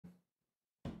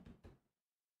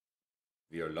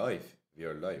We are live. We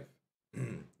are live.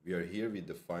 We are here with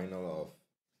the final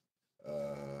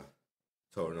of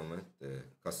tournament, the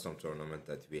custom tournament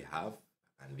that we have,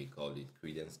 and we call it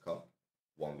Credence Cup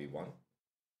 1v1.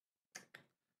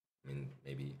 I mean,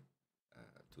 maybe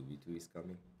 2v2 is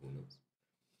coming. Who knows?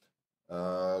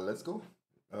 Let's go.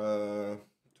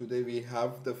 Today we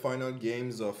have the final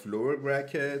games of lower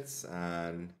brackets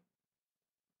and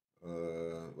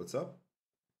what's up?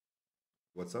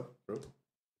 What's up, bro?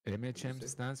 MHM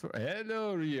stands for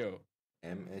Hello Rio.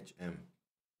 MHM.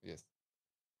 Yes.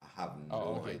 I have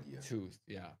Oh, no okay. idea. Two.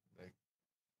 Yeah. Like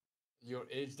your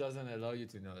age doesn't allow you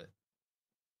to know that.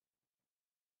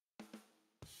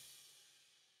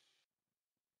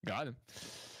 Got him.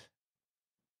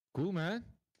 Cool, man.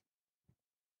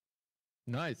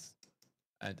 Nice.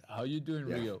 And how you doing,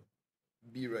 Yeah. Rio?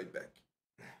 Be right back.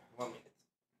 1 minute.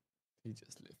 He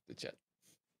just left the chat.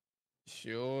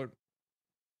 Sure.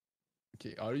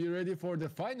 Okay, are you ready for the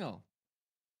final?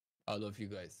 All of you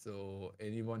guys. So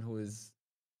anyone who is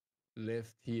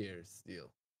left here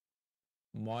still.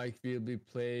 Mike will be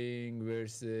playing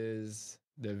versus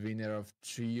the winner of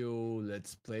Trio,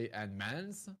 Let's Play, and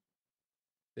Mans.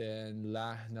 Then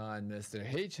Lahna and Mr.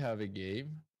 H have a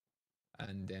game.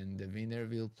 And then the winner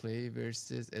will play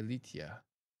versus Elitia.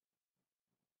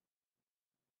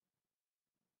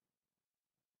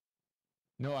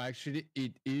 No, actually,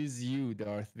 it is you,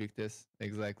 Darth Victus.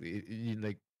 Exactly.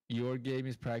 Like your game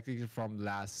is practically from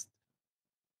last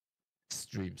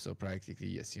stream, so practically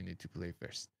yes, you need to play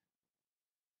first.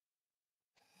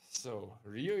 So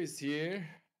Rio is here.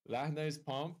 Lahna is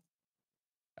pumped.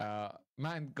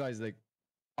 Man, guys, like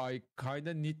I kind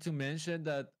of need to mention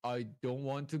that I don't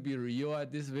want to be Rio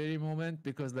at this very moment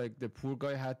because like the poor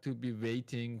guy had to be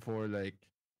waiting for like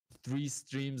 3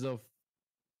 streams of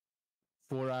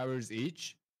 4 hours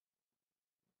each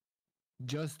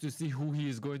just to see who he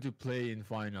is going to play in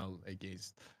final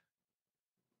against.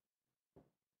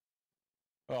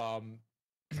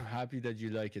 Happy that you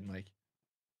like it, Mike.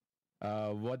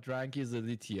 What rank is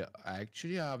Elitia?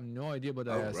 Actually, I have no idea, but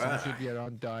I assume should be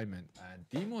around diamond. And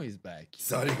Demo is back.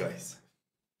 Sorry, guys.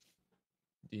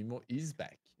 Demo is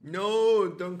back. No,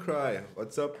 don't cry.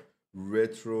 What's up,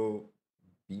 Retro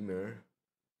Beamer?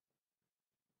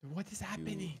 What is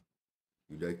happening?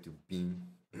 You like to beam?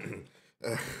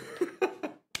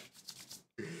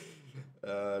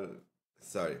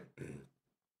 Sorry.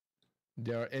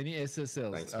 There are any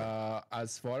SSLs? Thanks, man.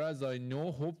 As far as I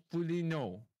know, hopefully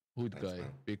no, Hood Thanks, guy,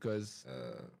 man. because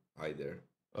Hi there.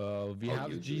 we How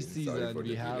have you doing? GCs Sorry and for we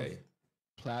the have delay.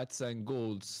 plats and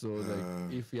golds. So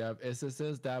like, if we have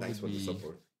SSLs, that Thanks would for be the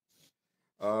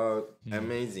support.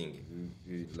 Amazing.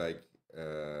 Like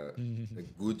a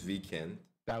good weekend.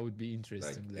 that would be Like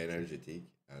interesting. let's see. energetic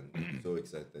and so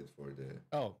excited for the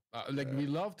Oh, like we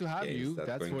love to have games you. that's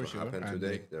That's going for to sure. happen And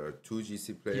today. like, There are two GC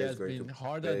he players has going been to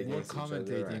hard play at work against each other.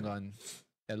 commentating And on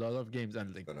a lot of games,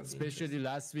 and like gonna be especially interesting.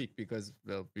 last week because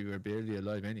well, we were barely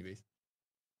alive anyways.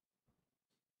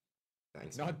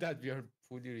 Thanks, Not man. that we are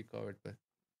fully recovered, but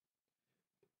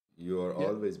You are Yeah.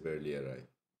 always barely alive.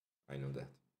 I know that.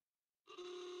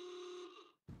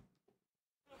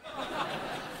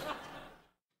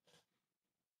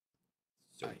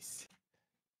 So, nice.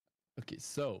 Okay,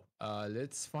 so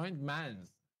let's find Mans.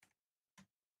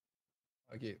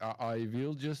 Okay, I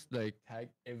will just like tag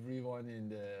everyone in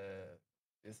the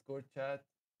Discord chat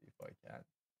if I can.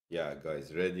 yeah,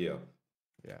 guys, ready up.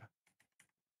 Yeah.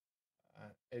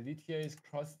 Elitia is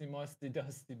crusty, musty,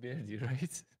 dusty, beardy,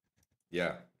 right?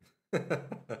 Yeah.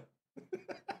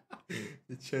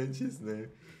 He changed his name.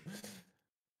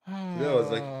 Today I was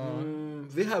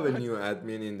like, we have a new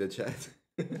admin in the chat.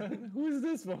 Who is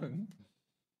this one?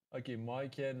 Okay,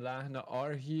 Mike and Lahna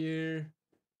are here.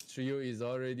 Trio is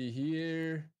already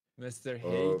here. Mr.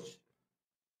 H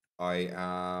I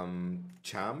am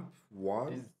champ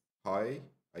one. is Hi,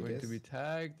 I going guess. to be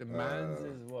tagged. The Mans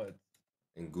is what?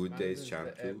 In good Mans days, is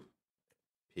champ the two.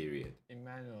 Period.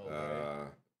 Emmanuel, right?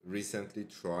 Recently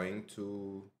trying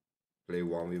to play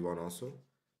 1v1 also.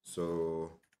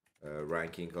 So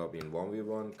ranking up in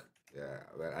 1v1. Yeah,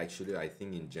 well, actually, I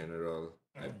think in general,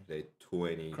 I've played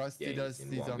 20 Crusty games does in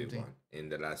see 1v1 something. in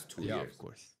the last 2 Yeah, years. of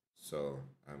course. So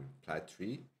I'm plat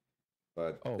 3.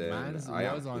 But Oh, then Mans I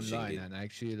am was pushing online it and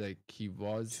actually like he to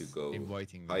was go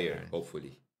inviting me. higher, apparently.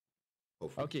 hopefully.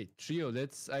 Okay, Trio,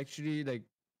 let's actually like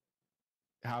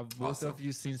have both Awesome. of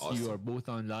you since you Awesome. are both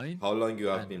online. How long you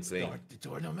have and been playing? Start the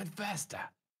tournament faster.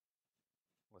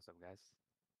 What's up, guys?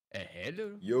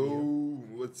 Hello. Yo,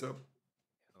 what's up?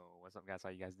 Oh, what's up, guys? How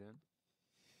you guys doing?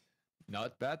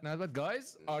 Not bad, not bad.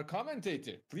 Guys, our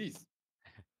commentator, please.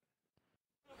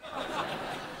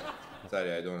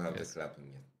 Sorry, I don't have Yes. the clapping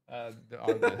yet.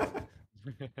 All good.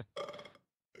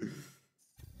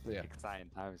 So, yeah. Exciting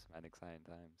times, man. Exciting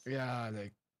times. Yeah,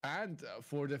 like, and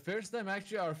for the first time,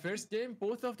 actually, our first game,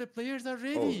 both of the players are Oh,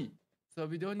 ready. So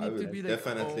we don't I need to will be like,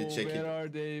 definitely oh, check where it. are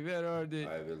they? Where are they?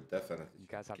 I will definitely You check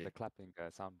guys it. have Okay. the clapping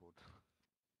soundboard.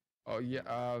 Oh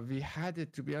yeah, we had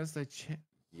it. To be honest,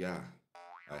 Yeah,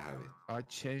 I have it. I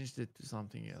changed it to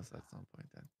something else at some point.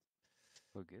 Then.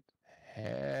 Oh, good.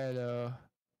 Hello,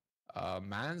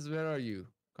 Mans, where are you?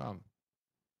 Come.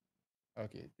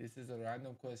 Okay, this is a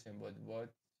random question, but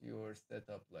what's your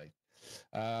setup like?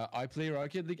 I play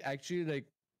Rocket League. Actually, like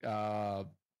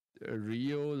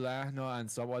Rio, Lahno, and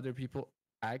some other people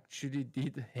actually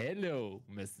did. Hello,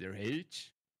 Mr.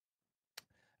 H.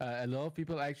 A lot of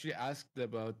people actually asked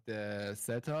about the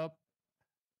setup.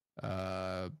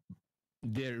 Uh,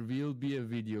 there will be a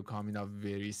video coming up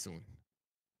very soon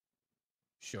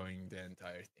showing the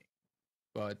entire thing.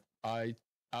 But I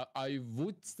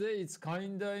would say it's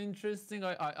kind of interesting.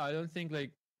 I don't think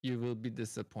like you will be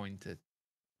disappointed.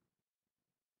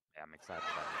 Yeah, I'm excited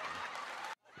about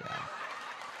it. Yeah.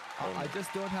 Oh, I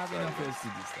just don't have sorry, enough guys.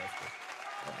 LCDs. That's it.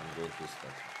 I'm going to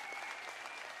start.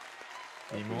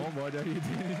 Demo, what are you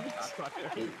doing?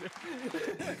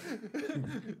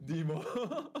 Demo.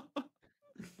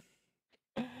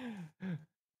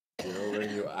 You know when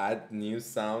you add new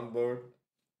soundboard,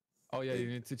 Oh yeah, you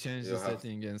it, need to change you the have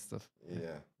setting and stuff.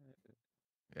 yeah.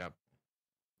 Yep.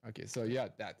 Okay, so yeah,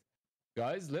 that.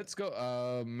 Guys, let's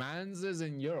go. Mans is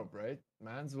in Europe, right?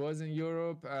 Mans was in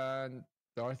Europe, and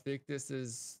Darth Victus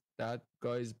is that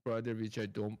guy's brother, which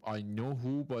I know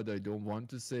who, but I don't want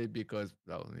to say because,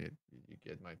 well, you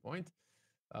get my point.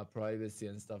 Privacy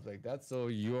and stuff like that. So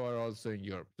you are also in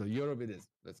Europe. So Europe it is.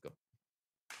 Let's go.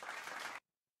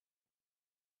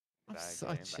 I'm That game,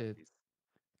 such that a piece.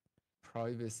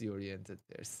 privacy oriented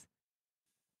person.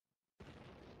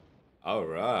 All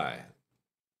right.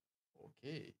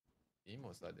 Okay.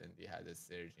 Emo suddenly had a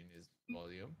surge in his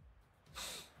volume.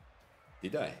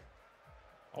 Did I?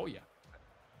 Oh yeah.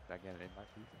 That game in my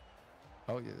piece.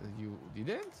 Oh yeah. You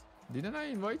didn't? Didn't I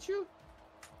invite you?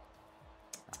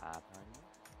 Apparently.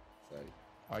 Sorry.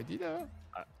 I did.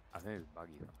 I think it's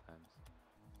buggy sometimes.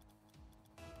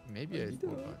 Maybe I I did.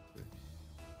 forgot.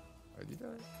 I did.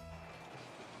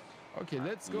 Okay,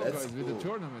 let's go, Let's guys, with the go.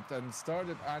 tournament and start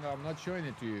it. And I'm not showing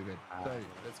it to you even. Sorry.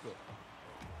 Yeah. Let's go.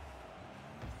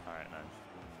 Alright, no.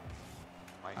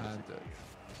 Might And listen to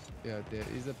you. yeah, there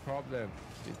is a problem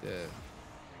with the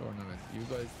tournament. You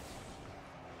guys.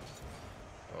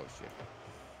 Oh shit.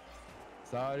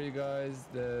 Sorry, guys.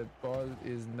 The ball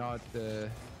is not the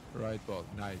right ball.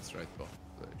 Nice right ball.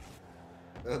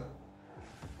 Sorry.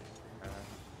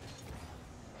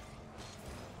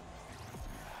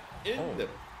 In Oh. the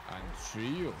And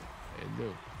trio.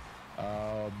 Hello.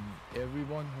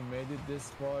 Everyone who made it this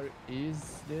far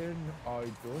is there? I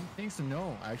don't think so.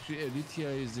 No, actually,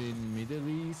 Eritrea is in Middle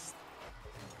East,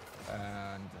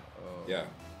 and yeah.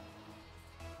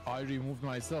 I removed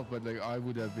myself, but like I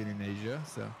would have been in Asia.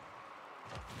 So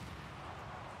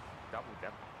Double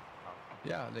them. Oh,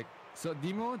 yeah, like so.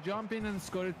 Demo, jump in and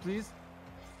score it, please.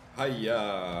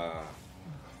 Hiya.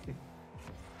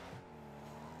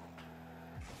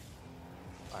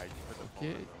 alright, you put the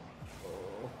Okay. phone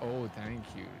Oh, thank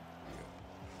you.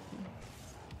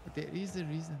 But there is a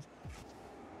reason.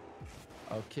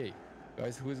 Okay,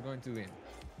 guys, who is going to win?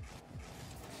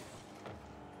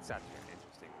 It's actually an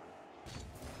interesting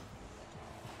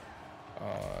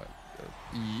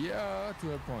one. Yeah,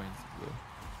 to a point.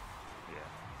 Yeah.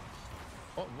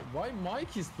 Oh, why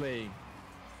Mike is playing?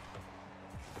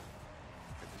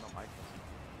 It's not my question.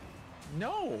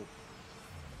 No.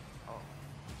 Oh.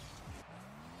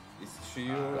 It's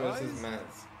trio versus Guys?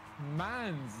 Mans.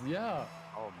 Mans, yeah.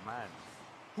 Oh, man.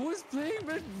 Who is playing?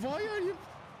 But why are you?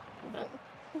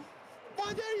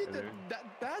 What are you? Hello.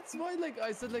 That's why. Like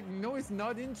I said, like no, it's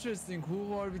not interesting.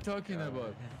 Who are we talking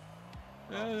about?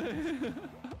 I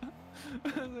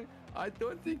was like, I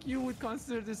don't think you would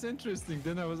consider this interesting.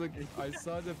 Then I was like, I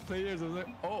saw the players. I was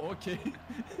like, oh, okay.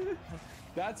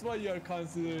 That's why you're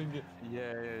considering it.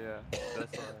 Yeah.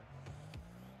 That's why.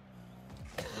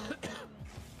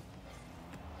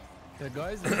 The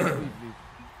guys,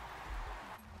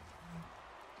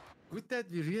 good that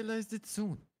we realized it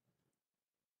soon.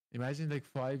 Imagine like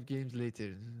 5 games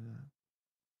later.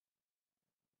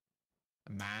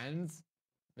 Mans,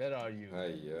 where are you?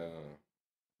 Hiya.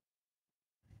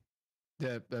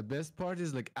 The best part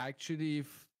is like actually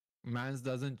if Mans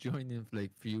doesn't join in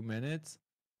like few minutes,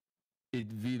 it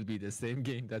will be the same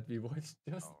game that we watched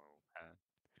just. Oh,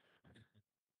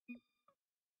 man.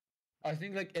 I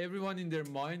think like everyone in their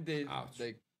mind they Ouch.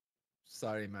 like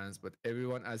sorry, mans, but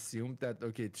everyone assumed that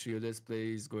okay, trioless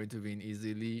play is going to win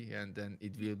easily, and then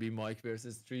it will be Mike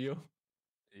versus trio.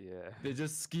 Yeah. They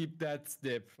just skip that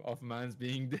step of mans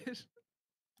being there.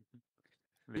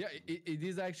 Yeah, Literally. it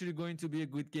is actually going to be a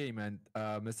good game, and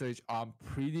Mr. H, I'm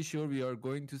pretty sure we are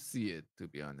going to see it. To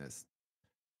be honest,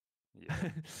 Yeah.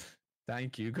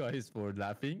 thank you guys for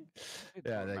laughing. It's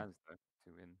Yeah, for like Mans though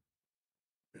to win.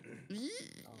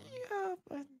 yeah,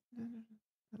 but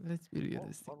let's be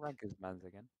realistic. What rank is Mans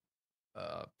again?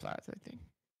 Plat, I think.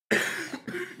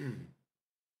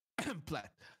 Okay.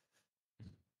 Plat.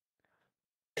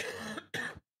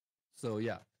 So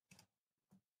yeah,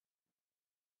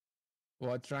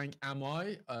 what rank am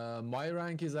I? My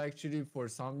rank is actually for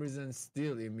some reason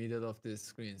still in middle of the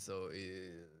screen. So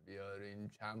we are in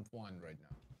champ 1 right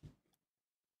now.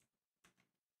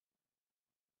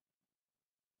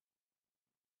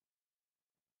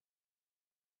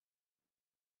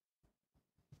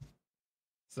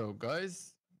 So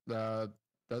guys,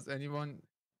 does anyone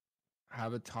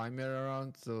have a timer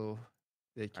around so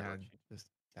they I got can you. just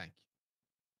thank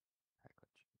you. I got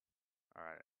you. All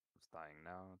right. I'm starting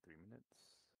now. 3 minutes.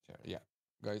 Sure. Yeah,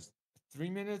 guys, 3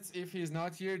 minutes. If he's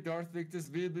not here, Darth Victus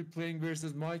will be playing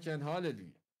versus Mike and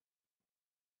Hallelujah,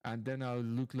 and then I'll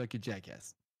look like a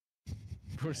jackass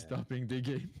for Yeah. stopping the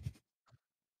game.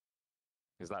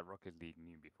 Is that Rocket League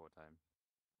new before time?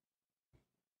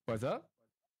 What's up?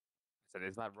 I said,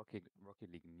 is that Rocket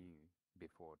League new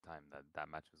before time that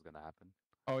match was gonna happen?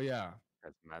 Oh yeah,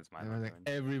 Because Mans might they were not like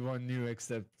join. everyone knew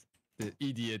except the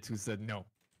idiot who said no.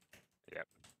 Yep.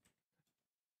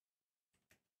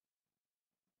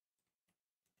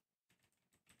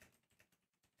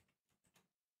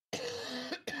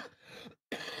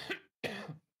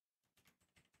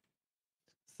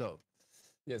 So,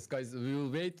 yes, guys, we will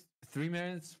wait 3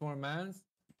 minutes for Mans.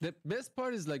 The best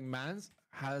part is like Mans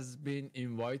has been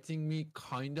inviting me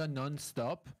kinda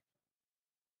non-stop.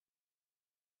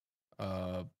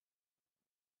 Uh,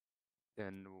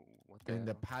 Then what the in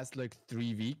the hell? past like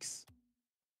 3 weeks.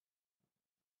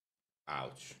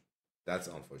 Ouch. That's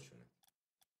unfortunate.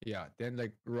 Yeah. Then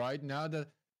like right now that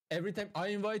every time I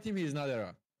invite him, he's not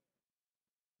around.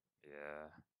 Yeah.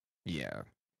 Yeah.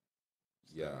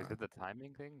 Yeah. Is it the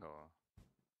timing thing or?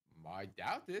 I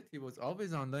doubt it. He was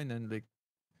always online and like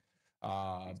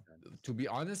Makes sense. to be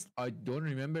honest, I don't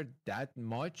remember that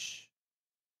much.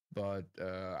 But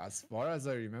as far as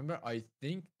I remember, I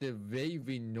think the way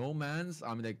we know Mans,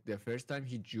 I mean, like the first time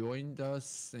he joined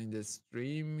us in the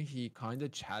stream, he kind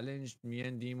of challenged me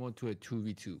and Demo to a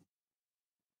 2v2.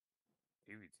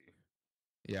 2v2.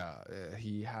 Yeah,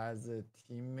 he has a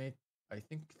teammate, I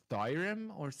think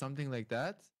Thyrem or something like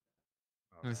that.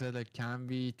 I said, like, can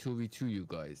we 2v2 you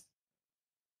guys?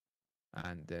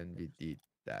 And then we did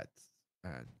that.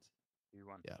 And You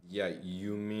won. yeah, Yeah,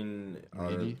 you mean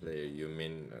other Really? player? You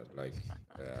mean like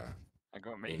I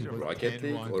got in major. was Rocket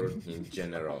League 10-1. or in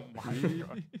general? Oh my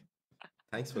god.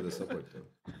 Thanks for the support,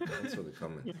 though. Thanks for the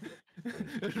comment.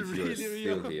 And if Really, you're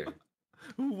still Rio? here,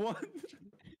 Who won?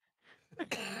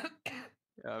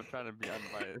 Yeah, I'm trying to be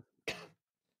unbiased.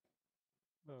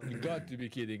 You got to be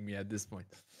kidding me at this point.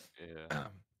 Yeah.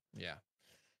 Yeah.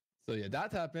 So yeah,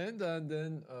 that happened, and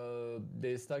then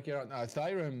they stuck around.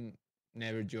 Thyrem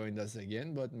never joined us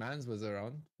again, but Mans was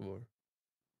around for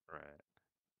Right.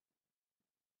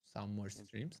 some more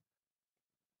streams.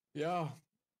 Yeah,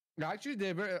 actually,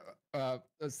 they were.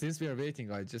 Since we are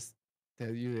waiting, I just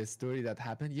tell you a story that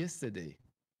happened yesterday.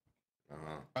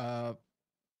 uh-huh.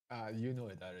 You know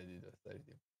it already, though. Sorry.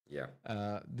 Yeah.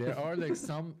 There are like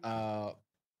some. I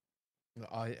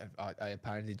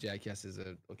apparently jackass is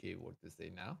a okay word to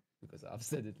say now because I've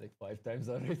said it like 5 times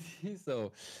already.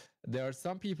 So there are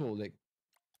some people like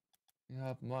you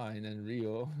have mine and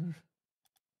Rio.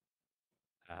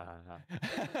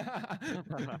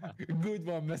 Good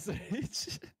one,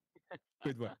 message.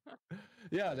 Good one.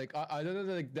 Yeah, like I don't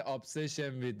know like the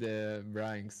obsession with the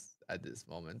ranks at this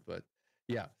moment, but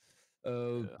yeah.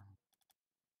 Yeah.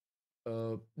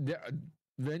 There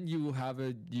when you have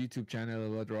a YouTube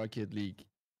channel about Rocket League,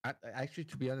 actually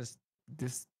to be honest,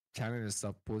 this channel is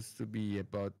supposed to be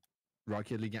about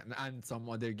Rocket League and some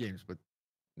other games, but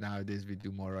nowadays we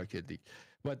do more Rocket League.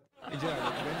 But in general,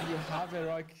 like, when you have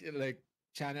a like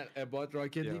channel about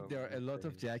Rocket League, there are a lot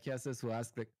of jackasses who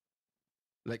ask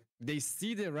like they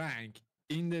see the rank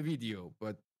in the video,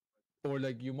 but or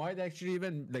like you might actually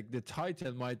even like the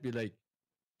title might be like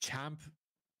Champ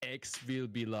X will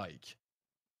be like.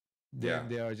 Then Yeah.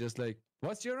 they are just like,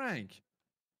 "What's your rank?"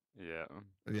 Yeah.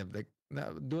 Yeah, like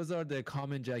those are the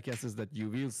common jackasses that you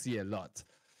will see a lot.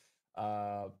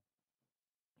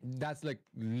 That's like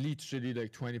literally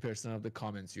like 20% of the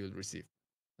comments you'll receive.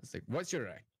 It's like, what's your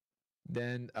rank?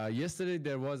 Then yesterday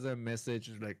there was a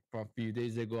message like from a few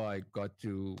days ago. I got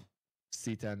to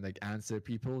sit and like answer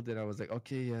people. Then I was like,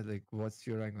 okay, yeah, like what's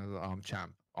your rank? I was like, I'm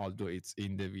champ. Although it's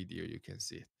in the video, you can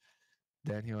see it.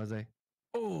 Then he was like,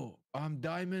 oh, I'm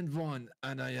diamond 1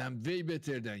 and I am way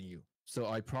better than you. So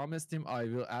I promised him I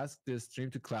will ask the stream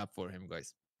to clap for him,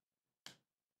 guys.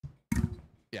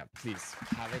 Yeah, please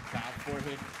have a clap for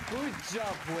him. Good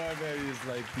job, whoever is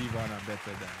like P1 and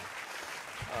better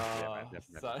than. Yeah, man,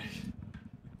 definitely. Sorry.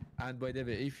 And by the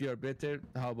way, if you're better,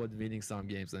 how about winning some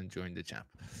games and join the champ?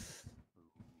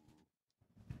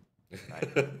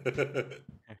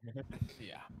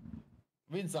 Yeah,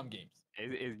 win some games.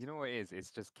 You know what it is?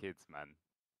 It's just kids, man.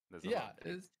 There's a lot Yeah, of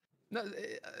kids. it's no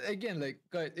again like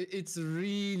guys, it's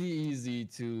really easy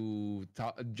to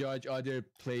judge other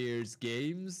players'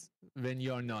 games when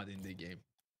you're not in the game.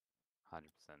 100%.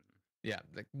 Yeah,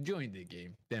 like join the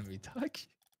game, then we talk.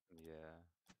 Yeah.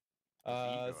 It's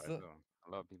ego as So well.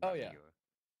 A lot of people oh have yeah. ego.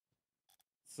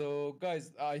 So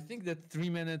guys, I think that 3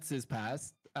 minutes is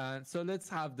past, and so let's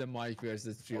have the Mike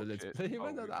versus trio. Oh, Let's shit. play.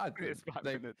 Oh, But it's 5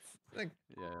 like, minutes. like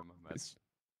Yeah, my bad. it's-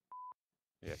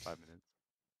 Yeah, 5 minutes.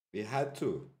 We had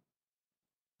to.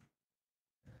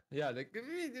 yeah, like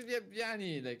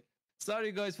Yani, like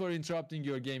sorry guys for interrupting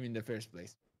your game in the first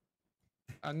place,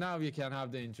 and now we can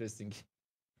have the interesting.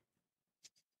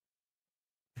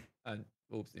 And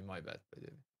oopsie, my bad. By the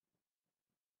way.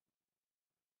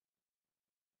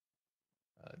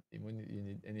 Timon, you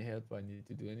need any help? I need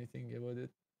to do anything about it?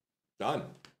 Done.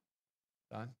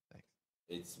 Done. Thanks.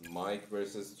 It's Mike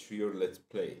versus trio. Let's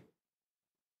play.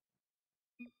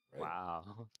 Right?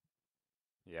 Wow.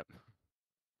 Yep.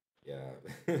 Yeah,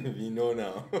 we know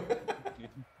now.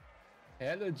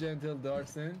 Hello, gentle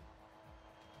Darson.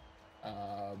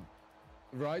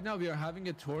 Right now we are having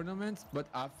a tournament, but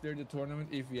after the tournament,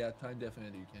 if we have time,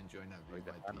 definitely you can join us. We Like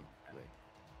the might fan. be play.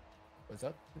 What's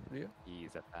up, Rio? He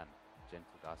is a fan.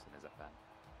 Gentle Dawson is a fan.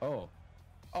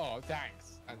 Oh,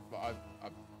 thanks. And I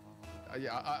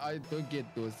don't get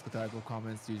those type of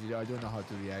comments usually. I don't know how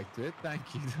to react to it. Thank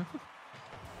you.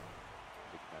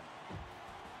 Big fan.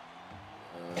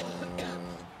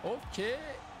 Okay.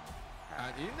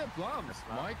 And in the plums,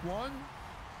 Mike 1.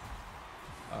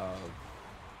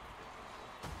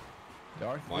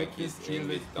 Darth Mike Vader is Trio in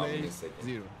Let's with Play Dominus again.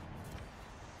 0.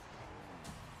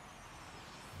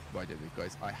 By the way,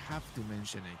 guys, I have to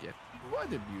mention again. What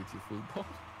a beautiful ball.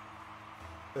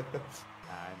 And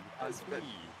I spent,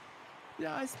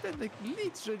 yeah, I spent like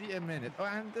literally a minute. Oh,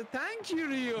 and thank you,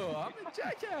 Rio. I'm a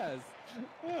jackass.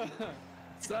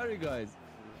 Sorry, guys.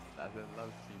 Doesn't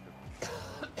love cheating.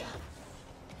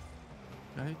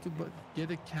 I need to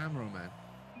get a cameraman.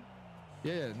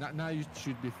 Yeah, now you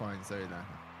should be fine. Sorry, Lana.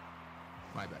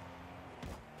 My bad.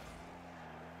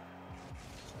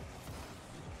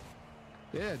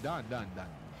 Yeah, done.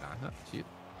 Lana, shit.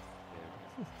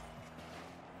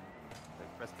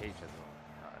 Like press H as well.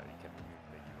 You can remove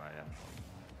the UI as well.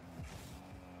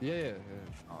 Yeah.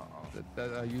 Oh. That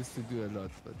I used to do a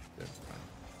lot, but that's fine.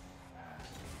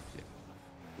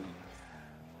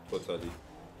 Totally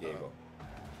gave up.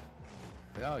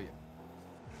 Oh yeah.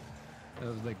 That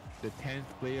was like the 10th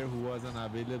player who wasn't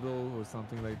available or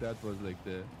something like that was like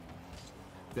the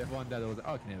one that was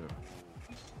okay, never mind.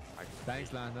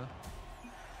 Thanks, Lana.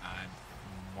 And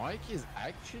Mike is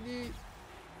actually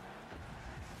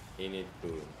In it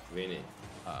to win it.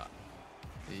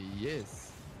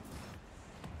 yes.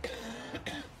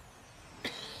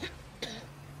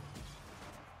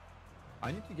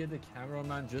 I need to get a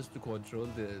cameraman just to control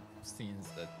the scenes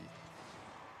that we.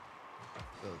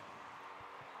 So,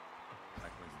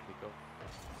 Like when you pick up.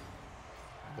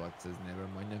 but says never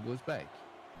mind and goes back.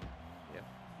 Yeah.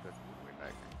 That's all the way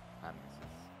back. And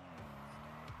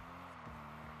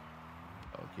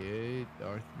Okay,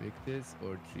 Darth Victus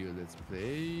or Trio Let's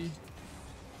Play.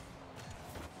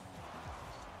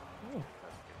 Oh,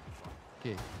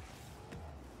 okay.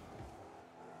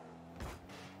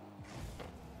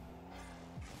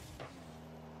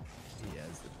 He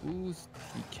has the boost.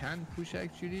 He can push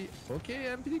actually. Okay,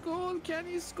 empty goal. Can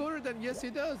he score it? And yes, he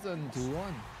does. And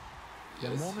 2-1. The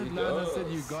Yes, moment he Lana said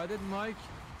you does. got it,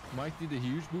 Mike did a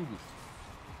huge boo boo.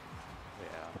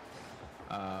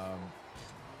 yeah.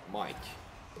 Mike.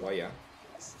 Why yeah?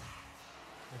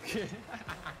 Okay.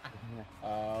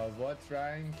 What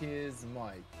rank is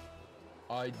Mike?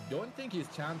 I don't think he's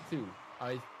champ 2.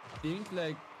 I think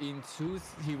like in 2,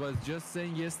 he was just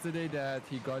saying yesterday that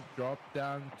he got dropped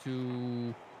down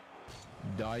to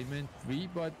Diamond 3,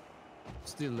 but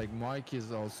still like Mike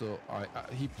is also,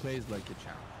 he plays like a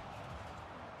champ.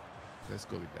 Let's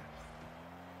go with that.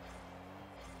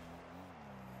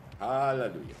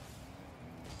 Hallelujah.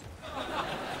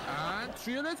 And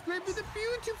Trio, let's play with a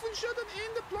beautiful shot and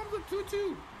in the plums of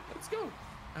 2-2. Let's go.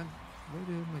 And where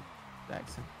the hell my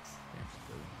accent?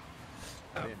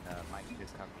 Put in Mike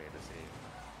this calculator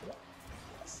save.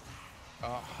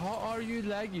 How are you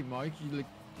laggy, Mike?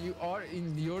 You are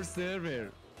in your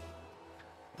server.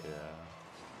 Yeah.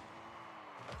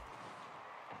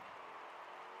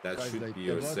 That Guys, should like, be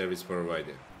your what- service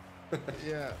provider.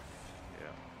 Yeah.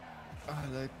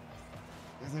 Yeah.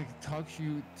 Talk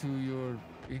you to your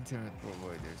internet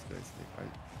providers, guys.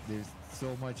 There's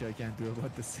so much I can do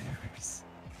about the servers,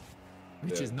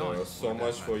 which is not There is so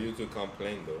much for you to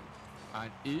complain though.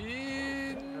 And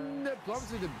in the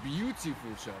plums with a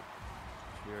beautiful shot.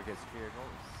 Trio gets 3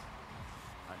 goals.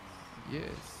 Nice.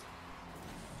 Yes,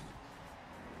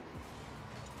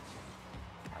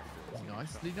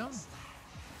 Nice. nicely done.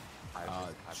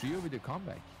 Trio with a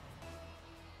comeback.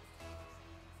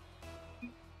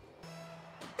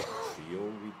 Trio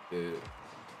with the.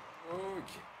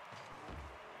 Okay.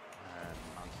 And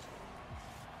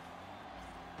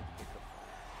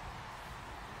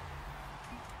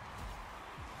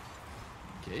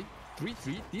Okay,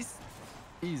 3-3. This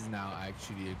is now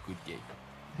actually a good game.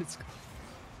 Let's go.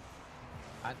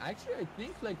 And actually, I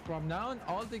think like from now on,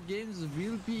 all the games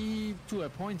will be to a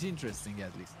point interesting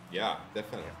at least. Yeah,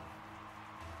 definitely.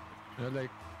 You know,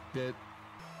 like the.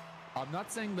 I'm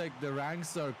not saying like the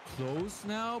ranks are close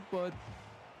now, but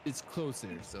it's closer.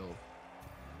 So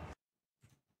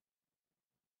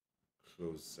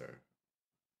Closer.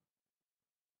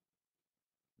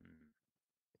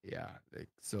 yeah, like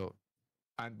so.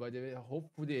 And by the way,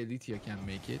 hopefully Elitia can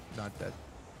make it. Not that.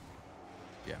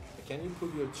 Yeah. Can you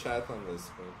put your chat on the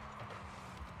screen?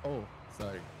 Oh,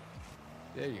 sorry.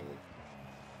 There you go.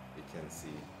 You can see.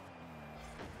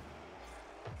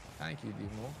 Thank you,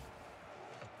 Dimo.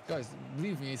 Guys,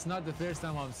 believe me, it's not the first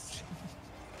time I'm streaming.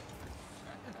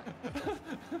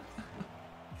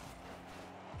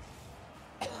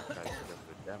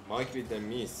 Mike with the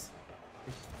miss.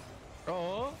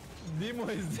 Oh, Dimo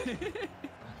is there.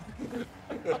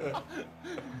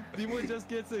 Dimo just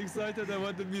gets excited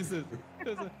about the misses.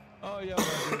 Oh yeah,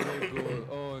 man, great goal.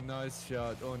 Oh, nice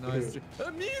shot. Oh, nice.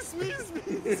 Miss. He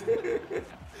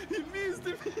missed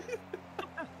the miss.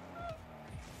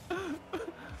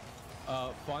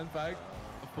 Fun fact,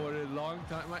 for a long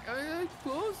time,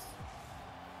 close.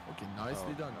 Okay,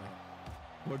 nicely done.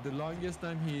 For the longest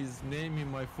time, his name in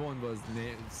my phone was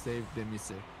Save the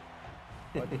Misser.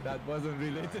 But that wasn't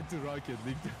related to Rocket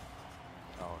League.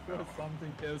 Oh There no. was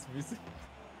something else missing.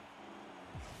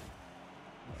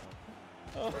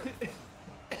 Oh.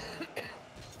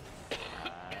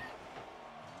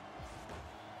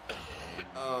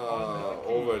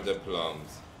 Over the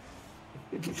plums.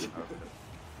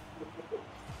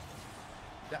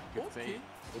 Yeah, Good okay. Okay. save.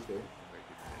 Very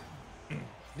good save.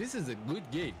 This is a good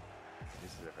game.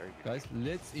 This is a very good Guys,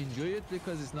 let's enjoy it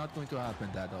because it's not going to happen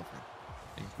that often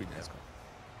in Credence Cup.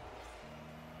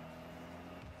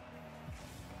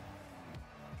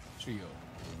 Trio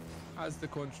has the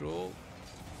control.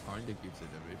 Kinda gives it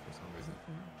away for some reason.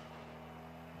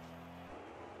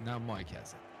 Now Mike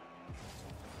has it.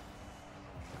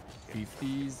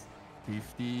 50s,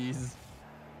 50s.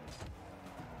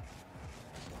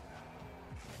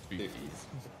 50s.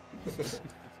 Good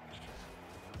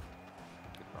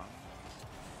run.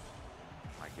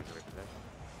 Mike gives away possession.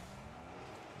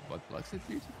 But blocks it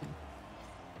beautifully.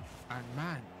 And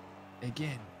man,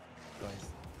 again, guys,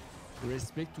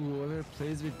 respect to whoever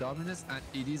plays with dominance, and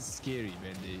it is scary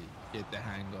when they get the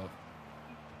hang of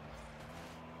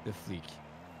the flick.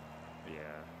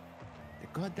 Yeah. The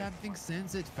goddamn thing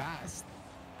sends it fast.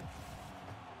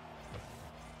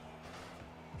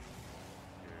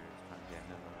 Here's trying to get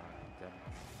another Okay.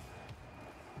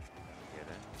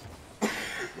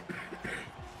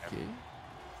 Get in.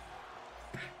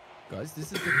 Guys,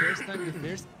 this is the first time the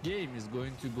first game is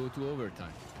going to go to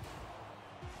overtime.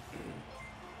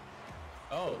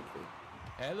 Oh,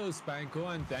 hello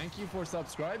Spanko, and thank you for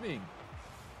subscribing.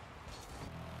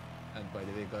 And by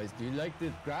the way, guys, do you like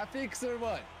the graphics or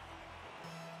what?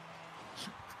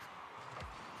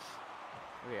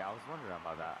 Wait, I was wondering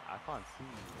about that. I can't see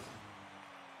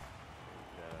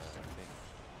the thing.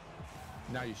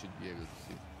 Now you should be able to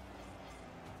see.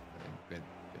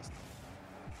 Best.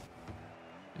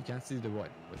 You can't see the what?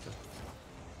 What's up?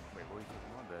 Wait, what are you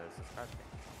talking about? The subscribe thing?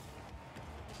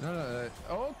 No.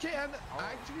 Okay, and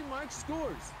actually Mike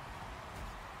scores.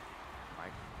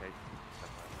 Mike, take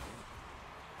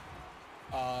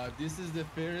This is the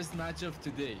fairest match of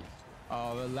today.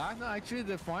 Well, Lana, actually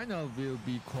the final will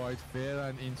be quite fair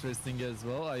and interesting as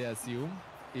well, I assume.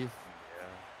 If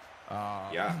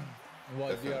Yeah. Yeah. what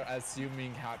we definitely. are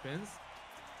assuming happens.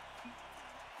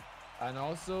 And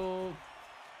also,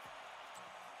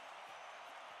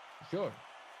 sure.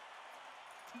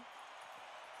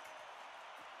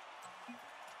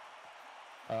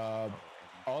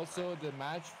 Also, the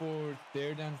match for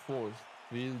third and fourth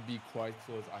will be quite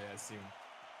close, I assume.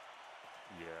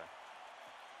 Yeah.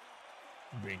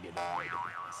 Bring it on,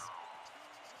 ladies.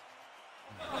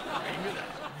 Bring it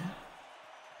on.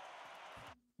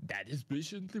 That is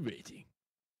patiently waiting.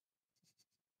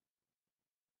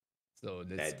 So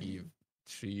let's Daddy. give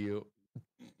trio.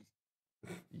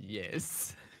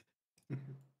 Yes.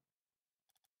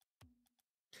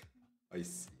 I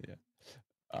see.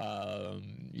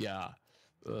 Yeah.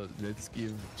 Let's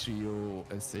give trio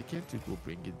a second to go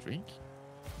bring a drink.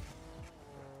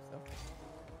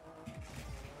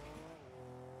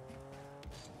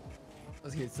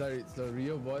 Okay, sorry. So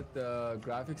Rio, what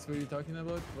graphics were you talking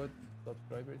about? What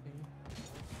subscriber thing?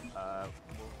 What were you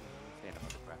saying about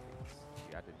the graphics?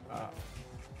 You added to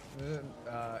it?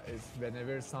 It's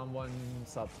whenever someone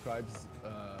subscribes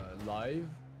live,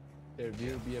 there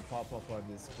will be a pop-up on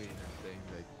the screen and saying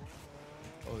like,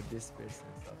 "Oh, this person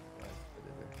subscribed."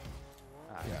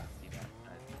 I Yeah. see that.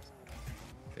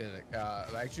 Yeah,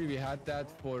 like, actually, we had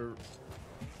that for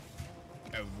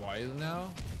a while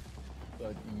now,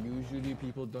 but usually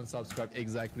people don't subscribe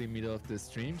exactly middle of the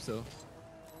stream, so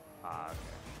Okay.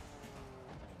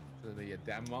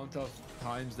 the amount of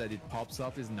times that it pops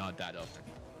up is not that often.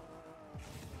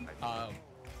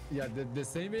 Yeah, the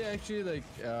same way actually, like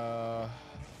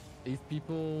if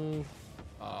people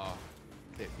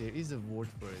there is a word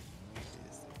for it. I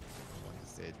want to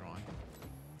say it wrong.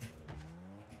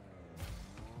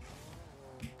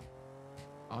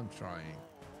 I'm trying.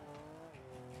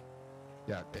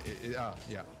 Yeah,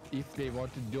 yeah. If they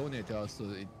want to donate also,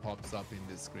 it pops up in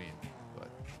the screen. But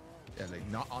yeah, like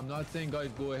I'm not saying guys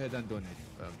go ahead and donate.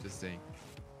 But I'm just saying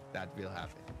that will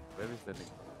happen. Where is the link?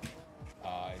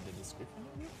 In the description.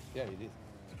 Yeah, it is.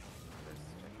 Let's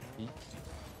check it.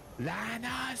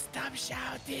 Lana, stop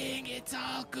shouting! It's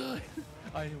all good.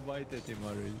 I invited him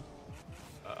already.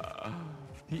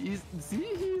 He is.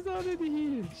 See, he's already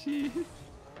here. She.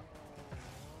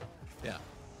 Yeah.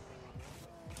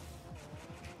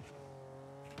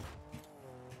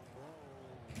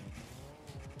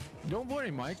 Don't worry,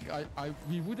 Mike.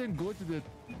 We wouldn't go to the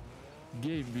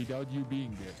game without you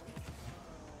being there.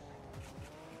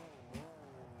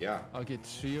 Yeah. Okay,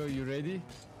 Trio, you ready?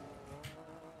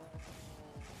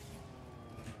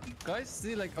 Guys,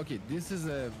 see, like, okay, this is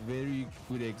a very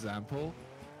good example.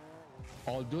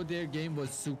 Although their game was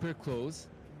super close,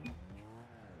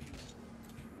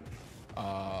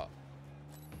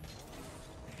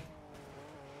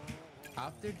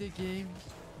 after the game,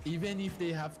 even if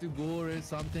they have to go or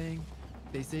something,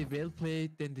 they say well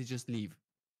played, then they just leave.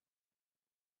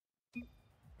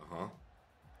 Uh-huh.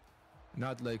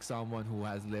 Not like someone who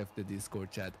has left the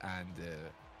Discord chat and the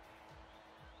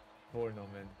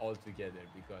tournament altogether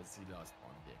because he lost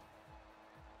one game.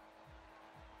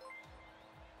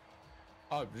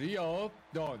 Oh, Rio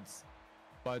don't.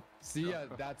 But see,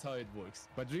 that's how it works.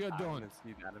 But Rio I don't. want to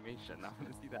see the animation. I want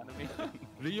to see the animation.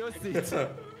 Rio sits. I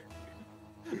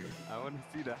want to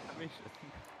see the animation.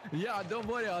 Yeah, don't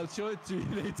worry. I'll show it to you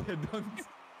later. Don't.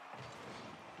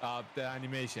 The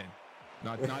animation.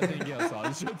 Nothing else.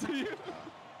 I'll show it to you.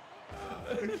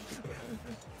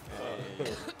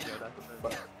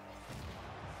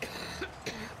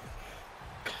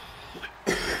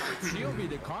 She'll be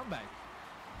the comeback.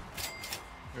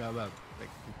 Yeah, well, like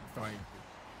trying to.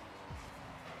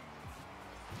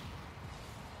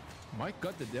 Mike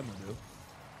got the demo though.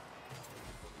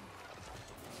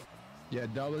 Yeah,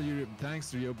 W.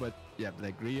 Thanks, Rio. But yeah,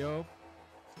 like Rio.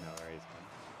 No worries, man.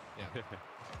 Yeah.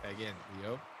 Again,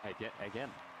 Rio. Again.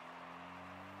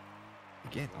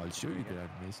 Again, I'll show you the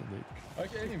animation later.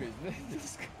 Okay, anyways,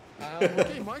 let's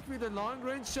okay, Mike with a long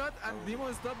range shot and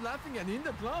Demo stop laughing and in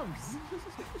the plums. In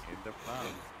the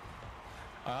plums.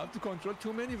 I have to control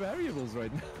too many variables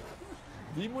right now.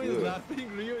 Demo is laughing,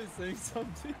 Rio is saying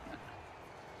something.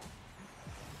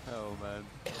 Oh man.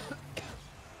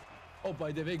 Oh,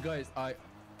 by the way, guys, I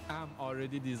am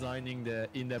already designing the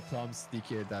in the plum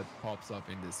sticker that pops up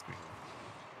in the screen.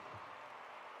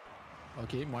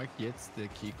 Okay, Mike gets the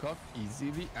kickoff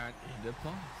easily and in the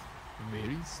plums.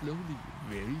 Very slowly,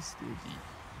 very steady.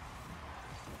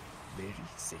 Very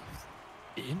safe.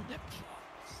 In the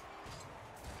plums.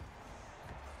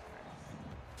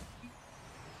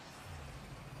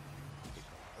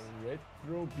 A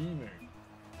retro beamer.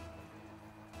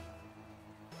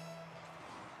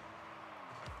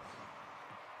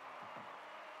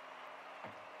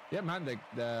 Yeah, man,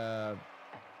 the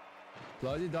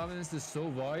bloody dominance is so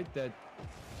wide that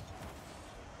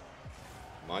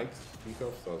Mike's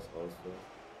kickoffs was also.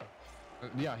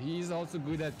 Yeah, he is also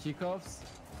good at kickoffs.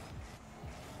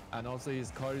 And also his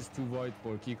car is too wide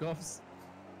for kickoffs.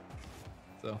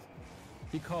 So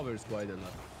he covers quite a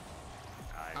lot.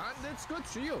 And let's go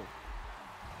trio.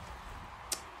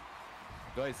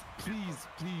 Guys, please,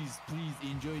 please, please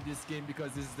enjoy this game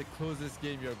because this is the closest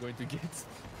game you're going to get.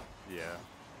 Yeah.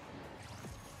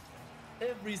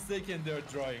 Every second they're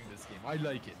drawing this game. I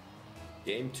like it.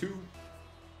 Game 2.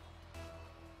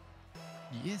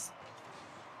 Yes.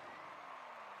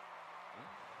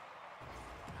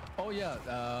 Oh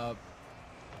yeah,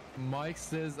 Mike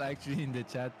says actually in the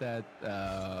chat that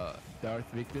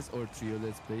Darth Victus or Trio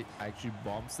Let's Play actually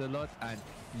bumps a lot, and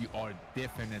you are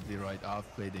definitely right. I've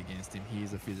played against him. He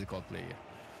is a physical player.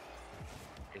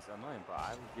 It's annoying, but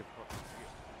I will give props to you.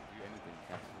 Do anything you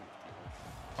can to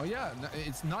Oh yeah,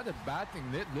 it's not a bad thing.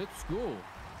 Let's go.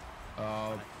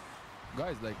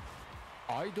 Guys, like,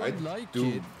 I don't like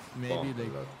it. Maybe bump a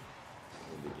like, lot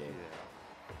in the game.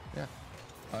 yeah.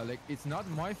 Like, it's not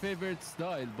my favorite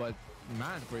style, but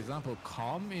man, for example,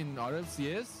 Calm in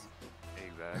RLCS,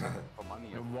 Exactly. For money.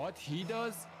 what he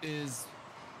does is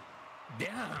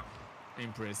damn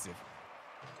impressive.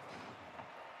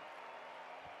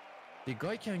 The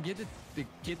guy can get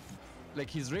like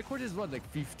his record is what, like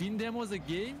 15 demos a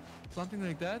game, something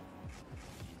like that.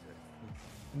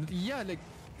 Yeah, like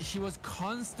he was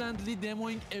constantly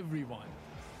demoing everyone.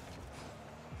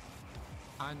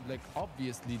 And like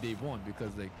obviously they won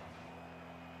because like,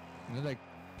 you know, like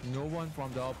no one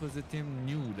from the opposite team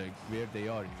knew like where they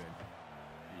are even.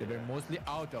 They were mostly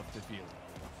out of the field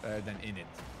rather than in it.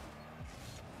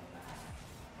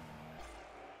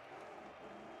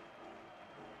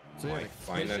 So yeah, Mike like,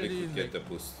 finally especially, could get like- the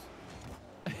boost.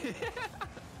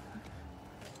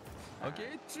 Okay,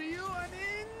 trio and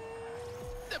in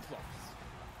the box.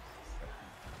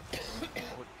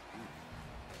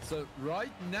 So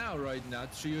right now,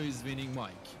 trio is winning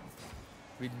Mike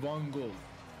with 1 goal.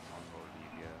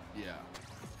 Yeah,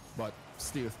 but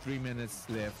still 3 minutes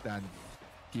left, and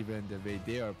given the way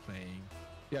they are playing,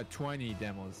 yeah, 20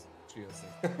 demos. Trio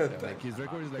said. Yeah, like his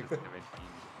record is like. 17.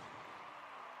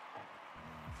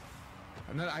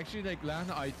 No, actually, like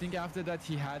Lana, I think after that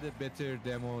he had a better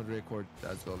demo record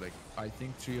as well. Like I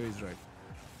think trio is right.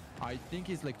 I think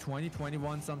it's like 20,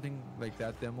 21, something like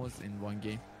that demos in 1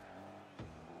 game.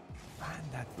 Man,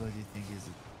 that bloody thing is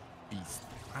a beast.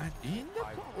 And in the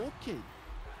okay,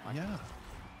 yeah.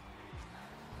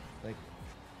 Like,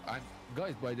 and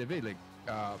guys, by the way, like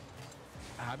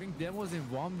having demos in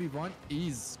 1v1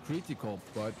 is critical,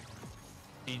 but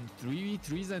in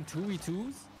 3v3s and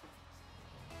 2v2s,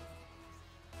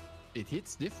 it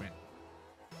hits different.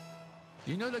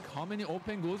 Do you know like how many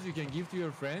open goals you can give to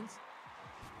your friends?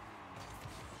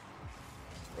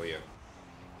 Oh yeah.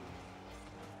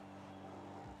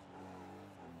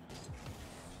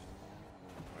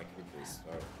 I quickly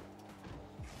start.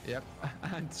 Yep,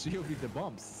 and trio with the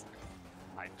bumps.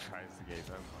 I tries to get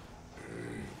over.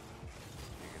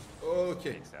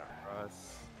 Okay. Takes out for us.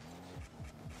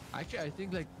 Actually, I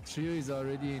think like trio is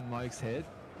already in Mike's head.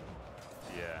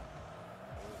 Yeah.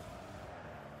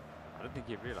 I don't think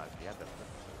he realized he had that.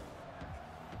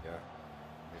 Yeah.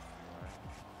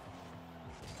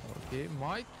 Okay,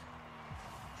 Mike.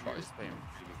 Tries to play him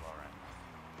really well right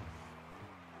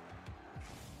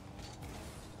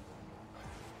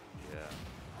now.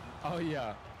 Yeah. Oh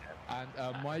yeah. And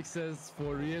Mike says,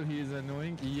 for real, he is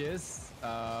annoying. Yes,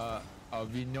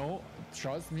 we know.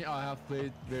 Trust me, I have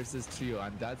played versus trio,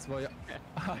 and that's why.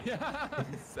 Yeah,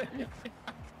 same.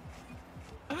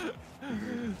 Let's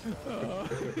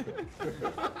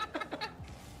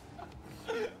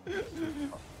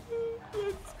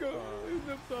go in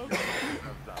the top.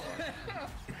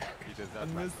 He does that.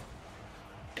 And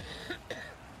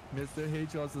Mr.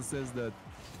 H also says that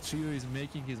trio is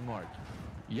making his mark.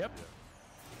 Yep.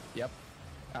 Yep.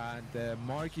 And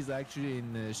Mark is actually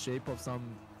in the shape of some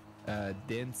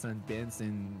dents and bends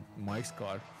in Mike's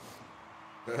car.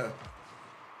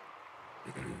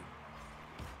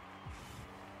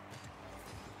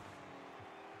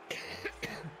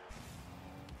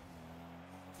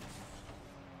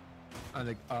 And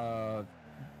like,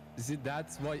 see,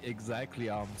 that's why exactly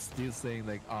I'm still saying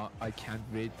like I can't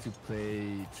wait to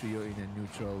play trio in a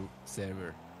neutral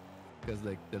server. Because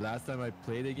like the last time I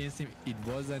played against him, it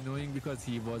was annoying because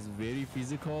he was very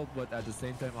physical, but at the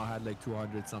same time I had like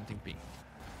 200 something ping.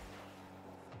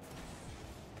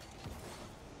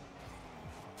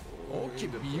 Okay,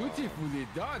 beautifully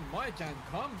done, Mike, and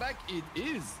comeback it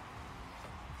is.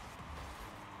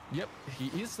 Yep,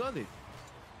 he is solid.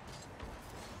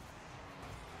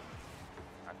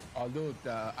 Although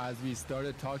as we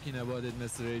started talking about it,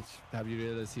 Mr. H, have you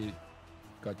realized he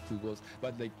got 2 goals?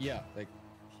 But like, yeah, like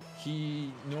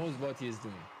he knows what he is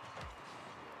doing.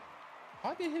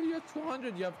 How the hell you have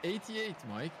 200? You have 88,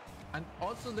 Mike. And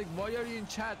also, like, why are you in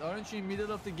chat? Aren't you in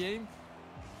middle of the game?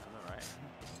 I'm alright.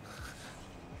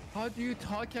 How do you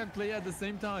talk and play at the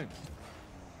same time?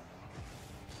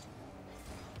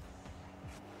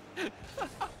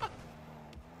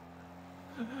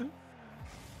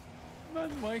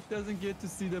 Man, Mike doesn't get to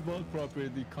see the ball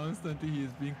properly. Constantly he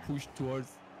is being pushed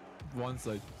towards one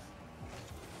side.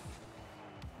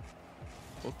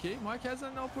 Okay, Mike has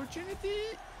an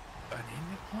opportunity. And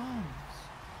in it comes.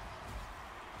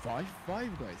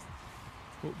 5-5, guys.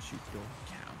 Told you don't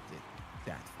count it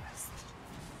that fast.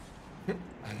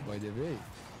 And by the way,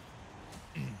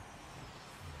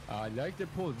 I like the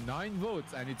poll. 9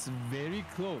 votes, and it's very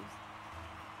close.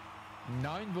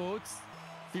 9 votes,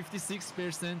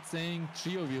 56% saying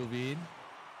Trio will win.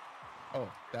 Oh,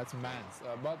 that's Mans.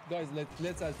 But guys,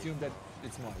 let's assume that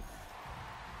it's Mike.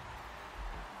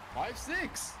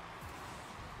 5-6.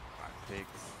 5-6.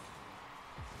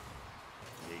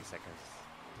 8 seconds.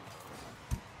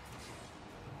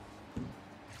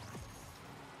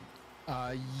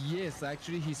 Yes,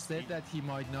 actually, he said that he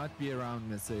might not be around,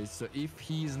 message. So if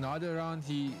he's not around,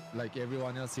 he, like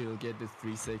everyone else, he'll get the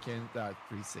 3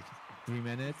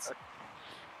 minutes.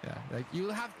 Yeah, like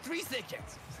you'll have 3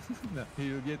 seconds. No,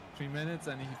 he'll get 3 minutes,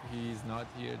 and if he's not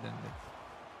here, then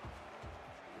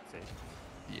Safe.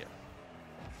 yeah.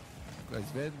 Guys,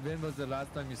 when was the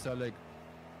last time you saw like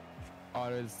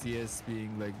RLCS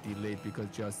being like delayed because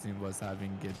Justin was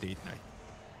having a date night?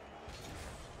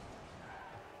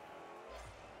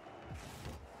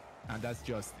 And that's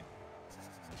Justin.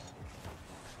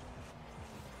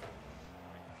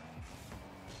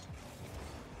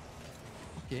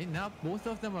 Okay, now both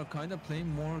of them are kind of playing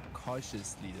more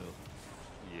cautiously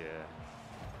though. Yeah.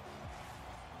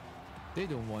 They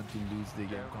don't want to lose the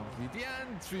game completely.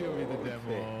 And Trio with the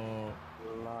demo.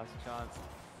 Last chance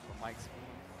for Mike's.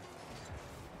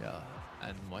 Yeah,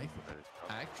 and Mike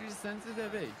actually sends it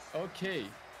away. Okay.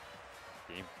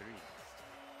 Game 3.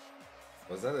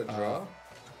 Was that a draw?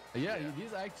 Yeah, it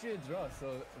is actually a draw.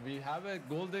 So we have a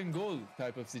golden goal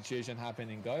type of situation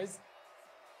happening, guys.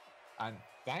 And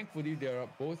thankfully, they are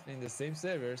both in the same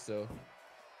server. So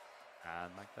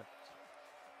And Mike left.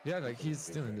 yeah, like he's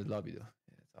still in the lobby though.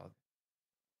 Yeah, it's all.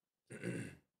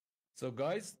 So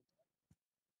guys,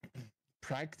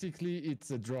 practically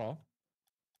it's a draw.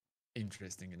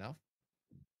 Interesting enough.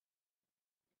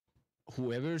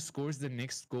 Whoever scores the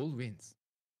next goal wins.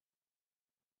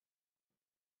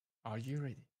 Are you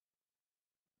ready?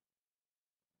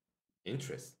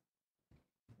 Interest.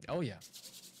 Oh yeah.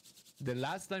 The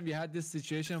last time we had this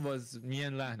situation was me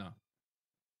and Lahna.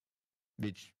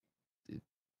 Which,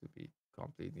 to be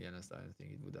completely honest, I don't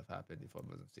think it would have happened if I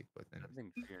wasn't sick. But I anyway.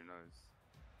 think Fear knows.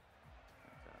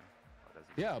 But, does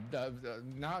he? Yeah,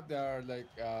 now there are like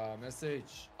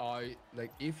message.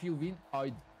 If you win,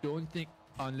 I don't think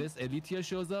unless Elitia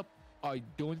shows up, I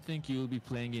don't think you'll be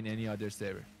playing in any other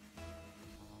server.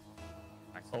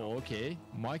 Nice. Oh, okay.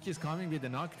 Mike is coming with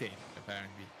an octane,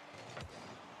 apparently.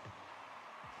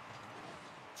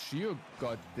 Trio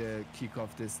got the kickoff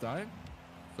this time,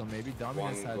 so maybe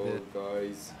Dominus One had goal, it.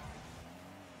 guys.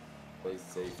 Play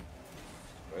safe.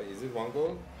 Right? Is it 1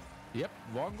 goal? Yep,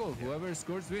 1 goal. Whoever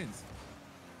scores wins.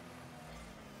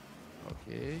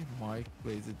 Okay, Mike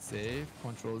plays it safe,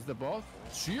 controls the ball.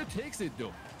 Trio takes it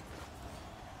though.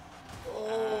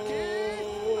 Oh!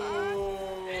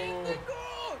 In the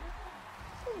goal!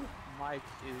 Mike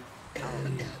is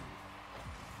out. Damn.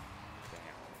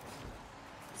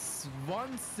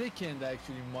 1 second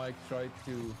actually, Mike tried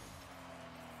to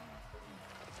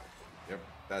Yep,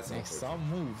 that's make unfortunate. some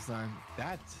moves, and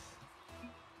that,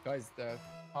 guys,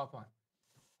 hop on.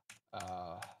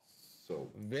 So,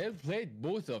 Well played,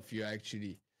 both of you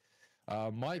actually.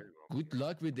 Mike, good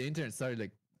luck with the internet. Sorry,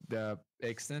 like the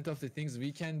extent of the things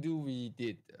we can do, we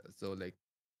did. So like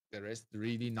the rest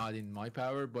really not in my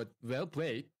power, but well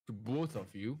played to both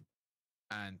of you.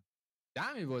 And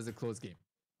damn, it was a close game.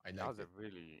 I That liked was it. a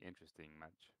really interesting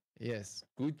match. Yes,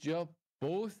 good job,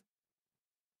 both.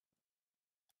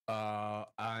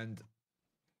 And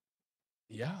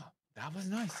yeah, that was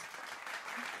nice.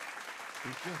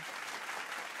 Good job.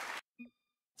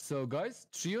 So guys,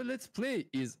 Trio Let's Play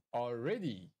is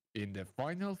already in the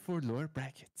final for lower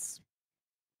brackets.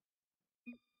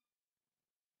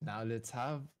 Now let's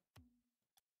have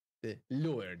the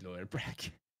lower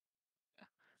bracket.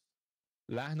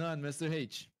 Lahna and Mr.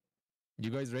 H. You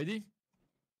guys ready?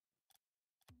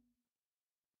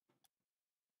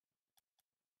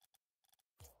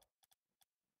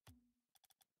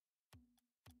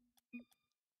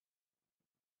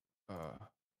 Uh.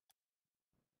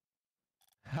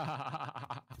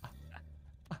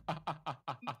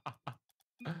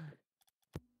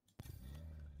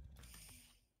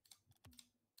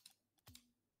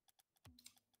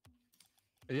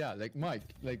 Yeah, like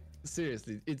Mike, like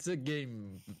seriously, it's a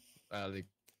game, like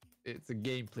it's a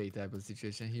gameplay type of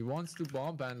situation. He wants to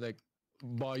bump, and like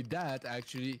by that,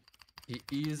 actually, he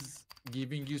is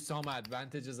giving you some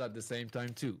advantages at the same time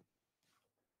too.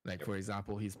 Like for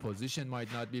example, his position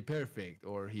might not be perfect,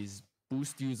 or his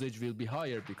boost usage will be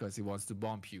higher because he wants to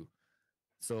bump you.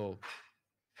 So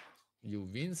you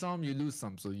win some, you lose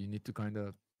some. So you need to kind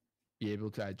of be able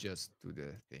to adjust to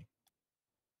the thing.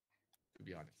 To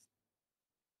be honest.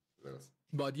 Yes.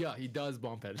 But yeah, he does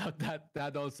bump a lot.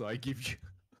 That also I give you.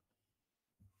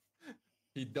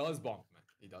 He does bump, man.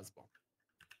 He does bump.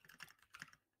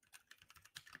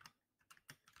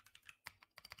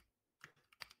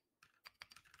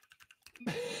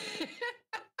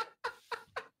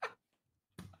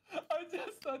 I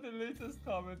just saw the latest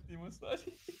comment,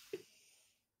 Timosari.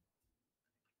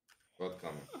 What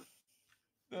comment?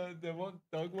 The one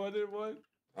dog water one.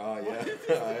 Oh yeah,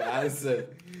 I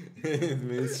answered. It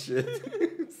means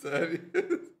shit. Sorry,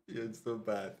 you're so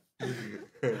bad.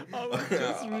 I was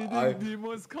just reading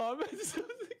Demon's comments.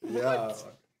 Yeah.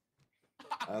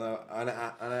 And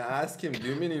I asked him, do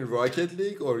you mean in Rocket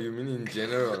League or you mean in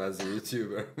general as a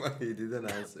YouTuber? He didn't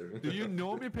answer. Do you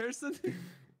know me personally?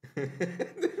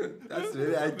 That's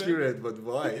very accurate, but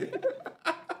why?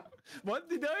 What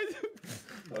did I do?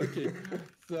 Okay,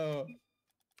 so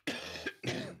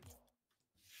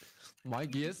my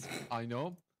guess, I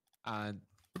know, and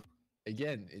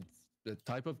again, it's the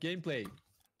type of gameplay.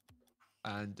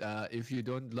 And if you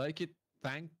don't like it,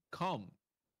 thank Com.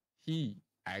 He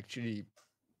actually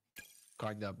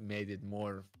kind of made it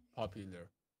more popular.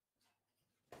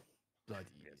 Bloody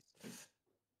idiot.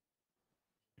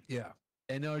 Yeah.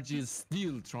 NRG is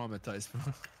still traumatized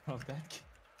from that game.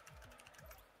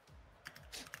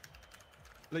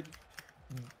 Like,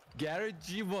 Garrett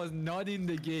G was not in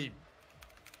the game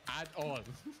at all.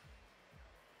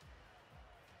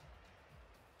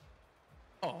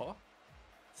 Oh.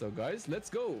 So guys, let's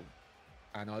go.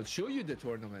 And I'll show you the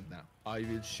tournament now. I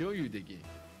will show you the game.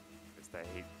 Mr.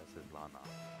 H versus Lana.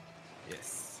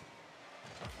 Yes.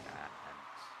 And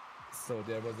So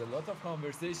there was a lot of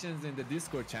conversations in the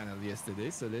Discord channel yesterday.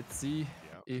 So let's see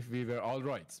if we were all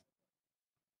right.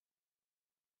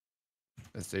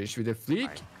 Mr. H with a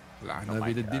flick. Lana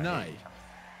with a deny.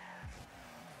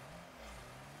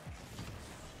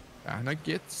 Lana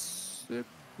gets a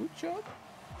good shot.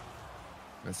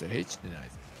 Mr. H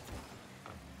denies it.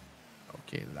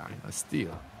 Okay, Lana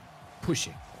still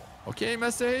pushing. Okay,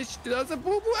 Mr. H does a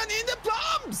boo-boo and in the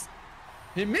plums!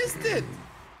 He missed it!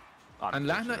 And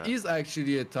Lana is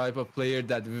actually a type of player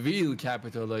that will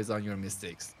capitalize on your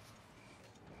mistakes.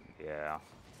 Yeah.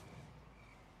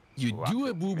 You do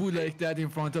a boo-boo like that in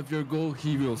front of your goal,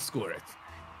 he will score it.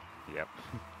 Yep.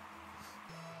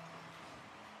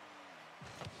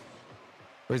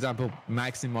 For example,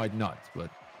 Maxi might not,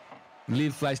 but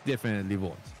Lil Flash definitely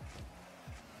won't.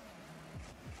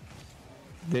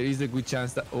 There is a good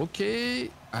chance that, okay,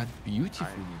 and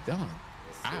beautifully done.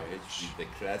 Ouch. The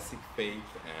classic fake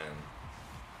and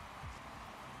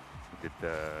Did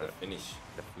the finish.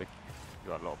 The flick.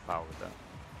 You got a lot of power with that.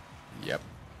 Yep.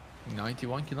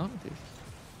 91 kilometers.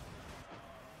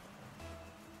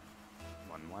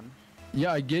 1-1.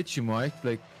 Yeah, I get you, Mike.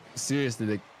 Like, seriously,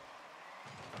 like,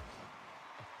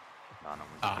 Lana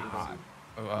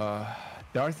was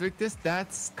Darth Victus,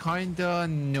 that's kinda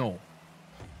no.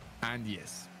 And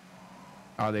yes.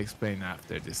 I'll explain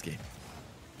after this game.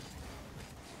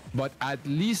 But at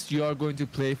least you are going to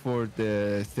play for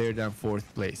the 3rd and 4th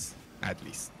place. At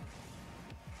least.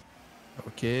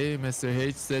 Okay, Mr.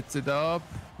 H sets it up.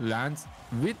 Lands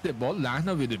with the ball.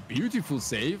 Lana with a beautiful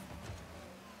save.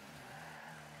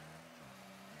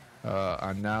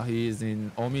 And now he is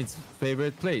in Omid's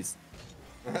favorite place.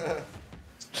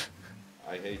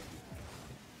 I hate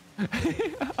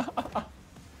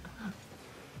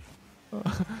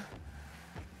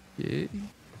Okay.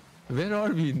 Where are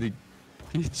we in the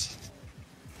pitch?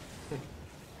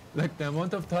 Like the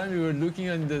amount of time we were looking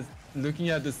at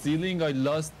the ceiling, I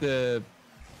lost the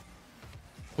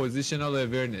positional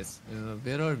awareness.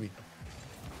 Where are we?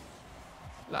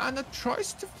 Lana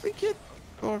tries to flick it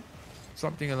or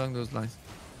something along those lines.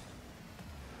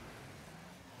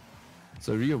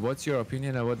 So Rio, what's your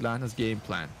opinion about Lana's game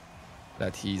plan?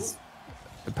 That he's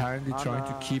apparently trying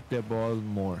to keep the ball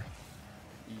more.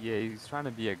 Yeah, he's trying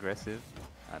to be aggressive,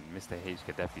 and Mr. H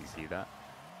could definitely see that.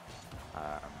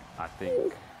 I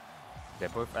think they're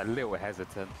both a little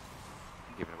hesitant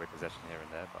giving away possession here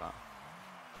and there, but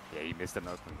yeah, he missed an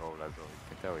open goal as well. You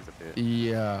can tell he's a bit.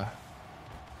 Yeah.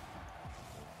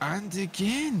 And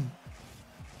again.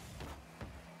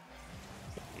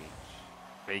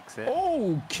 Fakes it.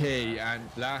 Okay, and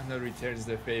Lahna returns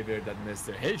the favor that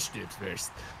Mr. H did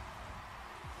first.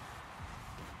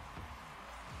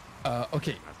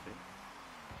 Okay.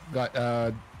 Got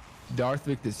Darth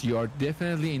Victus, you are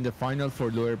definitely in the final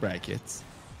for lower brackets.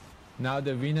 Now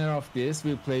the winner of this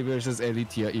will play versus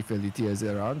Elitia if Elitia is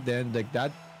around. Then like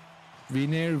that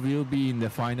winner will be in the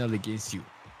final against you.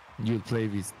 You'll play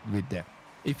with them.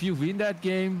 If you win that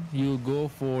game, you'll go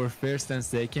for first and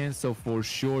second. So for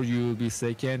sure you'll be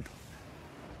second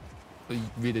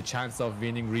with a chance of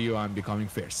winning Rio and becoming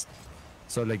first.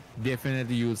 So like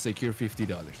definitely you'll secure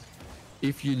 $50.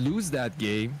 If you lose that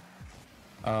game,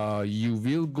 you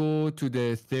will go to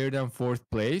the third and fourth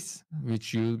place,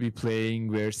 which you'll be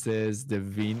playing versus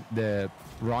the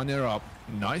runner-up.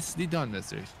 Nicely done,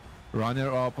 Mr.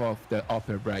 Runner-up of the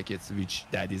upper brackets, which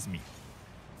that is me.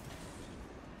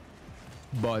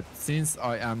 But since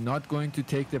I am not going to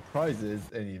take the prizes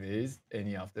anyways,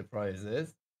 any of the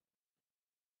prizes,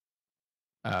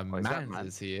 Mans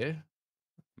is here.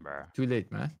 Bruh. Too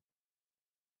late, man.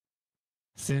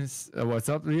 Since what's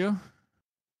up, Rio?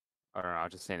 I don't know. I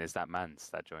was just saying, is that Mans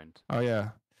that joined? Oh yeah.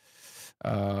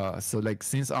 So like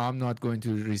since I'm not going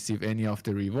to receive any of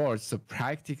the rewards, so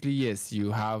practically yes,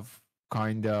 you have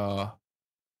kinda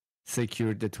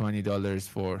secured the $20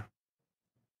 for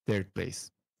third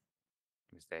place.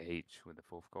 Mr. H with the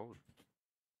 4th goal.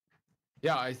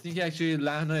 Yeah, I think actually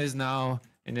Lana is now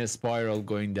in a spiral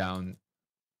going down.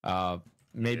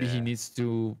 Maybe he Yeah. needs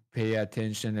to pay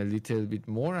attention a little bit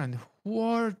more. And who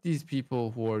are these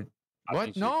people who are I what?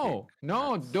 think she No, kicked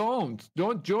no, Mans.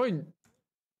 don't join.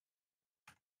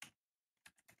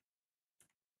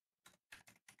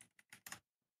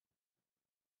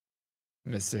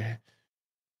 Mr.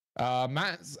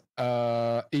 Mans,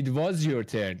 it was your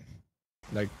turn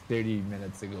like 30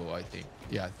 minutes ago, I think.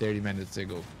 Yeah, 30 minutes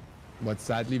ago. But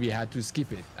sadly, we had to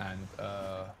skip it. And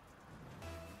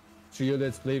Trio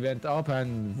Let's Play went up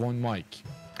and won Mike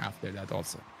after that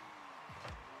also.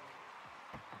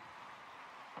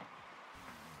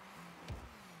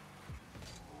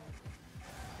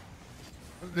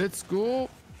 Let's go.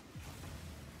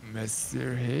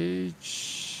 Mr.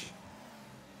 H.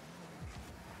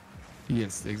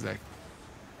 Yes, exactly.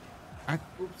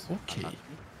 Oops. Okay.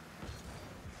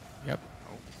 Yep.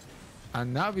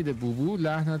 And now with the boo-boo,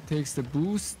 Lahna takes the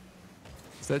boost,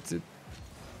 sets it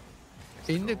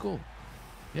in the goal.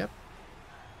 Yep.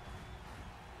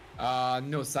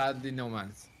 No, sadly, no,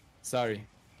 man. Sorry.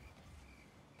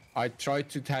 I tried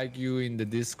to tag you in the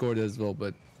Discord as well,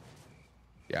 but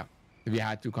yeah, we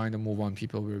had to kind of move on.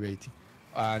 People were waiting.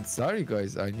 And sorry,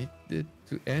 guys, I needed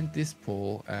to end this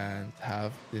poll and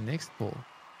have the next poll. It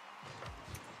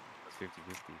was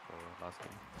 50-50 for last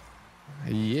game.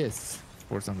 Yes,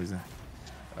 for some reason.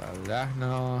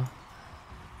 Lahna.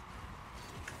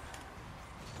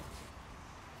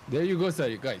 There you go,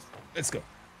 sorry, guys. Let's go.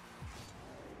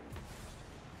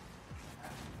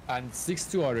 And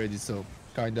 6-2 already, so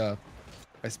kinda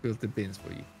I spilled the beans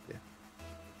for you.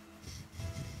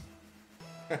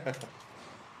 Yeah.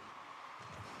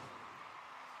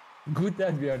 Good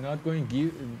that we are not going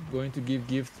to give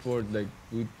gifts for like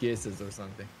good guesses or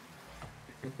something.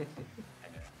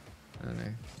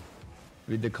 Okay.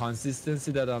 With the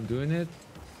consistency that I'm doing it,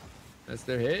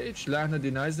 Mr. H, Lahna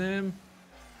denies him.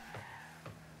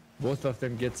 Both of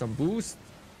them get some boost.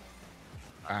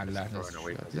 And Just Lahna's throwing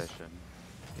away shot is- possession.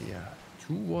 Yeah,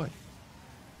 2-1.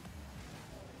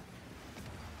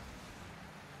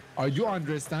 I do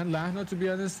understand Lahna, to be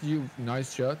honest.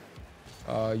 Nice shot.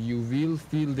 You will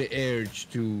feel the urge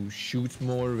to shoot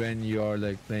more when you're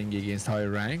like playing against higher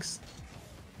ranks.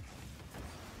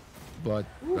 But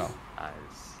no.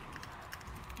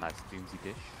 Nice Doomsy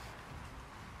dish.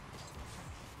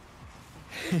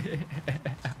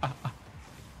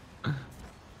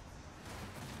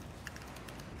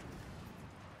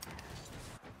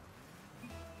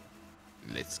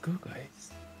 Let's go,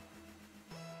 guys.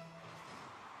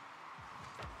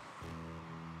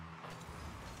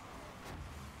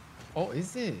 Oh,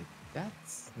 is it?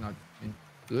 That's not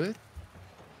good.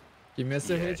 Okay,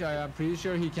 Mr. Yeah. H, I am pretty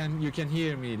sure you can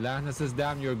hear me. Lahna says,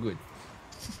 damn, you're good.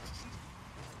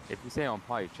 If you say on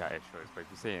party chat, it shows, but if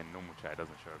you say in normal chat, it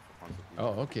doesn't show for console people.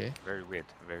 Oh, okay. Very weird,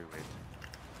 very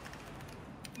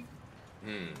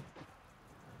weird.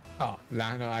 Oh,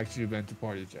 Lahna actually went to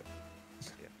party chat.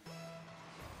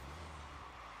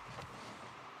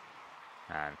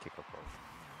 And kick off goal.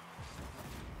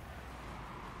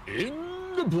 In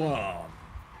the plum.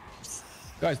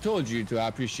 Guys, told you to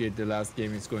appreciate the last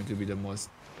game. It's going to be the most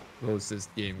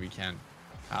closest game we can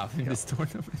have in this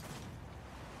tournament.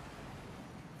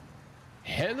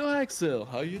 Hello, Axel.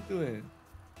 How you doing?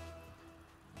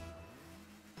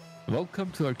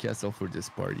 Welcome to our castle for this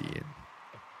party.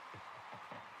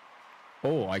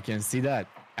 Oh, I can see that.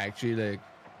 Actually, like,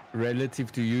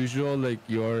 relative to usual, like,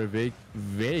 you're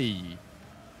way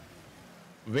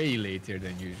later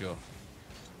than usual.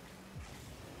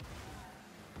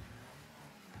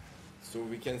 So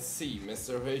we can see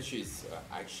Mr. H is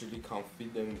actually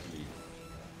confidently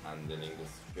handling the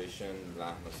situation.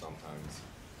 Lahna sometimes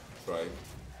try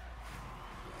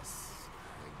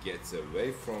gets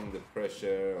away from the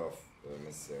pressure of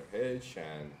Mr. H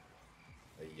and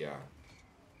yeah.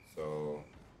 So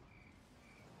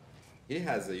he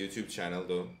has a YouTube channel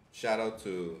though. Shout out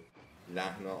to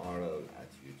Lahna RL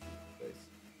at YouTube, guys.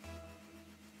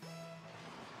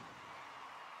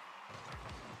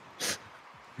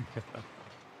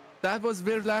 That was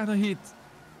where Lahna hit.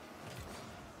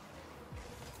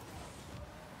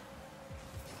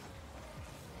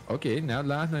 Okay, now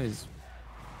Lahna is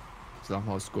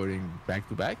somehow scoring back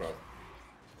to back.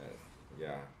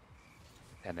 Yeah.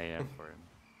 10 a.m. for him.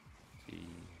 Gee.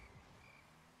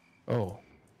 Oh.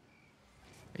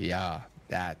 Yeah,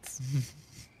 that.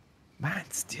 Man,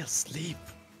 still sleep.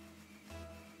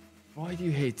 Why do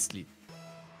you hate sleep?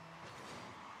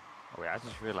 Oh, wait, I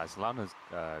just realized Lana's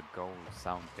goal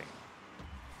sound thing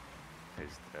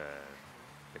is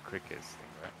the crickets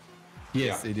thing, right?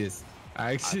 Yes, Yeah. it is.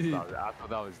 Actually, I thought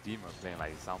that was Dima playing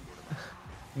like soundboard.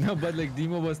 no, but like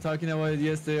Dimo was talking about it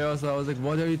yesterday also. I was like,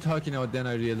 what are you talking about? Then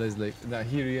I realized like that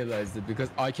he realized it because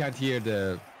I can't hear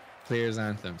the players'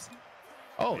 anthems.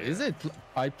 Oh, is it?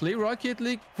 I play Rocket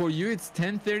League. For you, it's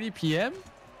 10:30 p.m.?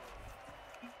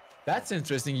 That's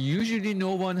interesting. Usually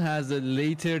no one has a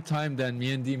later time than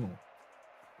me and Dimo.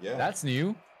 Yeah. That's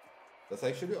new. That's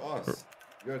actually us.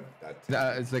 You're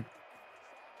that. It's like,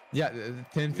 yeah,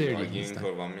 10:30 his Arguing time.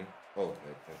 for 1 minute. Oh,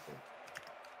 like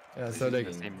Yeah, so like,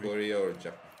 in Korea or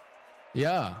Japan.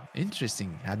 yeah,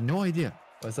 interesting. I had no idea.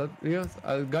 What's up, Rio?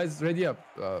 Guys, ready up.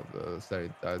 Sorry,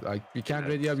 we can't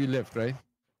ready up. You left, right?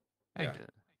 Yeah.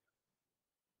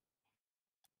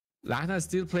 Lahna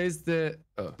still plays the.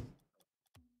 Oh.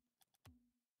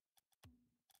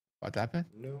 What happened?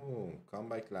 No, come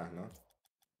back, Lahna.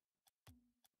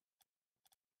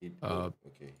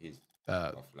 Okay, he's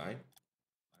offline.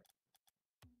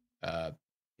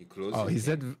 He closed. Oh, he his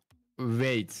said game.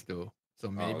 wait though, so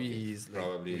maybe Okay. he's like,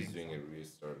 Probably he's waiting doing a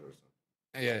restart or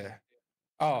something. yeah.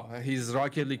 Oh, his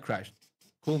Rocket League crashed.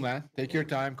 Cool, man. Take your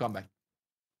time. Come back.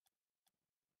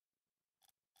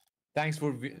 Thanks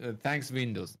for thanks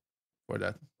Windows for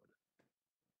that.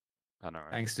 I know,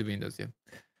 right? Thanks to Windows, yeah.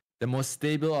 The most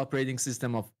stable operating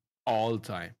system of all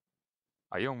time.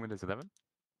 Are you on Windows 11?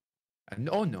 And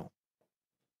oh no,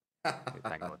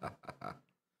 Thank God.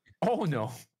 oh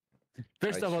no.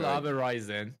 First I of all, I have a tried.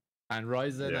 Ryzen, and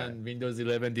Ryzen Yeah. and Windows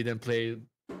 11 didn't play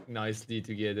nicely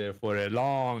together for a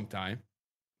long time.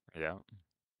 Yeah.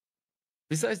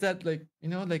 Besides that, like, you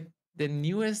know, like the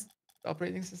newest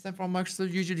operating system from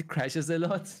Microsoft usually crashes a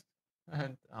lot.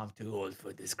 And I'm too old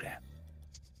for this crap.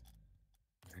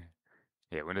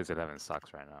 Yeah, Windows 11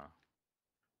 sucks right now.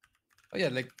 Oh yeah,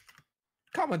 like,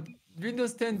 come on,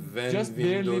 Windows 10 When just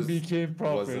barely Windows became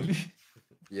wasn't- properly.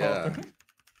 Yeah. proper.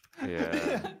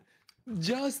 Yeah.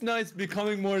 Just now it's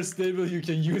becoming more stable. You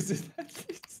can use it at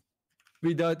least.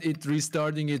 Without it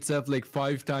restarting itself like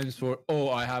 5 times for, oh,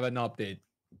 I have an update.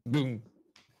 Boom.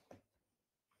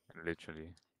 Literally.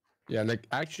 Yeah, like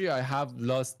actually I have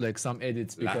lost like some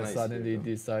edits because Lana is suddenly here, it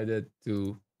though. decided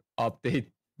to update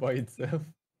by itself.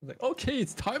 Like, okay,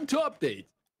 it's time to update.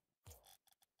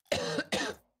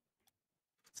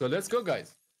 So let's go,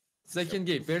 guys. Second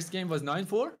game. First game was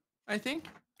 9-4, I think.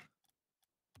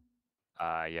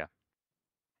 Yeah.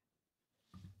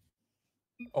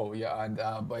 Oh yeah, and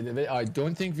by the way, I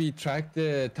don't think we tracked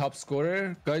the top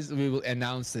scorer, guys. We will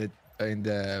announce it in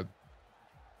the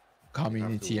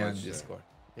community and watch, Discord.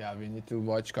 Yeah, we need to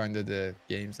watch kind of the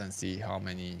games and see how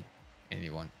many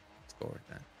anyone scored,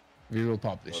 and we will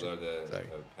publish What are it. the Sorry.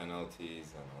 penalties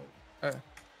and all?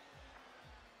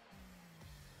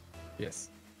 Yes.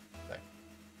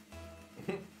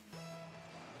 Sorry.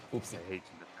 Oopsie. I hate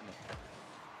the finish.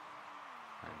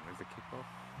 And where's the kickoff?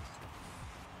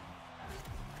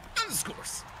 And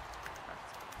scores.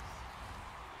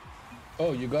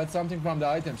 Oh, you got something from the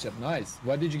item shop. Nice.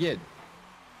 What did you get?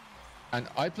 And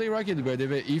I play Rocket League, by the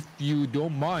way. If you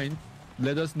don't mind,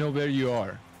 let us know where you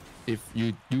are. If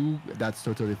you do, that's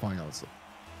totally fine also.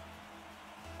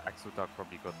 Axel Duck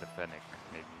probably got the Fennec,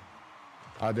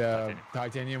 maybe. The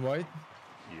titanium white?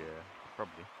 Yeah.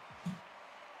 probably.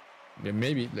 Yeah,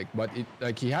 maybe like, but it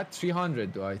like he had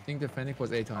 300 though. I think the Fennec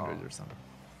was 800 Oh. or something.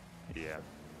 Yeah.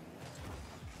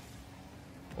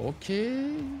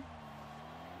 Okay.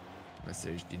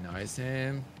 Message denies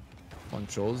him.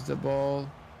 Controls the ball.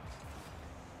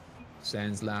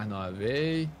 Sends Lahna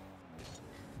away.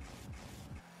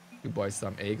 To buy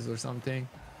some eggs or something.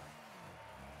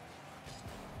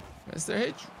 Mr.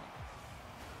 H.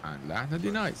 And Lahna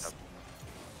denies.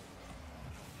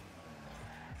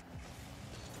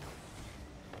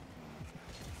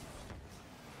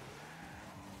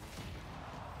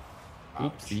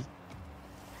 Oopsie.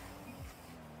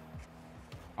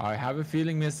 I have a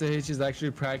feeling Mr. H is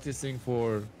actually practicing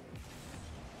for...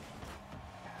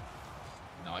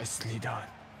 Nicely done.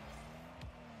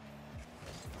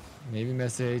 Maybe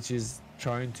Mr. H is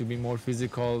trying to be more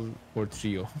physical for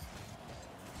trio.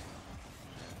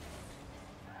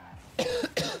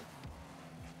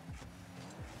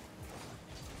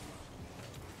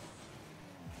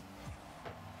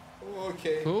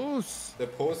 Okay. Post. The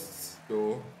posts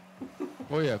go.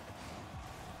 Oh yeah.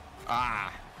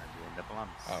 Ah. Doing the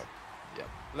blunts. Oh, yeah.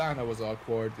 Lana was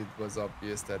awkward. It was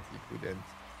obvious that he couldn't.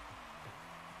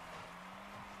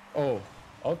 Oh,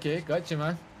 okay, gotcha,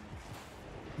 man.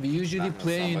 We usually Lahna,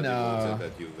 play in. somebody voted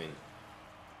that you win.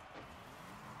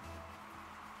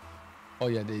 Oh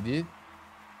yeah, they did.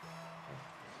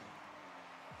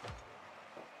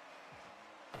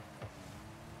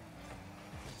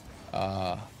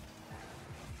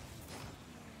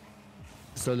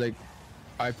 So like,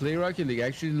 I play Rocket League.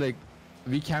 Actually, like,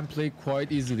 we can play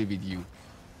quite easily with you,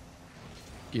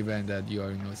 given that you are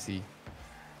in OC.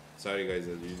 Sorry guys,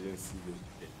 you didn't see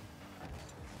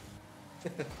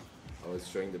the. I was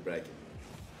showing the bracket.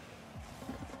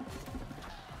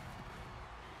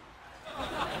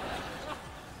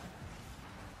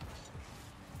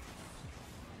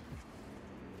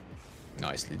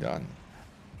 Nicely done.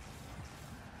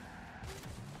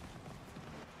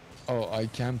 Oh, I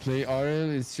can play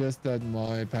RL. It's just that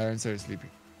my parents are sleeping.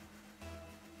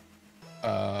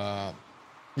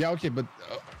 Yeah, okay, but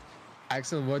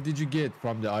Axel, what did you get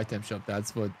from the item shop?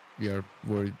 That's what we are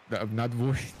worried. I'm not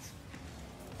worried.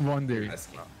 Wondering.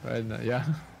 Asking. Right now, yeah.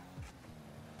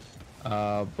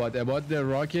 But about the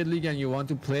Rocket League and you want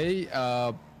to play,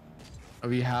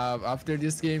 we have after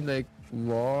this game like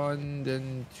 1,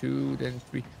 then 2, then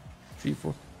 3,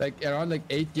 4, like around like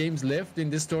 8 games left in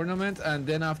this tournament, and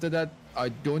then after that, I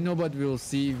don't know, but we'll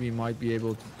see. We might be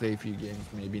able to play a few games,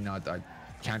 maybe not. I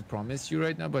can't promise you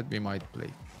right now, but we might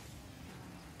play.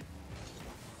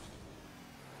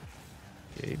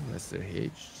 Okay, Mr.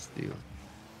 H still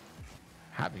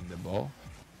having the ball.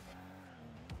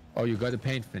 Oh, you got a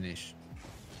paint finish.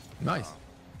 Nice.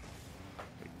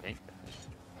 Big paint finish.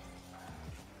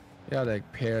 Yeah, like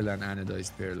pearl and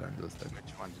anodized pearl and those type.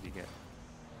 Which one did you get?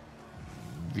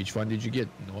 Which one did you get?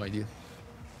 No idea.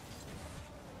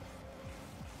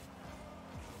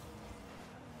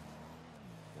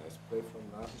 Nice play from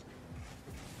that.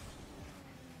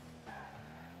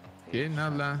 Okay, now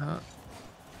Laha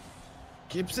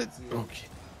keeps it. Okay.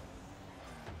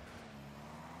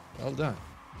 Well done.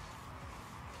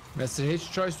 Mr.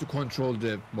 H tries to control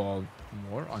the ball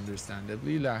more,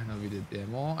 understandably. Lahna with the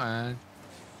demo and...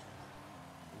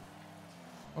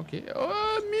 Okay.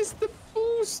 Oh, missed the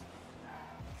boost.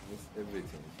 Missed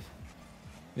everything.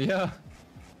 Yeah.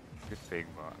 Good big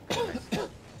bar.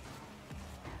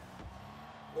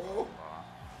 Oh!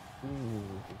 Ooh.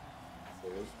 So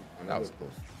let's do That another was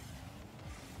post.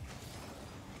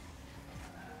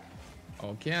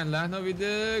 Okay, and Lahna with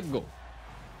the go.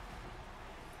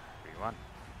 3-1. One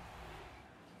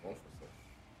for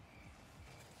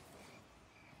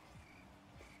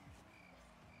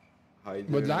such.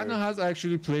 But Heider, Lahna has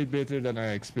actually played better than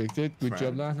I expected. Good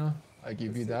job, Trent. Lahna. I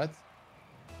give you that.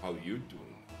 how you doing?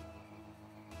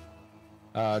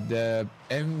 The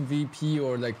MVP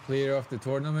or like player of the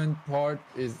tournament part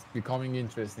is becoming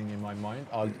interesting in my mind.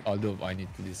 Although I need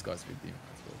to discuss with him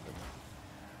as well. But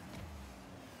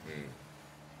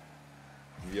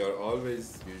We are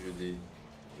always usually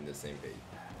in the same page.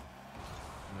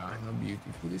 Lahna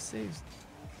beautifully saves.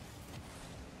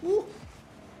 Woo!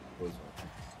 Close one.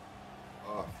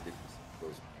 Ah, flip this.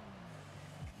 Close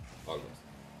one. Almost.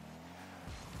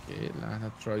 Okay,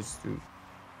 Lahna tries to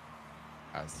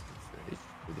ask H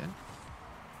to them.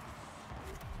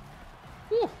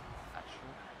 Woo!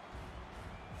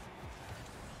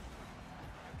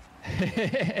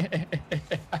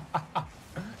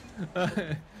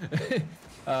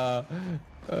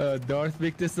 Darth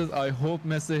Victor says, I hope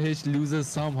Mr. H loses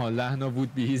somehow. Lahna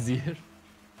would be easier.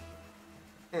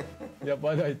 Yeah,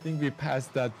 but I think we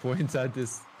passed that point at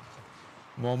this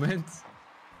moment.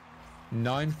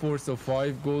 9-4, so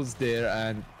 5 goals there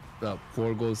and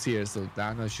 4 goals here. So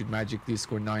Dana should magically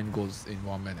score 9 goals in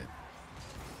 1 minute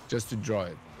just to draw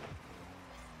it.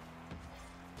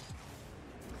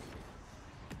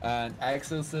 And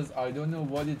Axel says, I don't know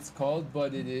what it's called,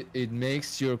 but it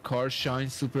makes your car shine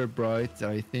super bright.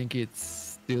 I think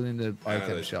it's still in the item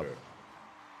Anodized shop. curve.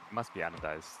 It must be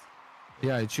anodized.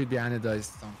 Yeah, it should be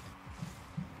anodized something.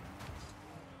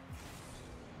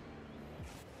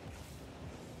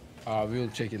 We'll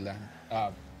check it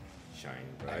later. Shine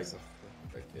bright. Axel.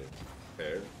 Like a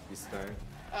pearl this time.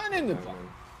 And in the Diamond. pot.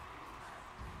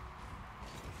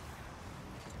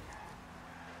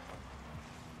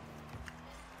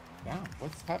 Wow,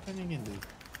 what's happening in the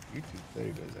YouTube? There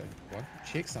you go. I want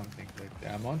to check something. Like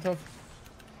the amount of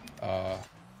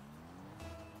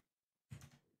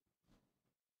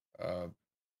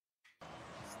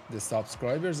the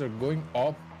subscribers are going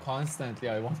up constantly.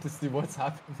 I want to see what's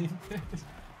happening.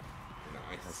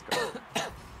 Nice.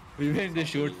 We were in the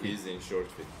short feed. He's in short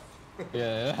fit.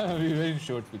 Yeah, we were in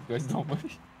short feed, guys. Don't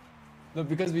worry. No,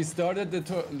 because we started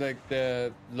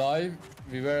the live,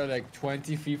 we were like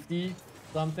 2050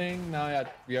 something. Now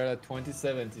we are at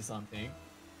 2070 something.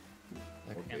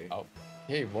 Like, Okay. oh,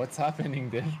 hey, what's happening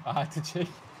there? I had to check.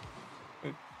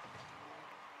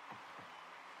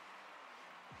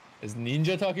 Is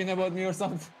Ninja talking about me or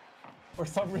something? For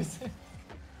some reason?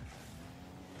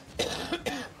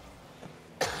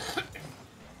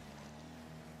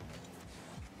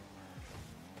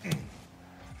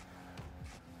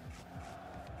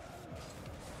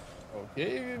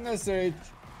 Okay, message.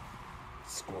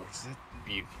 Scores it.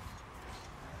 Beauty.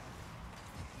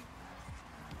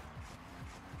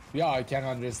 Yeah, I can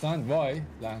understand why,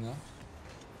 Lana.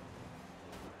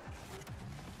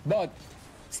 But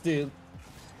still,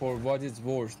 for what it's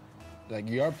worth, like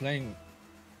you are playing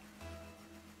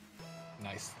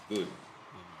nice. Good.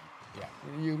 Yeah,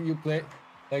 you play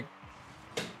like.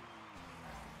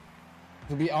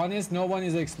 To be honest, no one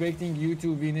is expecting you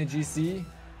to win a GC.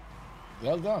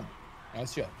 Well done,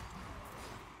 nice job.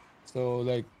 So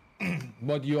like,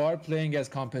 but you are playing as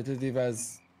competitive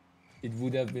as it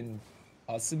would have been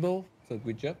possible. So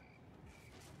good job.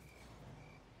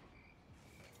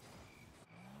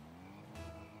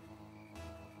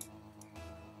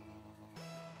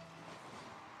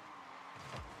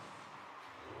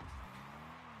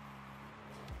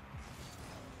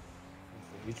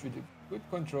 Which with good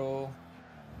control.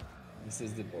 This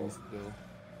is the boost though.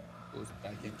 Goes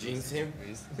back in. Jinx him.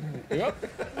 Yep.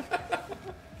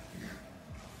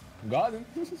 Got him.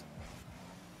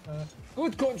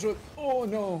 Good control. Oh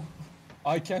no.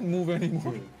 I can't move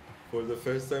anymore. For the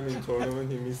first time in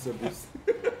tournament, he missed a boost.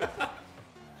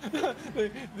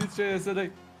 This trainer said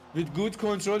like, with good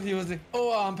control, he was like,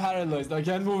 oh, I'm paralyzed. I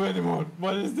can't move anymore.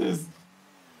 What is this?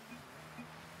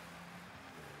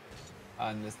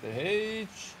 And Mr. H.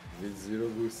 With 0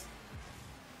 boost.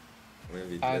 I mean,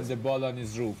 with And less- the ball on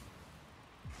his roof.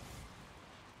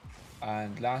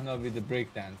 And Lahna with the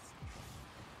breakdance.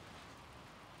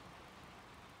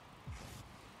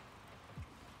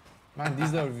 Man,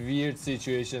 these are weird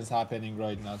situations happening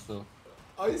right now, so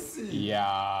I see.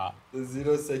 yeah. The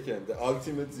 0 second, the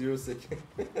ultimate 0 second.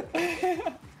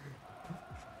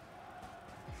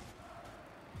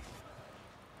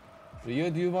 Rio,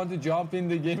 do you want to jump in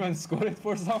the game and score it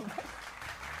for someone?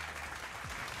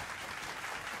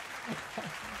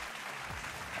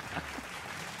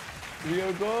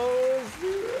 Rio goes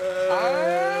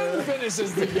and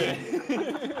finishes the game.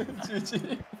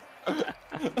 GG.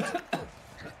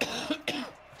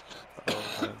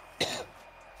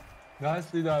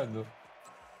 Nicely done, though.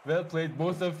 Well played,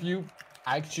 both of you.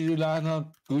 Actually, Lana,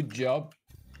 good job.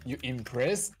 You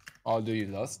impressed, although you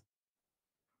lost.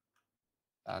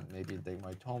 And maybe like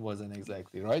my tone wasn't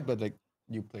exactly right, but like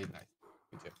you played nice.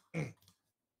 Good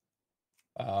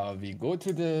job. We go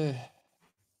to the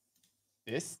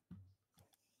this.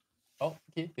 Oh,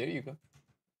 okay, there you go.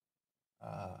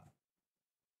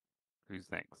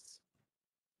 Who's next?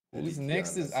 Who's Elite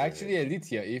next Yana is actually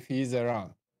Elitia if he's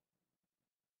around.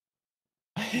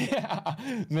 Yeah,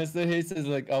 Mr. Hayes says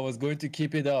like I was going to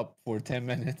keep it up for 10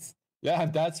 minutes. Yeah,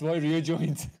 that's why Rio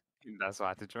joined. That's why I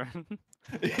had to join.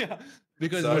 Yeah,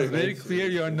 because it Sorry, was very mate. clear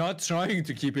you are not trying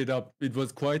to keep it up. It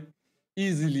was quite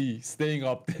easily staying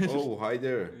up there. Oh, hi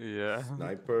there. Yeah.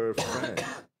 Sniper friend.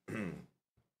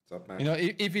 What's up, man? You know,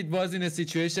 if it was in a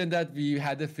situation that we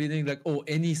had a feeling like, oh,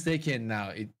 any second now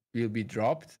it will be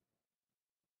dropped,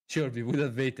 sure, we would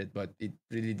have waited, but it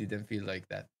really didn't feel like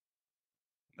that.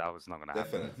 That was not gonna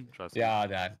happen. Definitely. Trust me. Yeah,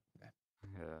 that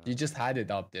Yeah. you just had it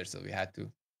up there, so we had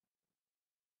to.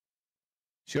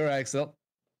 Sure, Axel.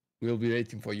 We'll be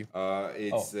waiting for you.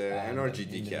 It's And energy in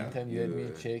the decaf. meantime, let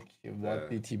me check what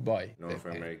the did he buy. North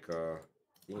Okay. America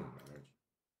team energy.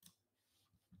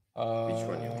 Which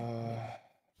one you want?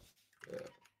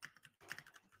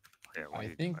 Yeah, what I do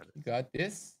you think about he it? got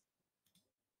this.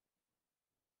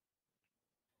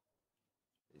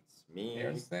 It's me,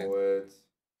 Harrison? Poet,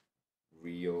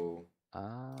 Rio,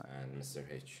 Uh, and Mr.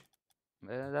 H.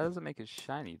 that doesn't make it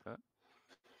shiny, though.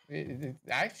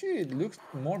 Actually, it looks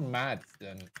more matte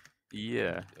than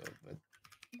Yeah. though, but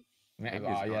Maybe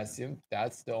it's I gone. assume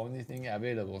that's the only thing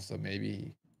available. So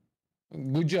maybe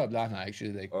good job, Lana.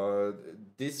 Actually, like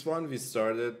This one we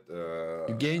started.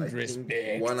 you gained I think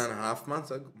respect.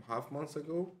 1.5 months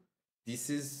ago. This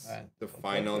is And the well,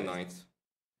 final perfect. night.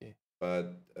 Okay.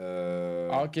 But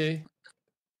Okay.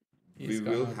 we He's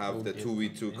will gonna have go the get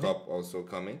 2v2 one minute. cup also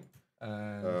coming.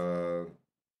 And Uh,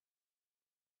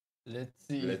 let's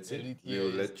see let's see. if We Elitia will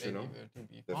is let you know anywhere to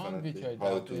be found, definitely which I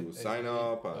how doubt to it sign anyway.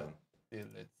 up, But and still,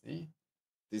 let's see.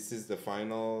 this is the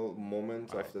final moment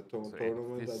Alright, of the so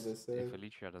tournament, as I if said.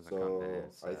 Alicia doesn't come, then So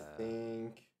it's I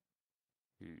think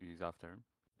who's after him?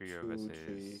 Rio two,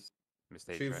 versus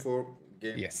Mr. H, three, right? 4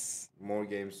 Yes. more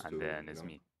games And to then it's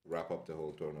me. wrap up the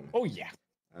whole tournament. Oh yeah.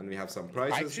 And we have some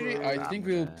prizes Actually, for I her. think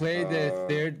we'll play the Uh,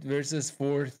 third versus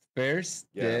fourth first.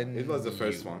 Yeah, Then it was the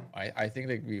first you. one. I think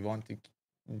like we want to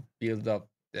build up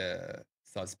the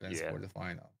suspense Yeah. for the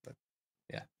final. But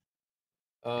yeah.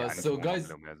 Yeah, I need to So warm up a guys,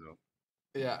 little bit as well.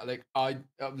 yeah, like I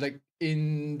like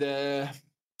in the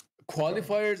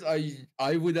qualifiers,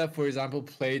 I would have, for example,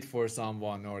 played for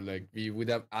someone, or like we would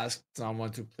have asked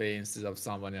someone to play instead of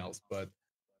someone else. But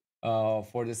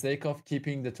for the sake of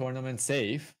keeping the tournament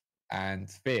safe and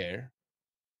fair,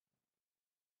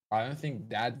 I don't think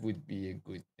that would be a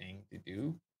good thing to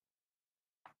do.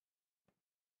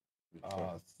 Which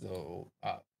one? So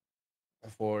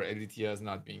for Elitia's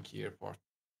not being here part,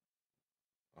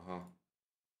 Uh-huh.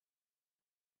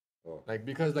 Oh. like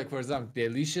because like for example,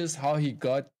 Delicious, how he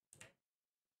got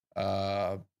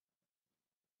uh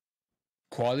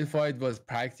qualified was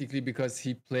practically because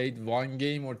he played one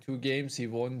game or two games, he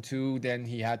won two, then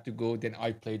he had to go, then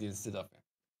I played instead of him.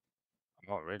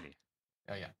 Oh, really?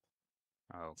 Yeah.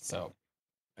 Oh, okay. So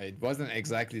it wasn't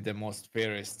exactly the most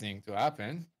fairest thing to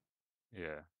happen.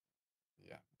 Yeah.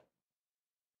 Yeah.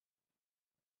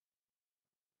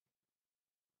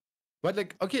 But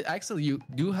like, okay, actually, you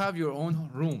do have your own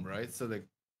room, right? So like,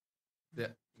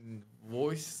 the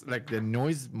voice, like the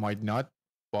noise, might not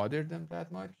bother them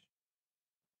that much.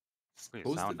 Just Put your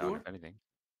close the sound down, door. if anything.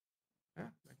 Yeah.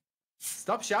 Like,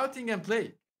 stop shouting and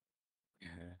play.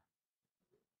 Yeah.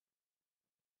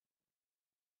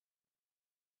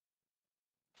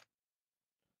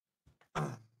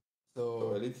 So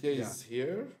So Alicia yeah. is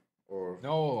here, or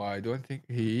No, I don't think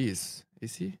he is.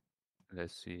 Is he?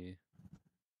 Let's see.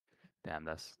 Damn,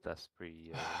 that's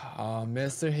pretty.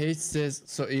 Mr. H says,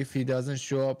 so if he doesn't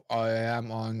show up, I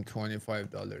am on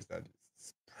 $25. That's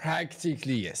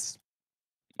practically yes.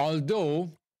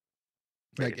 Although,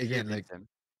 Wait, like if Fear again, like beats him,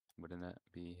 wouldn't that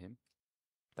be him?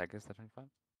 That gets the 25?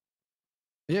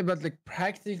 yeah, but like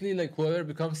practically, like whoever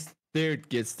becomes third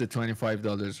gets the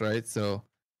 $25, right? So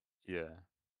Yeah.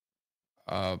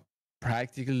 uh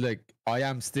practically like I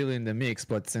am still in the mix,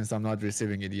 but since I'm not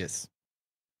receiving it, yes.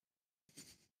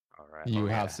 All right. You Oh,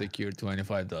 have yeah. secured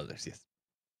 $25, yes.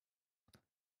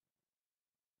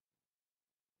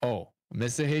 Oh,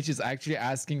 Mr. H is actually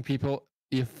asking people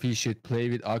if he should play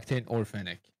with Octane or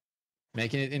Fennec.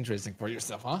 Making it interesting for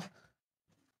yourself, huh?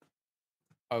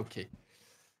 Okay.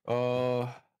 Uh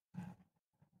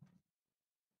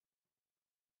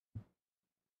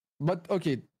but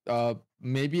okay,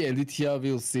 maybe Elitia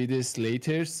will see this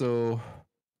later, so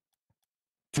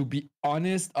to be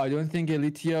honest, I don't think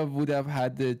Elitia would have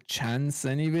had the chance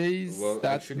anyways well,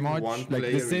 that actually, much. one Like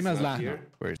the player same is as not Lahna. here.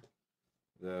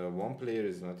 The one player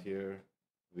is not here.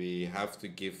 We have to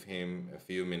give him a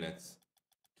few minutes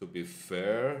to be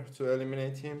fair to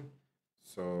eliminate him.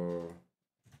 So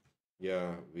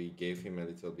yeah, we gave him a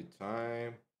little bit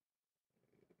time.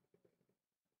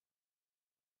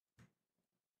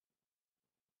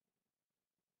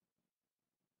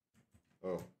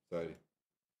 Oh, sorry.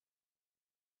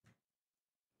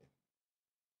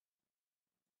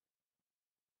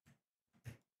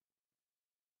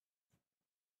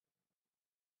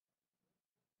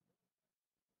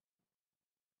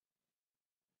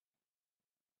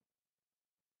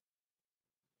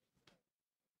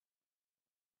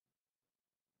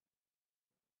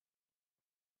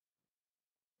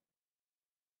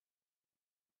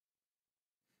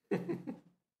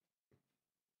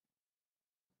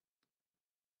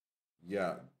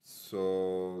 Yeah,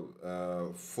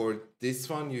 So for this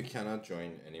one, you cannot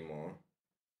join anymore.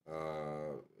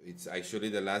 It's actually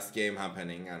the last game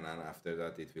happening, and then after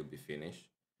that, it will be finished.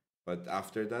 But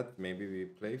after that, maybe we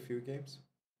play a few games.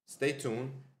 Stay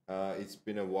tuned. It's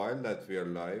been a while that we are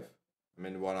live. I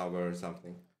mean, 1 hour or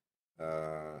something.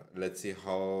 Let's see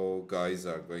how guys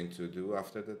are going to do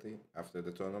after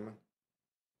the tournament.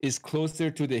 Is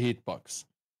closer to the hitbox.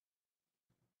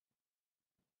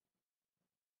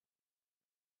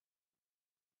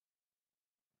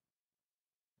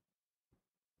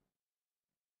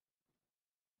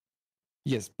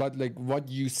 Yes, but like what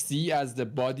you see as the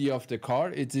body of the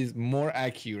car, it is more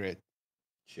accurate.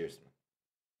 Cheers, man.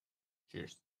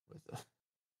 Cheers.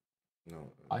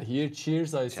 No. I hear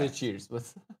cheers, I say Chat. cheers.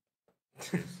 But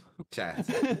Chat.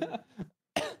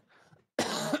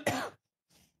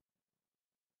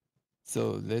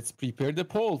 so let's prepare the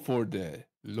poll for the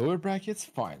lower brackets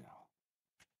final.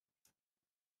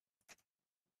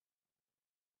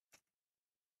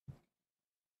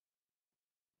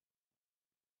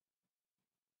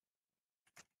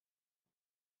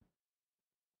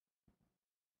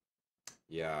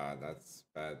 Yeah, that's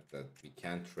bad that we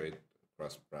can't trade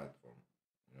cross platform.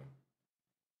 You know,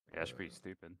 Yeah, that's pretty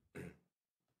stupid.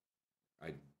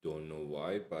 I don't know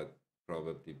why, but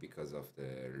probably because of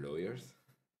the lawyers.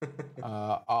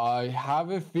 I have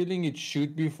a feeling it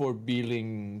should be for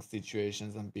billing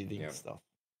situations and billing Yeah. stuff.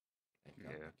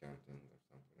 Accountant or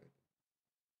something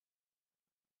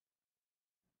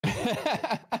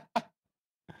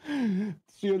like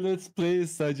Sure, let's play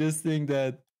suggesting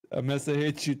that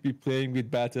Messerhead should be playing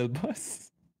with Battle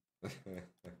Bus.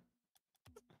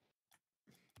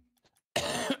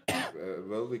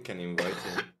 well, we can invite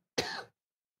him.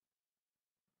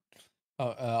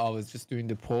 I was just doing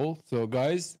the poll. So,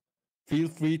 guys, feel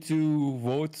free to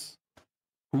vote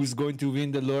who's going to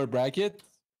win the lower bracket.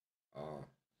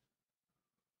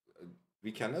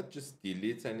 We cannot just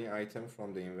delete any item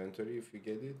from the inventory if we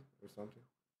get it or something.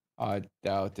 I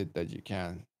doubt it that you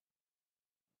can.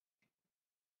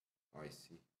 I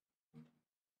see.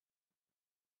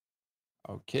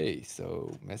 Okay,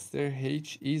 so Mr.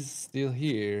 H is still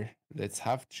here. Let's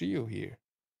have trio here.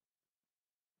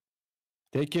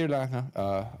 Take care, Lana.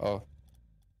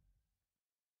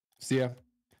 See ya.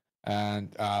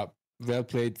 And well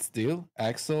played still.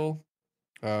 Axel.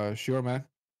 Sure, man.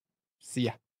 See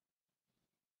ya.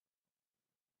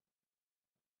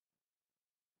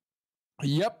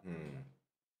 Yep.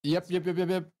 Yep.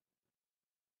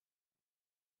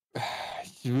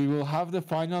 We will have the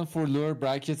final for lower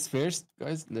brackets first.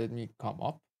 Guys, let me come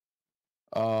up.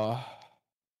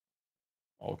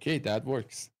 Okay, that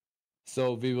works.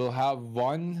 So we will have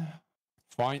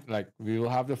we will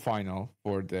have the final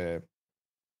for the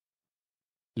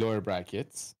lower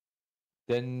brackets.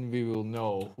 Then we will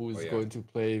know who's going to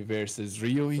play versus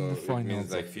Rio in the finals. It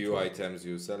means like few items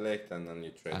you select and then you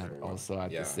trade and for one. also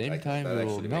at the same time we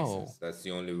will know that's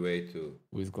the only way to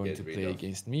who's going to play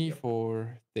against me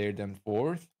for third and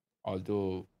fourth,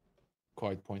 although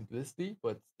quite pointlessly,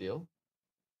 but still.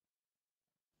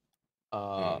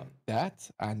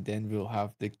 That, and then we'll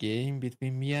have the game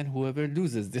between me and whoever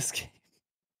loses this game.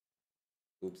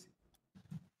 Oopsie.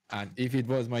 And if it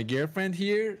was my girlfriend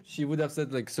here, she would have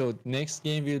said like, so next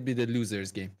game will be the loser's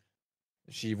game.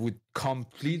 She would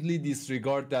completely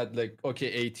disregard that, like, okay,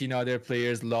 18 other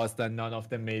players lost and none of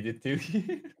them made it to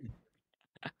here.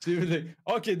 She was like,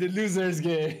 okay, the loser's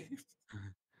game.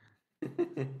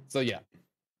 So yeah.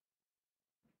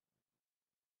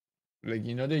 Like,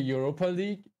 you know, the Europa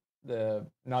League,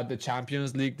 not the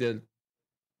Champions League, the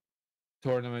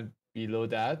tournament below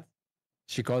that.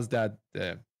 She calls that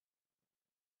the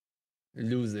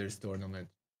losers tournament,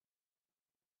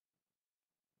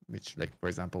 which, like, for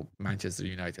example, Manchester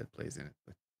United plays in it.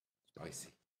 But I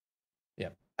see.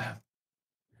 Yeah.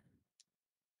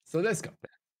 So let's go,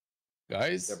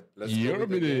 guys. Yep,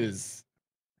 Europe it is.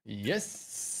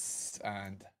 Yes,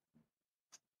 and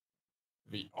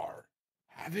we are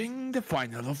having the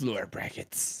final of lower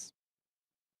brackets.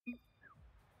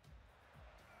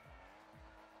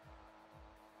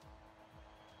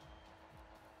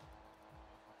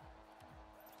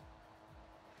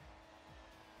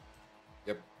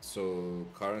 Yep. So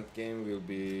current game will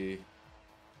be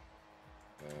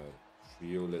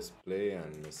trio let's play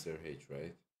and Mr. H,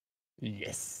 right?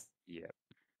 Yes. Yep.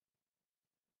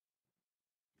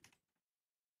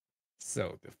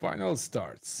 So the final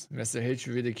starts. Mr. H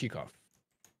with a kickoff.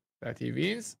 That he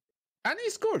wins and he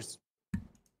scores.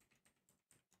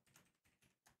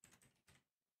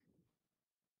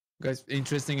 Guys,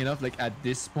 interesting enough, like at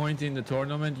this point in the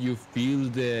tournament, you feel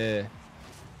the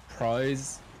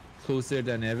prize closer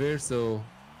than ever, so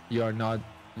you are not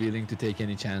willing to take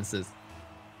any chances.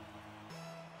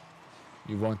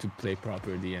 You want to play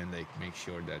properly and like make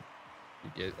sure that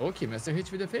you get okay. Mr.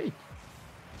 Hitch with a fake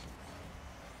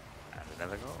And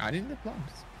another goal. and in the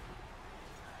plums.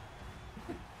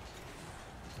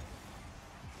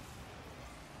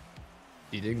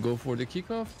 Didn't go for the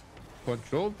kickoff,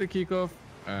 controlled the kickoff,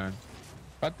 and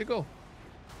got the goal.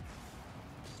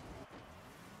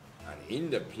 And in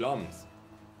the plums.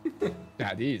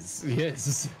 That is,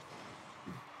 yes.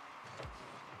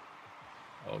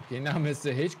 Okay, now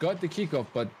Mr. H got the kickoff,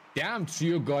 but damn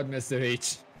Trio got Mr.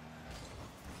 H.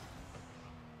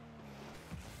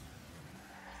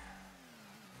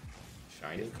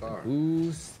 Shiny car.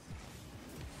 Boost.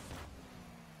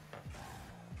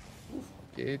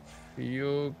 Okay,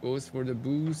 Trio goes for the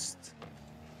boost.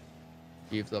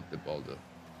 Gives up the ball though.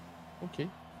 Okay.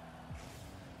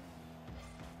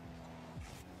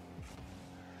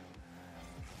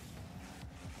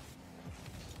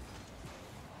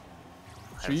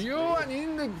 Trio and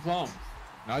in the plum.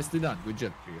 Nicely done. Good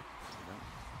job, Trio.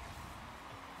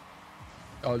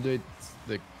 Although it's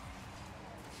like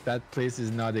that place is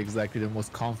not exactly the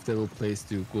most comfortable place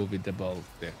to go with the ball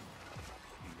there.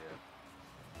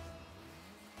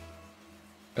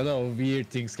 A lot of weird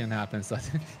things can happen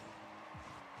suddenly.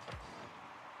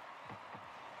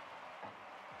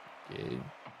 Okay.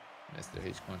 Mr.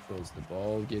 H controls the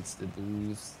ball, gets the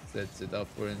boost, sets it up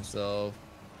for himself.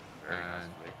 Very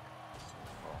And nice flick.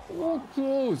 oh,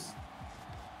 close.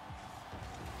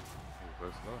 He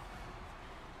goes low.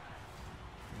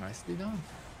 Nicely done.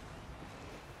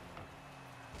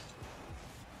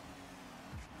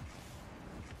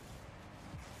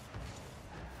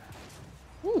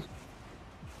 Woo.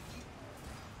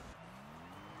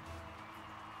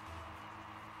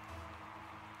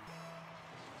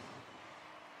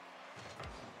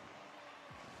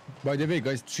 By the way,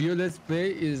 guys, Trio Let's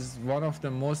Play is one of the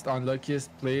most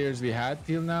unluckiest players we had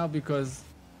till now because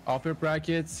upper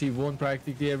brackets, he won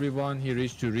practically everyone. He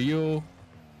reached to Rio.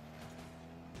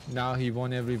 Now he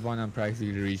won everyone and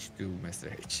practically reached to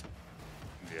Mr. H.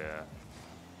 Yeah.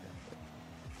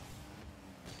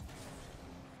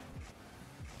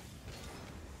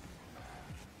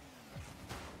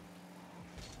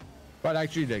 But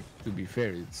actually, like, to be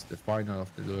fair, it's the final of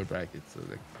the lower bracket, so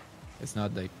like, it's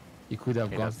not like he could have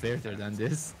He gone doesn't further than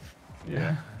this.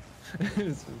 Yeah. It's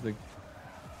just like,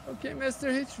 okay,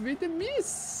 Mr. H with a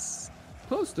miss.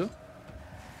 Close to.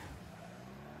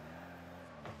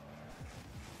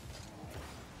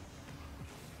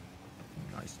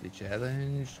 Nicely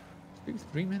challenged.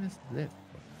 3 minutes left.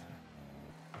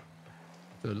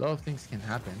 So a lot of things can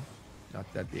happen.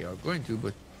 Not that they are going to,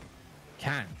 but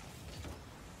can.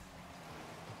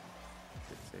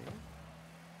 Good save.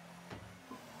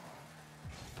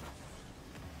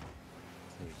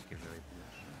 Sage giving away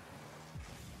possession.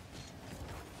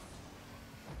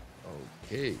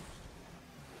 Okay.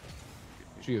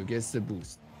 Trio gets the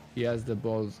boost. He has the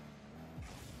balls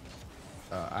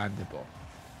and the ball.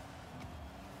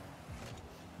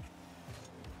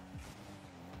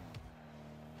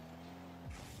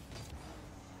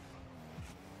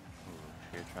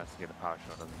 Ooh, Trio tries to get a power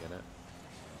shot, doesn't get it.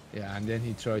 Yeah, and then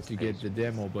he tried to get the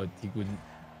demo, but he couldn't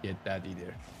get that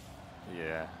either.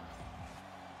 Yeah.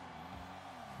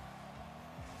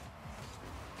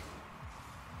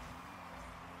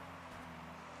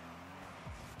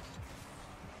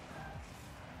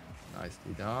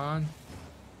 Nicely done.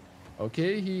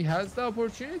 Okay, he has the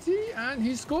opportunity and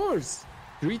he scores.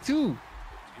 3-2.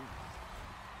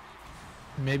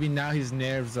 Maybe now his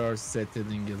nerves are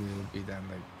settling a little bit and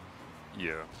like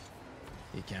Yeah.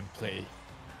 he can play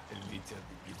a little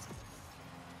bit.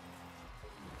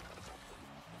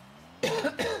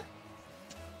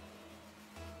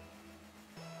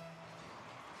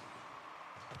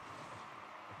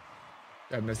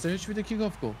 Message with the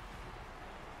kickoff goal.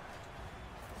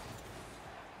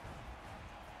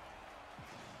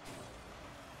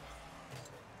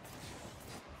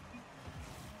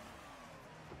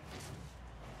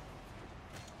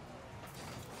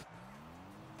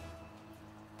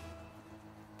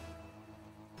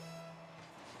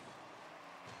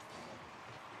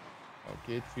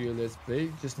 Okay, Trio, let's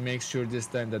play. Just make sure this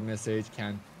time that Message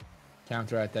can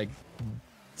counter-attack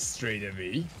straight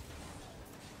away.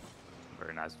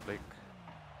 Very nice flick.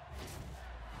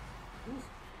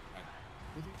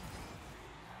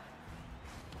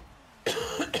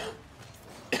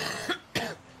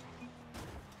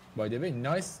 By the way,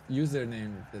 nice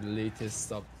username, the latest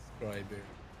subscriber.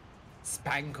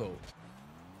 Spanko.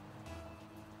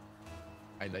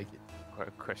 I like it.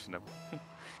 Quite questionable.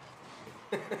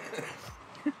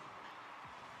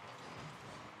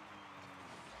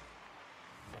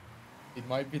 It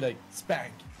might be like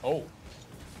spank. Oh,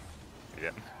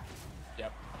 Yep.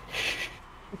 yep.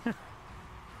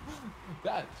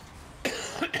 That.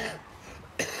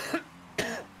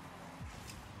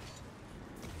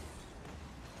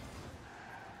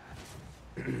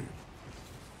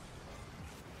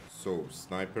 So,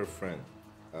 sniper friend.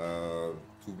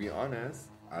 To be honest,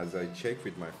 as I check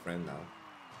with my friend now,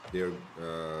 they're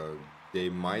they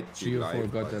might be Trio live,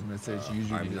 forgot but that message.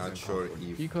 Usually I'm not doesn't sure count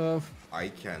for if kickoff. I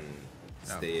can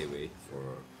stay awake for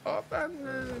Up and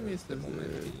missed the the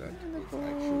moment being. that. It's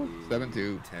actually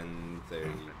 7-2.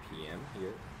 10:30 p.m.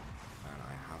 here, and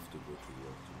I have to go to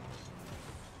work tomorrow morning.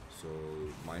 So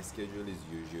my schedule is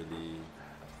usually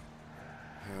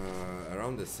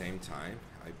around the same time.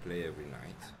 I play every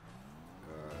night,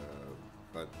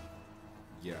 but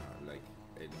yeah, like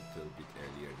a little bit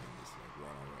earlier than this, like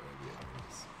 1 hour earlier than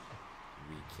this.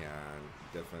 We can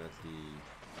definitely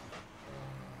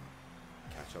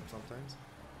catch up sometimes.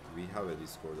 We have a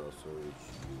Discord also, which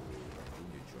I think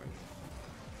you join.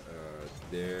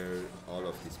 There, all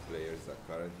of these players that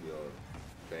currently are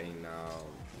playing now,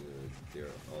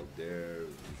 they're all there.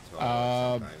 We talk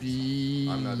sometimes.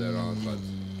 I'm not around, but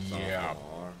some of them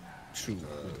are. True.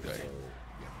 Good guy. So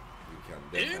yeah, we can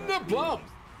In definitely the plums.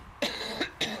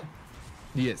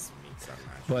 Yes, mix and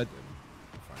match but with them,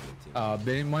 find a team.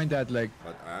 bear in mind that like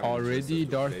But I'm already interested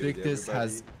to Darth play with Victus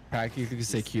has everybody. practically This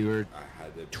secured week I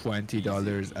had a $20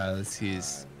 busy as week, his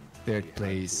and third we had to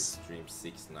place stream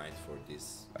 6 nights for this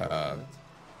tournament.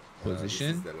 position.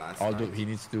 This is the last Although night, he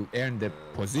needs to earn the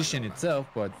position final night. itself,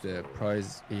 but the So, prize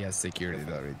he has secured it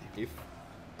already. If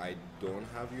I don't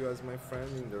have you as my friend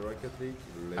in the Rocket League,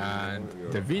 let And me know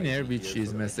your the winner, ID which here is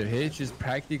so that I Mr. can H, add is you,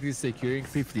 practically securing $50.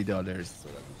 so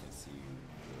that we can see you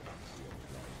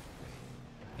playing.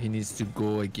 He needs to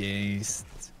go against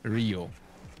Rio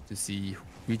to see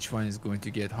which one is going to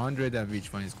get 100 and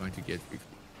which one is going to get 50.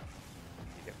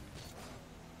 Yep.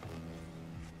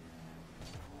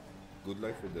 Good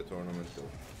luck with the tournament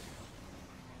though.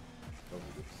 Hope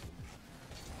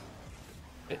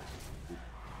you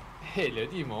Hello,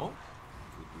 Dimo.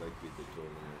 good luck with the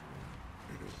tournament.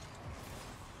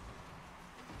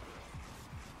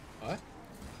 What?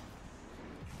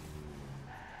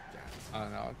 Yeah.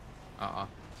 No.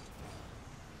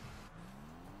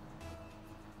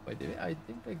 By the way, I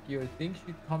think like your thing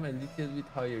should come a little bit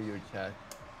higher, your chat.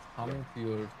 It's coming to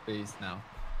your face now.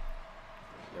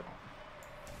 Yep.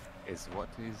 Is what?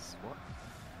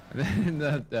 And then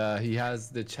that he has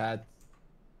the chat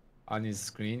on his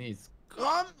screen. It's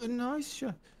nice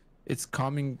shot. It's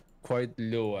coming quite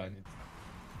low and it's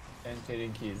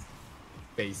entering his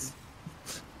face.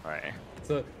 Right.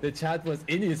 So the chat was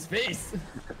in his face.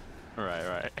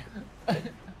 Right.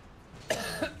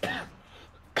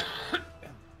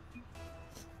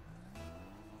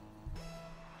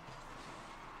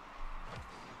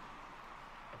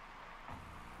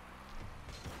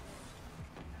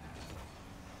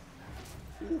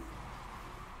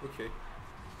 Okay.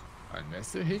 And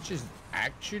Mr. H is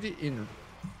actually in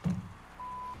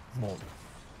mode.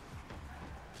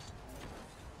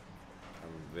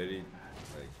 I'm very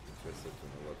interested to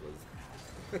know what was.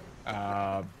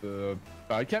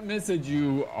 I can message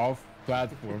you off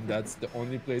platform. That's the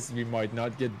only place we might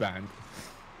not get banned.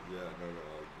 Yeah, no.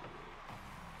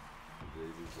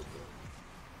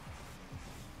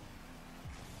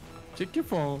 Check your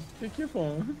phone. Check your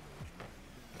phone.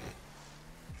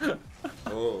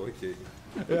 Oh, okay.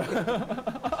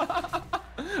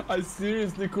 I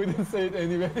seriously couldn't say it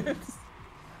anyways.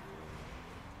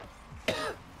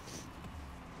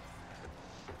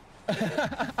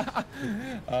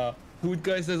 Hood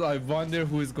guy says, I wonder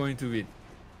who is going to win.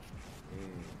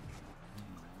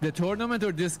 The tournament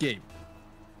or this game?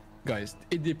 Guys,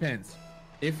 it depends.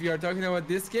 If you are talking about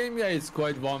this game, yeah, it's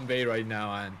quite one way right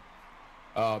now.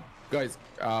 And guys,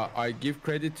 I give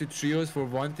credit to Trios for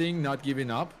one thing, not giving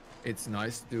up. It's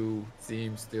nice to see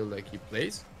him still like he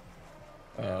plays.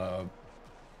 Hello,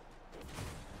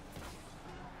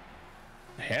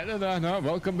 Dana.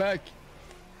 Welcome back.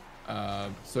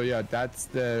 So yeah, that's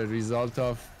the result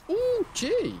of. Ooh,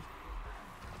 gee.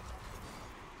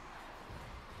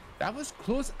 That was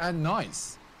close and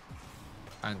nice.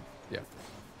 And yeah.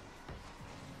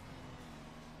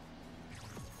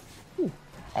 Ooh.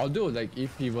 Although, like,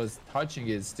 if he was touching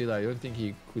it, still, I don't think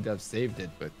he could have saved it.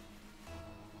 But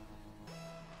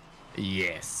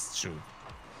yes, true.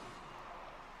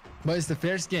 But it's the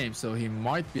first game, so he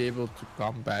might be able to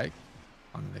come back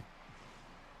on the.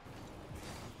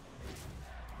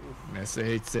 Mr.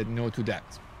 H said no to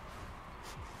that.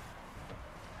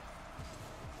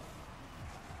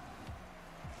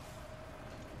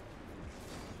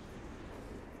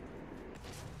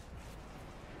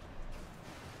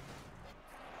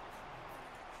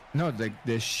 No, like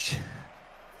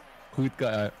who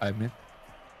guy I meant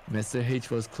Mr. H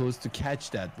was close to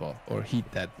catch that ball or hit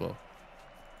that ball.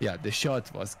 Yeah, the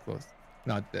shot was close,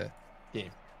 not the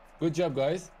game. Good job,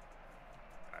 guys.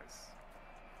 Nice.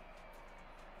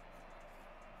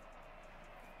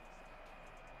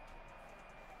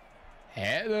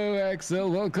 Hello, Axel.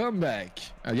 Welcome back.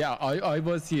 Yeah, I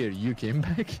was here. You came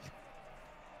back.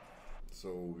 So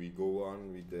we go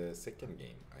on with the second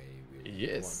game. I will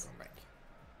Yes. come back.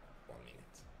 1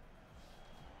 minute.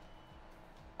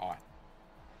 Alright.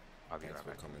 I'll be Thanks right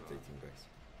for back. commentating, guys.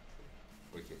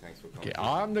 Okay, thanks for Okay,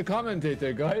 commentating. I'm the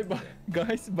commentator, guy. Bye,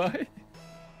 guys. Bye.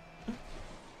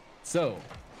 So,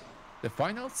 the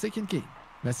final second game.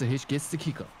 Mr. H gets the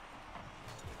kickoff.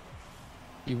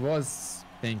 He was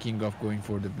thinking of going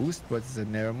for the boost, but he said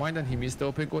never mind, and he missed the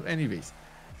open goal anyways.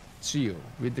 Trio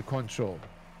with the control,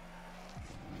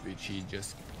 which he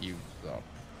just gives up.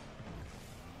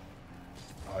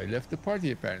 I left the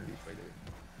party apparently, by the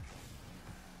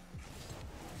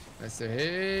way. Mr.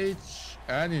 H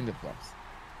and in the plums.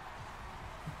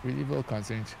 Really well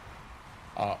considered.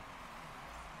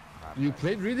 You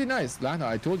played really nice, Lana.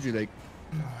 I told you, like,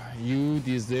 you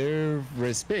deserve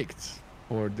respect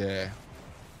for the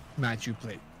match you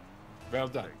played. Well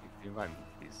done. You invite me,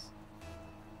 please.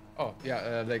 Oh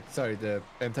yeah, like sorry, the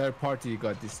entire party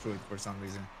got destroyed for some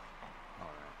reason.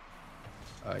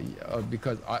 Alright.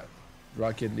 Because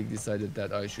Rocket League decided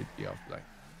that I should be offline.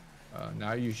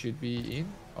 Now you should be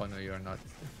in. Oh no, you are not.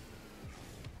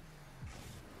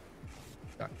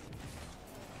 Done.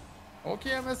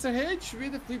 Okay, Mr. H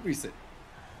with the flip reset.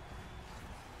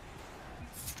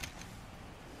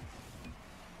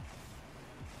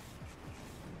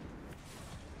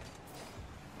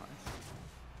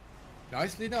 Nice.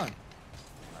 Nicely done.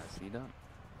 Nicely done.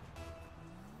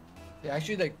 Yeah,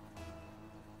 actually, like,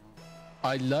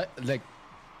 I like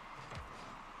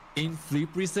in flip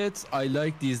resets. I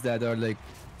like these that are like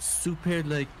super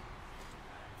like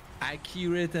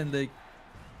accurate and like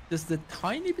just a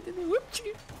tiny bit.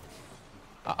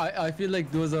 I feel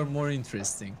like those are more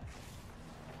interesting.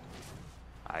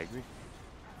 I agree.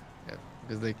 Yeah,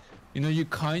 because like you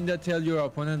kinda tell your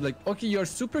opponent like, okay, you're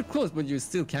super close, but you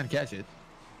still can't catch it.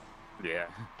 Yeah.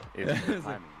 It's good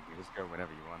timing. You just go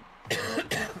whenever you want.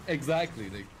 Exactly.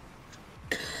 Like.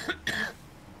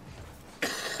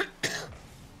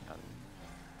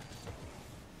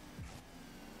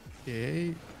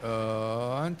 Okay,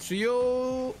 and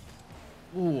trio.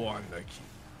 Ooh, unlucky.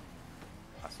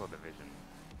 I saw the vision.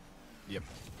 Yep.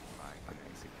 I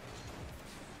can see.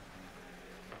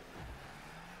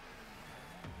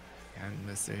 Can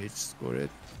Mr. H score it?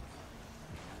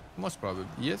 Most probably,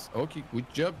 yes. Okay,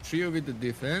 good job. Trio with the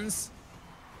defense.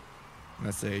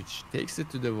 Mr. H takes it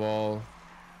to the wall,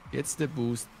 gets the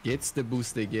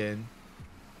boost again.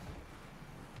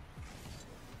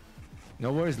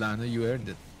 No worries, Lana, you earned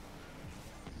it.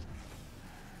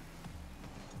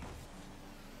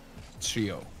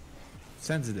 Trio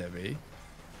sends it away.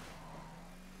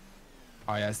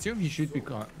 I assume he should be.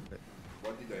 What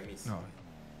did I miss?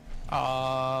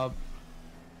 No.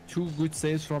 Two good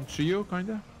saves from Trio,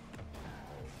 kinda.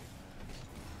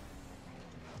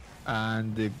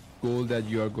 And the goal that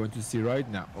you are going to see right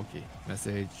now. Okay,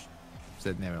 message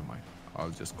said never mind.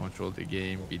 I'll just control the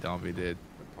game, be done with it.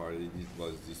 The party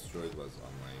was destroyed was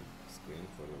on my screen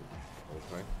for the whole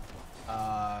time.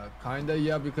 Kinda,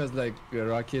 yeah, because like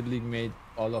Rocket League made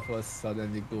all of us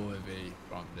suddenly go away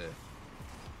from the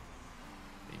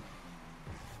thing.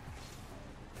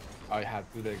 I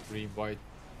had to like re-invite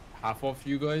half of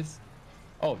you guys.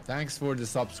 Oh, thanks for the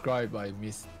subscribe. I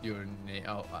missed your name.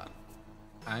 Oh,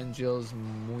 Angels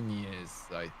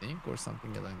Muniz, I think, or something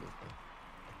along those lines.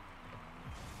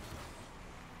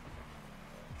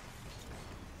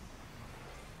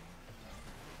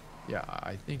 Yeah,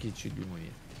 I think it should be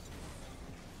Muniz.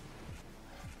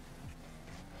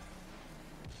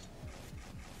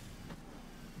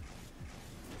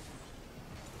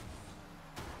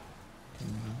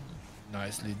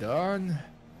 Nicely done.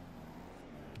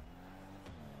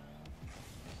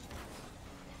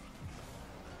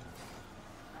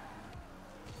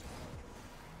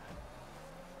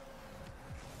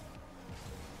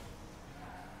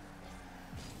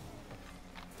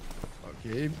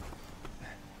 Okay.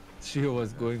 Shio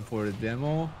was going for a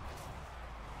demo.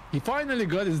 He finally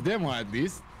got his demo at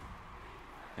least.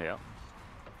 Yeah.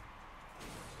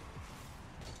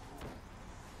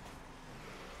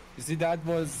 You see, that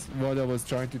was what I was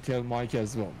trying to tell Mike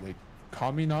as well. Like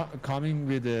coming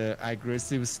with an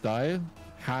aggressive style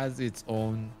has its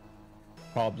own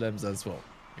problems as well.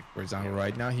 Like, for example,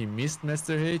 right now he missed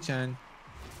Mr. H and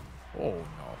oh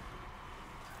no.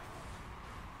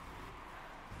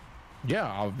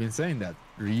 Yeah, I've been saying that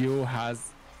Rio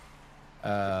has.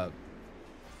 Uh,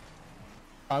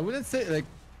 I wouldn't say like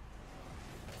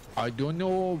I don't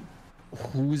know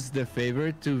who's the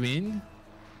favorite to win.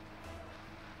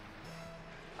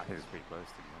 I think it's pretty close,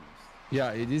 to be honest.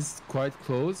 Yeah, it is quite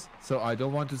close. So I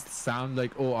don't want to sound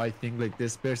like, oh, I think like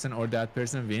this person or that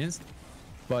person wins,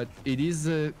 but it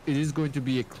is going to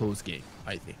be a close game,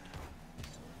 I think.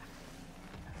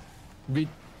 With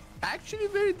actually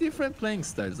very different playing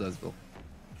styles as well.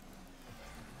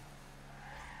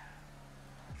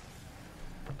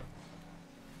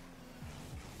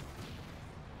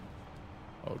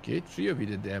 Okay, trio with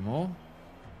the demo.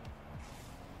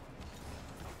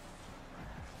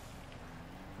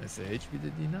 SH with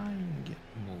the denying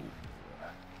move.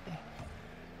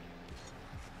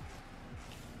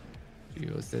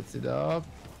 Trio sets it up.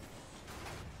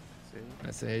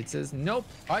 See? SH says, nope,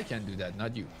 I can do that,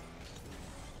 not you.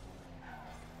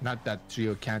 Not that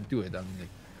trio can't do it. I mean, like,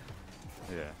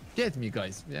 Yeah. get me,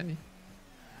 guys. Yani.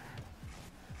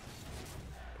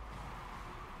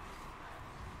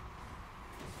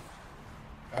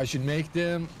 I should make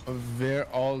them wear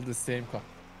all the same color.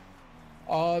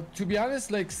 To be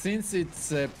honest, like since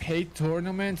it's a paid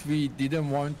tournament, we didn't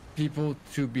want people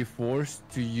to be forced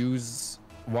to use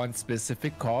one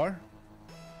specific car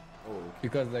Oh, okay.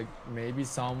 because like maybe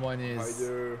someone is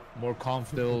Either more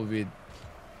comfortable with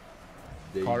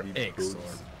car David X or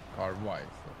Coates. car Y.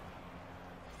 So.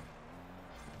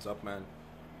 What's up, man?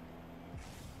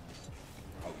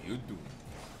 How you doing?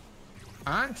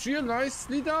 And trio,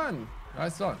 nicely done.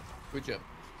 Nice one. Good job.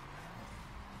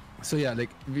 So yeah, like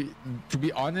to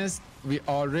be honest, we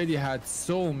already had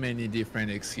so many different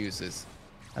excuses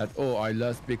that oh I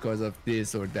lost because of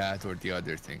this or that or the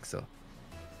other thing. So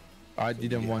I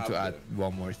didn't we want to have add the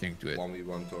one more thing to it.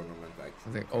 1v1 tournament I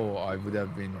actually. think oh I would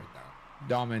have been Right now.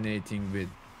 dominating with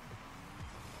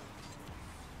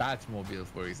Batmobile,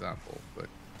 for example, but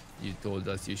you told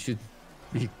us you should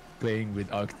be playing with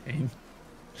Octane.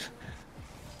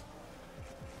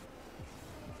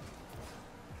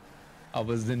 I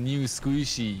was the new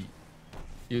squishy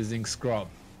using scrub,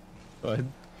 but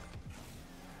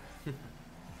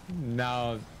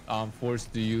now I'm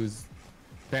forced to use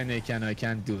Fennec and I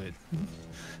can't do it.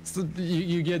 So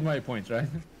you get my point, right?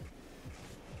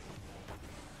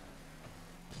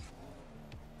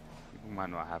 People might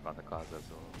not have other cars as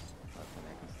well. Like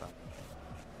Fennec and stuff.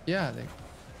 Yeah, like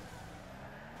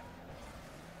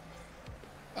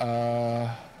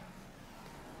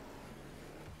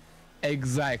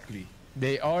exactly.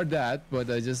 They are that, but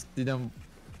I just didn't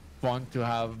want to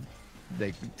have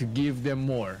like to give them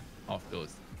more of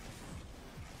those.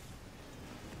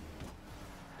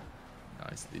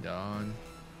 Nicely done.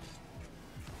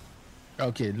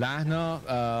 Okay, Lahna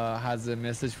has a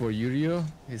message for Yurio.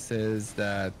 He says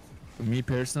that me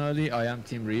personally, I am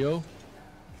Team Rio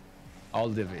all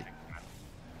the way.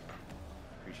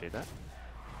 Appreciate that.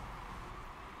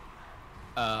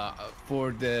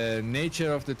 For the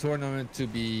nature of the tournament to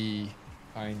be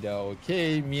kinda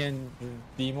okay, me and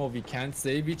Demo, we can't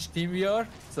say which team we are,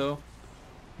 so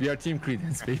we are Team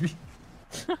Credence, baby.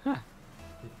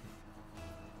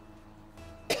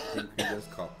 Team Credence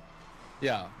Cup.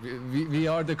 Yeah, we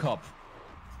are the cup.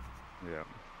 Yeah.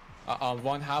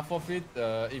 One half of it,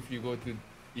 if you go to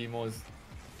Demo's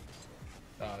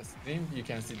stream, you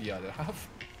can see the other half.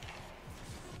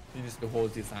 He needs to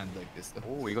hold his hand like this.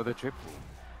 Oh, we got the triple.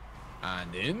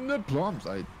 And in the plums,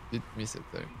 I did miss it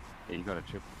there. Yeah, you got a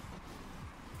triple.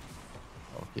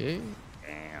 Okay.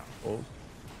 Damn. Oh.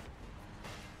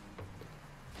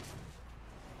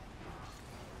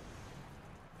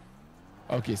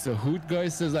 Okay, so Hoot Guy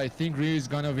says, I think Rio is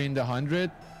gonna win the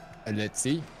 100. Let's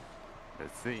see.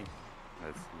 Let's see.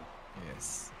 Let's see.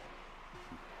 Yes.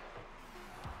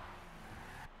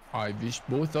 I wish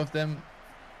both of them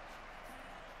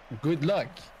good luck.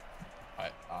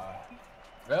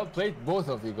 Well played, both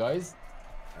of you guys.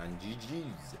 And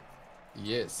GG's.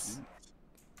 Yes.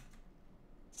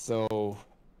 So,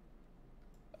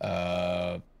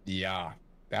 yeah,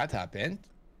 that happened.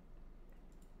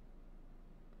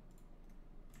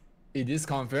 It is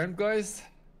confirmed, guys.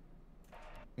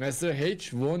 Mr.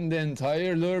 H won the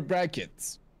entire lower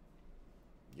brackets.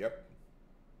 Yep.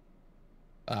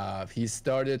 He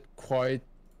started quite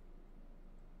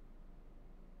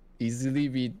easily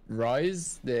with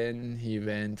Rise, then he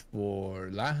went for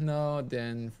Lahna,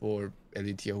 then for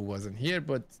Elitia, who wasn't here,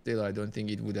 but still I don't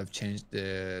think it would have changed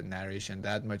the narration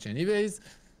that much anyways.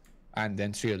 And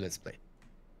then Trio Let's Play.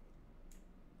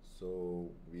 So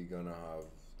we're gonna have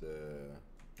the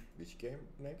which game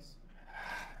next?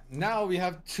 Now we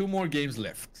have 2 more games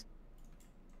left.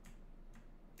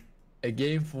 a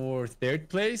game for third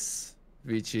place,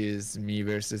 which is me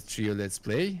versus Trio Let's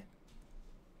Play,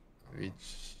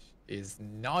 which is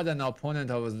not an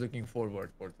opponent I was looking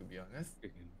forward for, to be honest.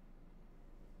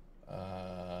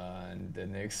 And the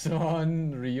next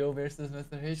one, Rio versus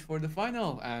Mr. H for the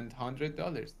final and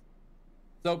 $100.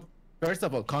 So first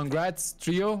of all, congrats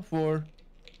Trio for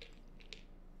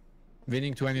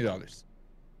winning $20.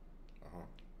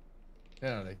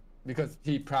 Yeah, like, because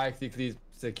he practically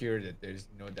secured it. There's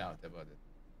no doubt about it.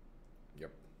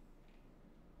 Yep.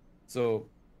 So,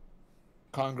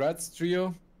 congrats,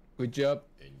 Trio. Good job.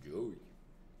 Enjoy.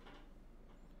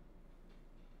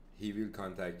 He will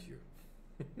contact you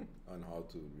on how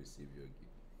to receive your gift.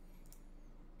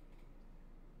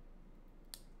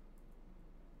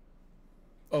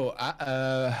 Oh,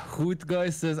 Hoot guy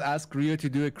says ask Rio to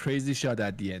do a crazy shot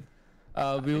at the end.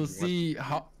 We'll see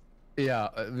how. Yeah,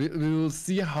 we will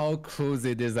see how close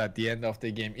it is at the end of the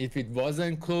game. If it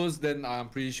wasn't close, then I'm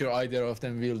pretty sure either of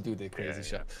them will do the crazy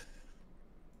shot.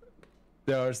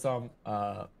 There are some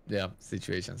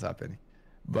situations happening,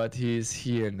 but he's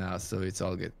here now, so it's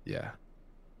all good. Yeah.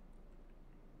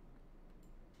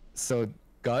 So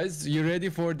guys, you ready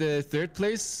for the third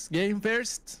place game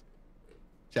first?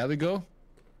 Shall we go?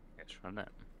 Let's run it.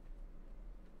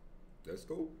 Let's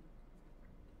go.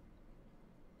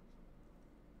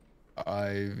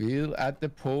 I will add the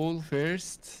poll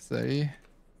first. Sorry.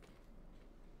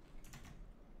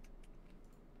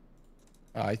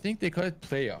 I think they call it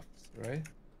playoffs, right?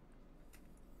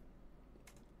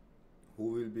 Who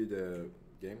will be the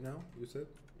game now? You said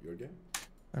your game.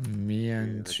 Me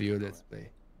and let's Trio go. Let's Play.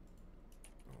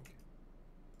 Okay.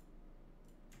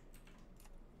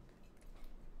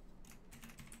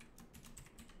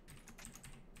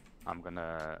 I'm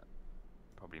gonna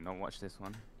probably not watch this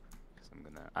one because I'm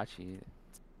gonna actually.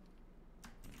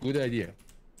 Good idea.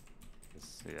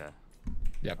 Yeah.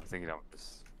 Yep. I was thinking of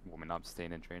just warming up,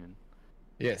 staying in training.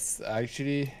 Yes,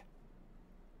 actually.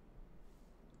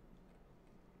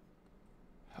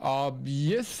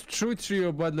 Yes, true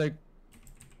Trio, but like.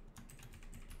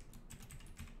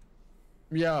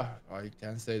 Yeah, I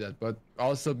can say that, but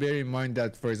also bear in mind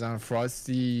that, for example,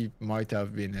 Frosty might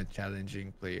have been a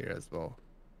challenging player as well.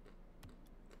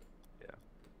 Yeah.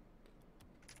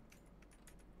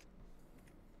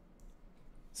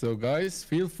 So guys,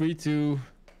 feel free to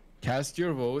cast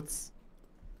your votes.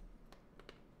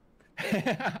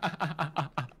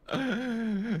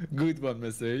 Good one,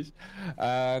 message.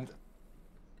 And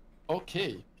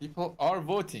okay, people are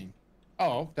voting.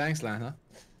 Oh, thanks, Lana.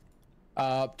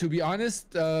 To be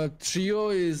honest, Trio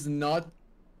is not.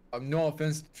 No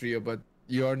offense to Trio, but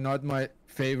you're not my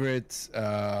favorite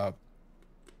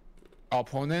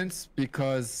opponents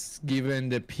because given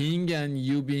the ping and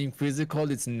you being physical,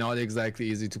 it's not exactly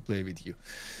easy to play with you.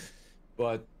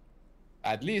 But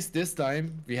at least this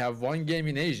time we have one game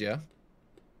in Asia.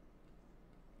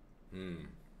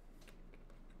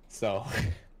 So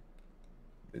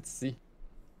let's see.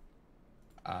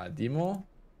 Demo,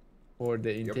 for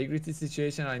the integrity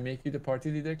situation, I make you the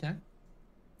party leader, Ken?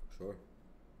 Sure.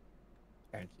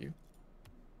 Thank you.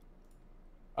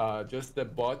 Just the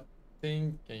bot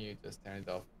thing, can you just turn it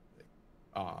off?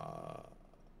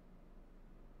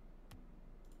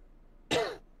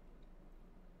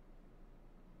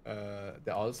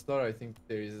 The All-Star, I think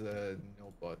there is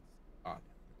no bot on.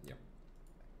 Yeah.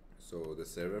 So the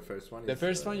server first one. The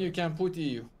first one you can put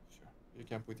EU. Sure, you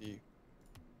can put EU.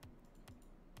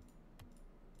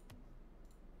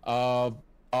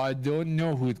 I don't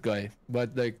know Hood guy,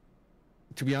 but like,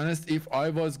 to be honest, if I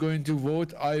was going to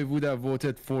vote, I would have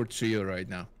voted for Trio right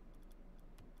now.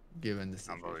 Given the I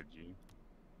situation. voted you.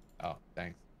 Oh,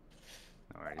 thanks.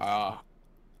 Alright.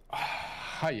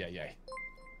 Hi.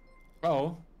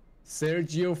 Oh,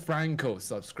 Sergio Franco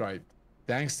subscribed.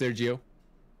 Thanks, Sergio.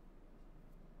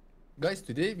 Guys,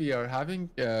 today we are having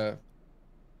a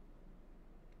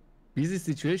busy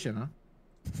situation, huh?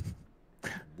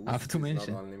 Boost I have to is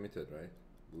mention. not unlimited, right?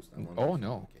 Boost unlimited. Oh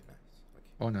no. Okay, nice. Okay.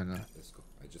 Oh no. Let's go.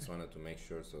 I just wanted to make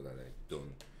sure so that I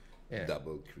don't Yeah.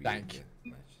 double create Thank you. the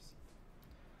matches.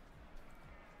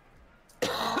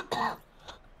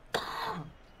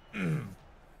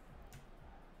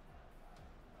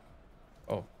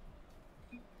 Oh.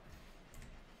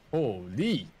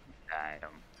 Holy. Damn.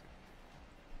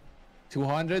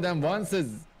 201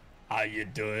 says, how you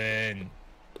doing?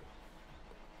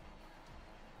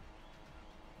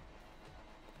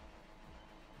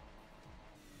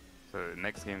 So the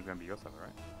next game is gonna be your server,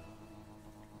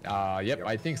 right? Yep, Yep.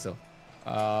 I think so.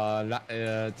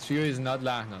 Trio is not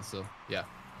Lahna, so yeah.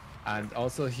 And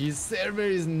also his server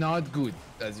is not good,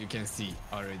 as you can see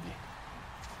already.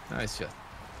 Nice shot.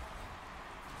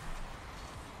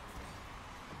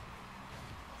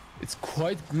 It's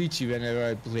quite glitchy whenever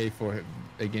I play for him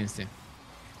against him.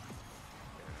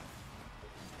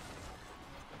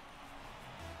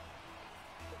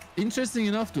 Interesting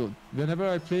enough though, whenever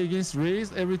I play against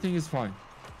Rays, everything is fine.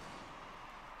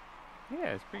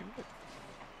 Yeah, it's pretty good.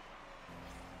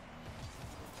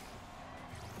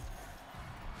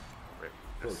 With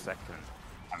the Cool. second,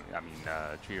 I mean,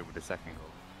 trio with the second goal.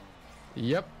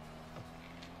 Yep.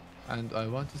 And I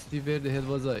want to see where the hell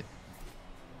was I?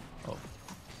 Oh,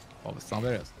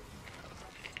 somewhere else.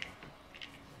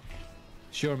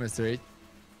 Sure, Mr. 8.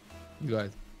 You got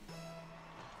it.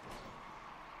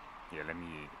 Yeah,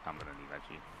 I'm gonna leave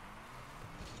actually.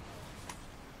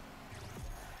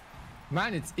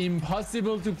 Man, it's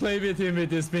impossible to play with him with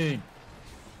this ping.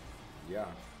 Yeah.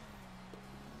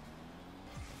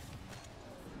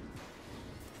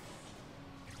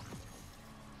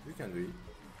 You can do it.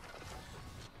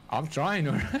 I'm trying,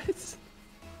 alright?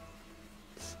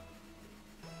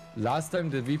 Last time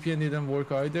the VPN didn't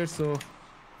work either, so...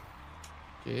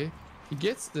 Okay. He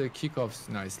gets the kickoffs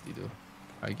nicely though.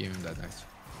 I gave him that nice.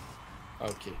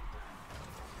 Okay.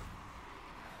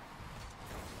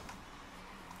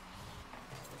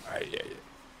 Yeah.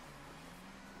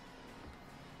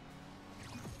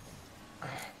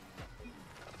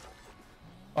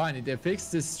 Oh, and it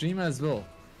affects the stream as well.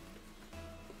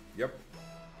 Yep.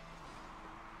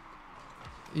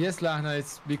 Yes, Lahna,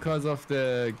 it's because of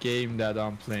the game that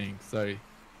I'm playing. Sorry.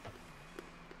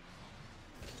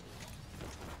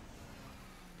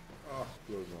 Oh,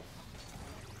 close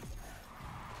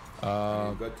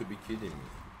enough. You got to be kidding me.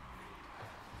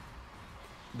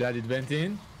 That it went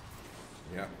in?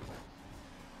 Yeah.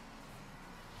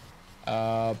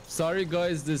 Sorry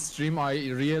guys, the stream, I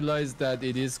realized that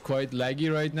it is quite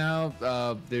laggy right now.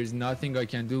 There's nothing I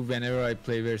can do whenever I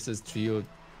play versus trio.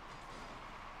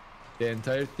 The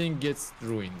entire thing gets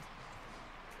ruined.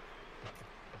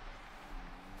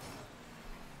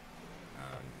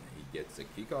 And he gets a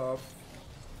kickoff.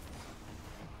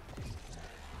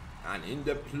 And in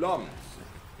the plums.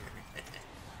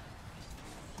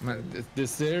 Man, the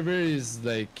server is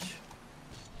like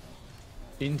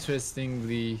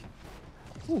interestingly.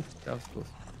 Ooh, that was close.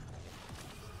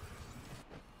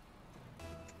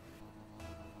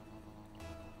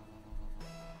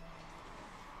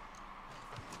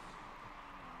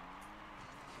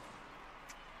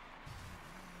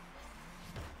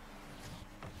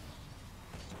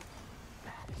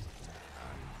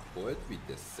 Poet with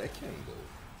the second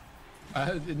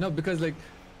goal. No, because like,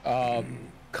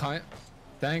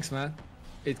 thanks, man.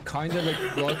 It kind of like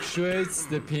fluctuates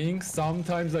the ping.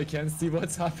 Sometimes I can see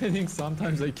what's happening.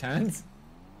 Sometimes I can't.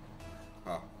 Ah,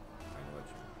 I know what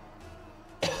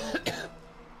you mean.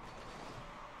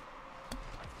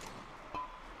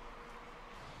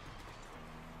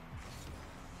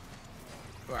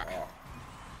 Ah,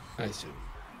 Nice.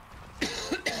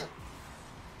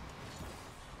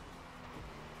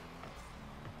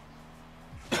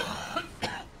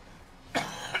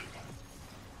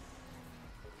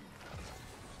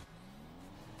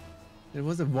 There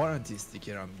was a warranty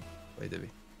sticker on me, by the way.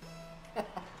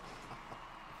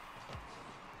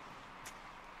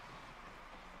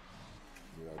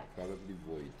 you are probably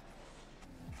void.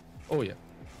 Oh yeah.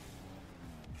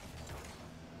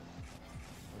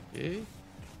 Okay.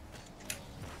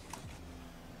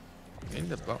 In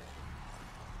the block.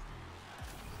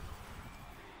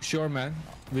 Sure, man.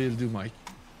 We'll do, Mike.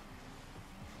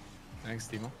 Thanks,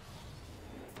 Timo.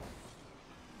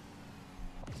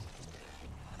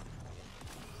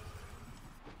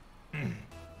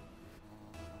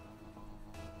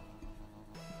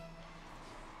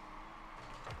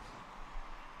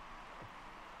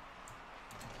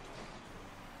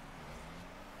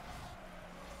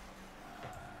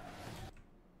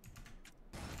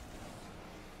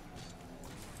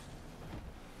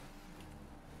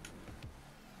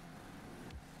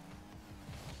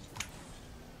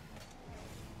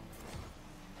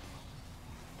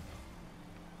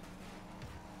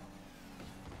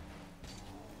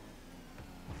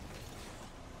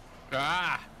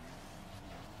 Ah!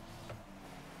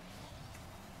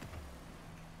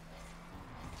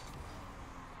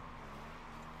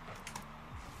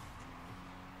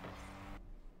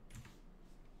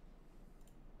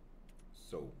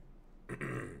 So,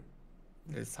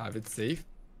 Let's have it safe.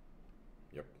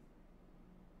 yep.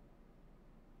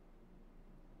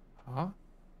 Huh?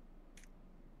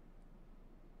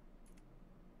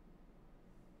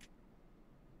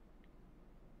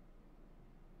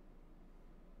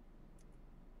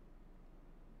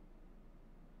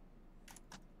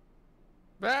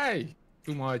 Hey!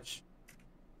 Too much.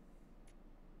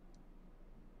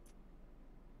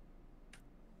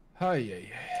 Hi, yeah.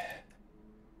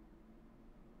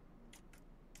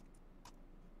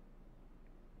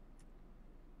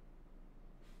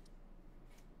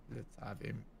 Let's have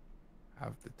him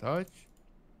have the touch.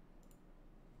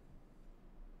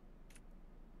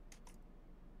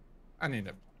 And in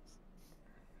the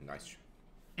Nice.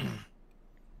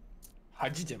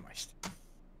 Hacıca maçtı.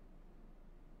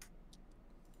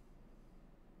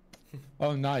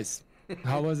 Oh, nice.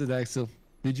 How was it, Axel?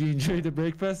 Did you enjoy the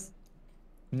breakfast?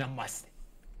 Namaste.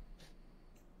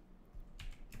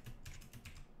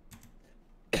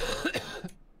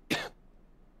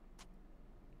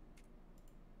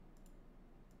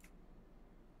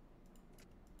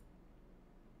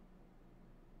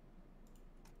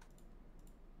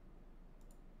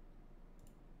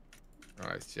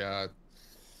 Nice shot.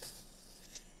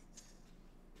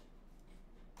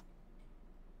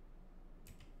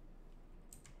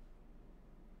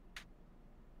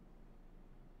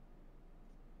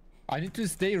 I need to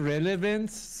stay relevant,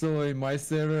 so in my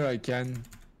server I can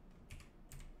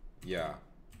Yeah.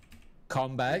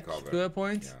 come back Recover. to a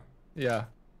point. Yeah. Yeah.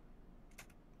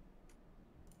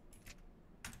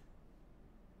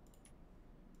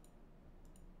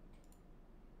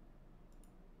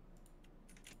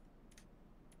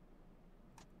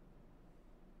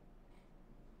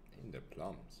 In the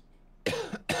plums.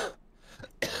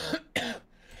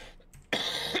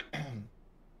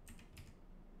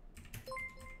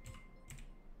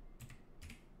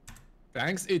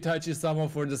 Thanks, Itachi-sama,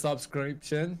 for the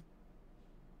subscription.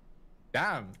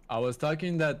 Damn, I was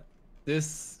talking that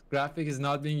this graphic is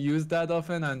not being used that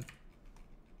often, and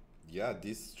Yeah,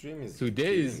 this stream is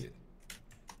Today killing is- it.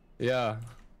 yeah.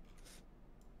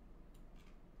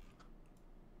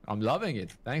 I'm loving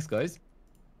it. Thanks, guys.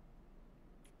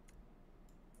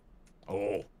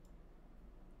 Oh.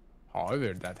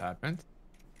 However, that happened.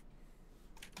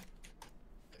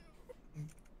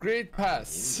 Great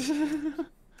pass.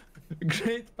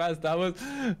 Great pass. That was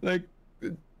like,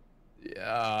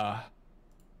 yeah.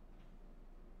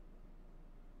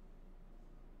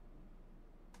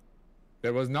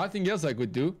 There was nothing else I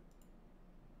could do.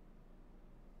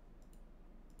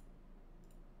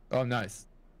 Oh, nice.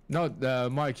 No,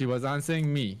 Mike, he was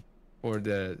answering me for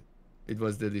the. It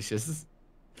was delicious.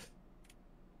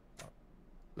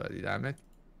 Bloody damn it.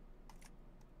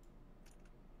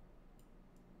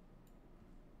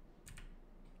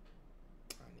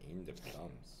 And in the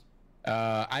plums.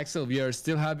 Axel, we are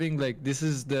still having like this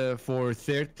is the for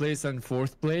third place and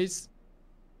fourth place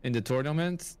in the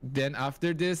tournament. Then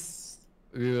after this,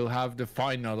 we will have the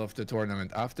final of the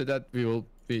tournament. After that, we will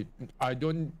be.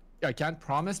 I can't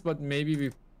promise, but maybe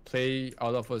we play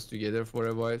all of us together for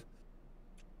a while.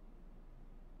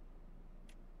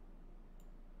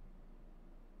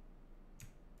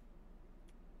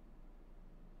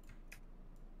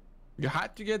 You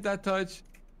had to get that touch,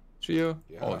 Trio.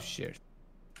 Oh Yeah. shit.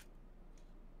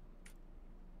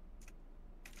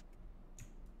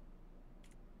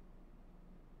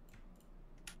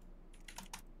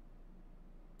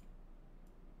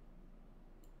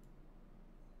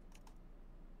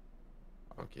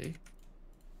 Okay.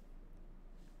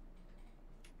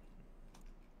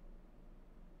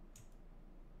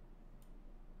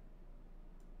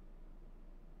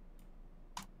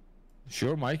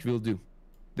 Sure, Mike, will do.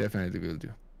 Definitely will do.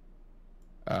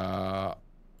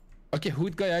 Okay,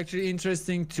 Hood guy, actually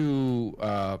interesting to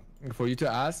for you to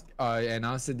ask. I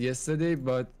announced it yesterday,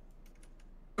 but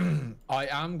I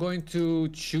am going to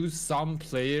choose some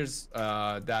players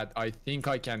that I think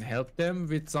I can help them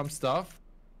with some stuff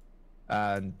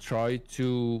and try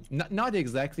to not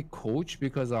exactly coach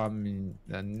because I'm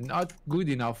not good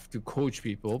enough to coach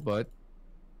people, but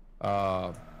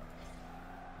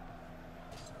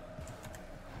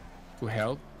to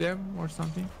help them or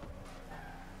something.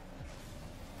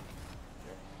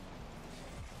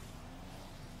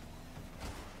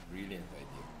 Brilliant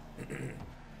idea.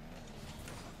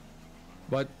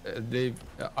 But they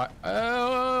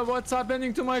what's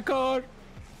happening to my car?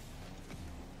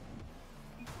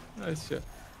 Nice shot.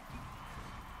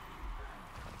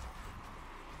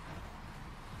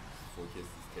 Focus is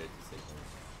 30 seconds.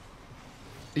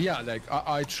 Yeah, like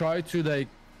I try to like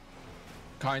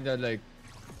kind of like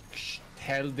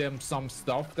tell them some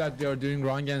stuff that they are doing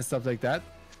wrong and stuff like that.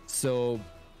 So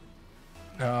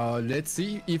let's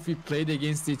see if we played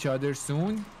against each other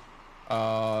soon.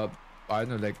 I don't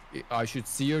know, like I should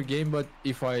see your game, but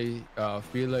if I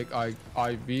feel like I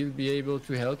will be able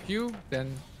to help you,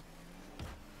 then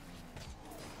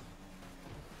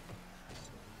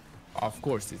of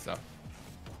course it's up.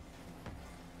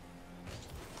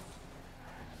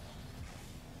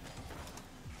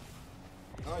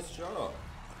 Nice shot.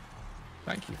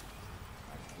 Thank you.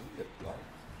 In the plums.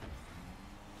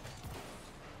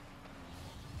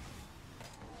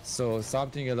 So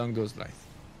something along those lines.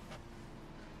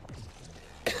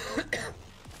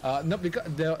 No, because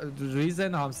the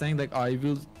reason I'm saying like I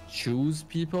will choose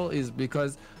people is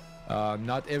because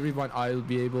not everyone I'll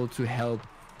be able to help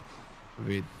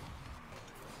with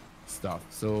stuff.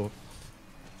 So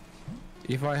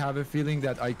if I have a feeling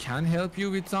that I can help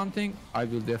you with something, I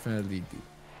will definitely do.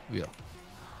 Will.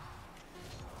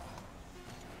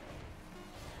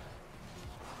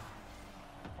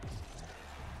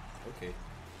 Okay,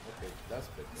 okay, that's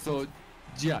better. So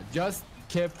yeah, just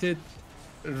kept it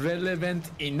relevant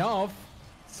enough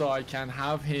so I can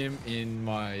have him in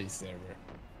my server.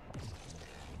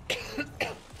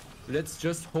 Let's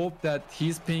just hope that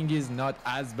his ping is not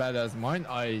as bad as mine.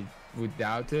 I would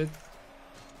doubt it.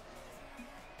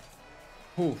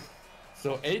 Oof.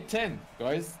 So 8-10,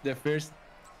 guys, the first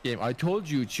game. I told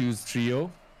you choose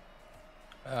trio.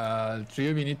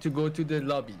 Trio, we need to go to the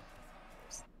lobby.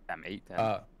 I'm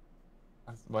 8-10.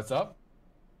 What's up?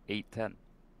 8-10.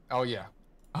 Oh yeah.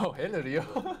 Oh, hello, Rio.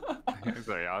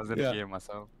 Sorry, I was in Yeah. the game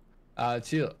myself.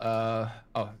 Chill.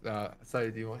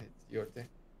 Sorry, do you want it? Your thing.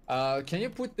 Can you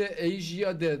put the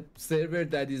Asia, the server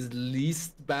that is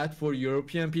least bad for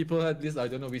European people at least? I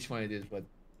don't know which one it is, but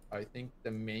I think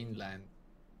the mainland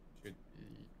should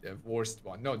be the worst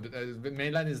one. No, the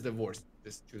mainland is the worst.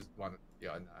 Just choose one.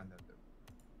 Yeah, another.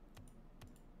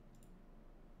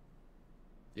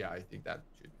 Yeah, I think that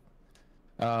should be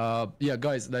fine. Yeah,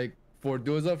 guys, like for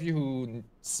those of you who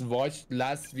watched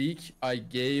last week, I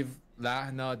gave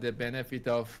Lahna the benefit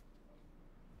of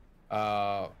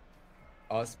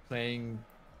us playing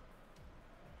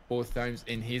both times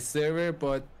in his server,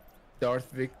 but Darth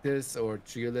Victus or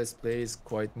Trioless play is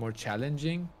quite more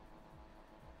challenging.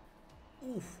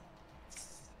 Oof.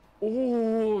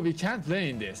 Oh, we can't play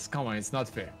in this. Come on, it's not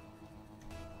fair.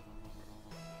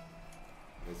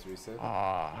 Let's reset.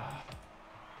 Ah,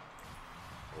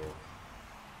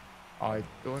 Oh, I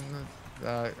don't know.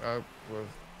 Well,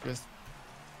 just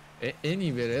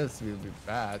anywhere else will be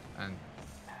bad, and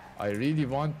I really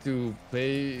want to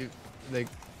play like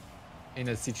in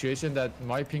a situation that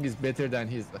my ping is better than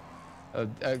his.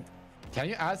 Can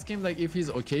you ask him like if he's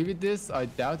okay with this? I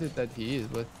doubt it that he is,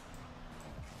 but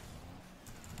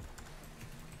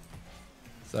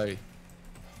sorry.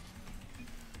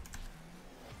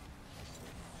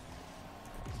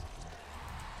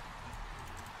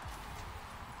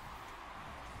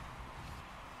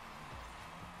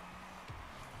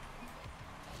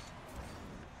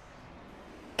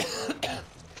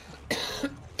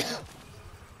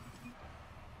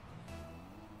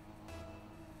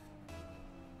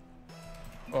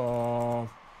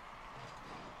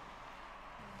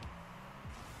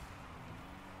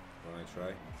 wanna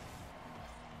try?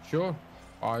 Sure,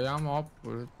 I am up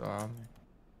for it.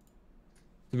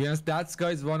 To be honest, that's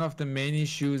guys one of the main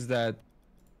issues that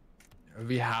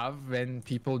we have when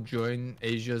people join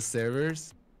Asia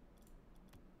servers.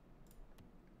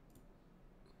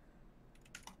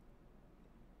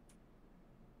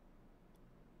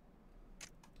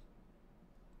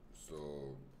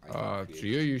 So I can create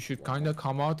Trio, you should one kind more. of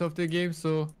come out of the game.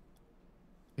 So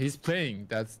he's playing.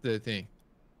 That's the thing.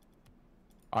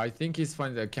 I think he's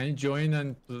fine. Can you join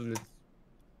and let's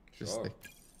just Sure. like,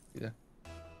 yeah.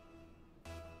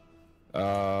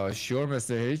 Sure,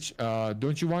 Mr. H.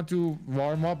 Don't you want to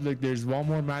warm up? Like, there's one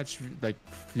more match. Like,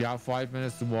 you have 5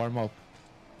 minutes to warm up.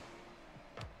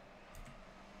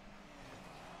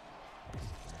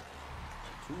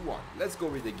 2-1. Let's go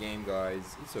with the game,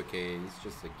 guys. It's okay. It's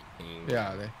just a game.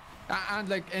 Yeah, and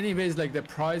like, anyways, like the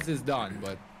prize is done,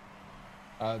 but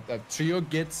the trio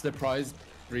gets the prize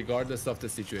regardless of the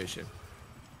situation.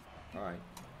 All right.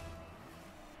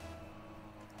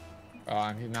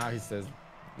 And now he says,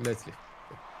 "Let's leave."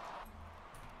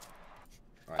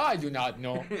 All right. I do not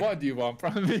know. What do you want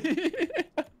from me?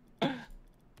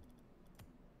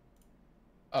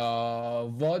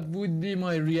 What would be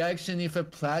my reaction if a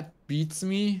plat beats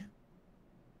me?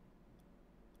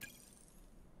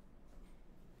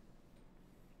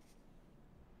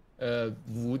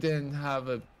 Wouldn't have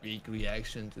a big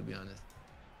reaction, to be honest.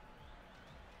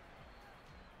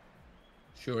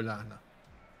 Sure, Lana.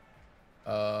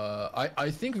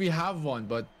 I think we have one,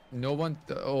 but no one.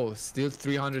 Oh, still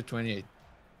 328.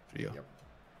 Trio. Yep.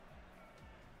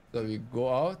 So we go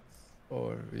out,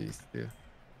 or we still.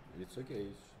 It's okay.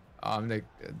 Like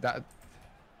that.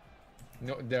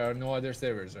 No, there are no other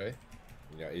servers, right?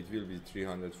 Yeah, it will be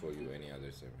 300 for you. Any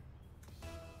other server.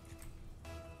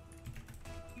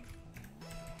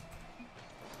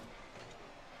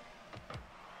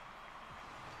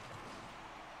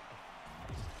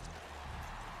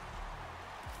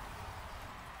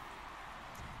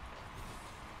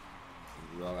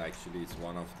 Well, actually, it's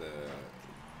one of the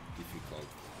difficult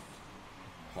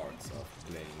parts of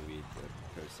playing with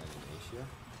the person. understand in Asia.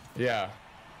 Yeah.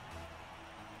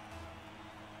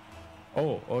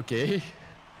 Oh, okay.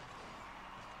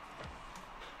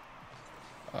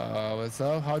 What's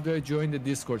up? How do I join the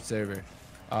Discord server?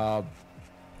 Uh,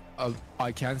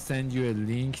 I can send you a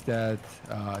link that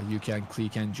you can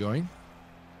click and join.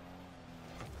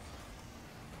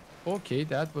 Okay,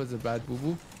 that was a bad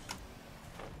boo-boo.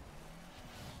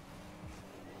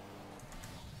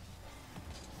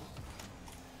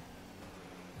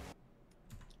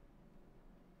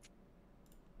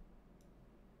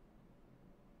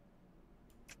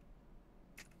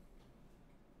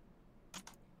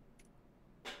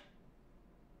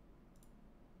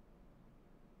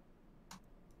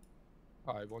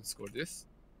 I won't score this.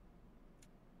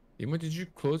 Imo, did you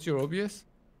close your OBS?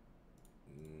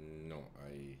 No,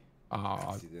 I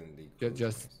accidentally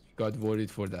just got worried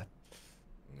for that.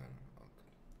 No, okay.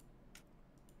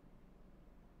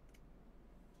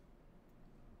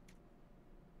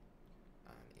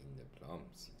 And in the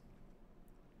plums.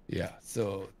 Yeah,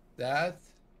 so that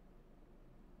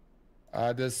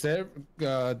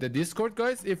the Discord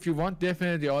guys, if you want,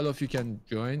 definitely all of you can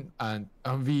join, and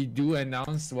we do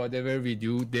announce whatever we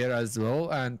do there as well.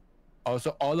 And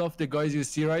also all of the guys you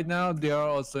see right now, they are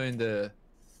also in the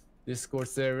Discord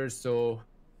server, so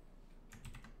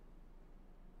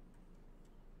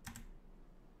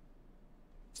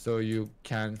you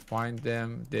can find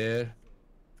them there.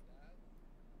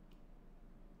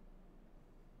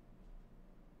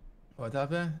 What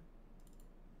happened?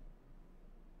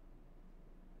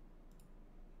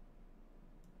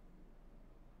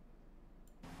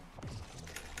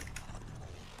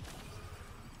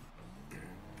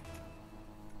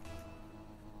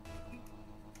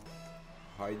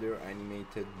 Hider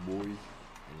animation boy.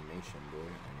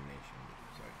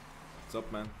 Sorry. What's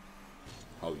up, man?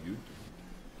 How you do?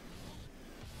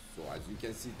 So as you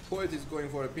can see, Poet is going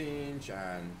for a pinch,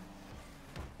 and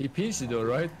He pinched it though,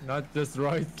 right? Not just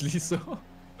rightly so.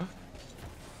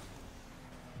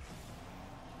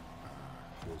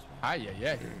 Ay, ay,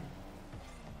 ay.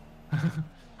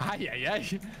 Ay, ay,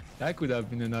 ay. That could have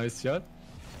been a nice shot.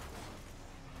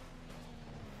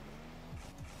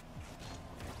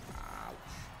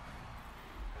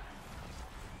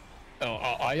 Oh,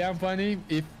 I am funny.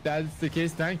 If that's the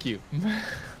case, thank you.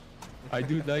 I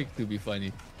do like to be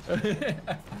funny.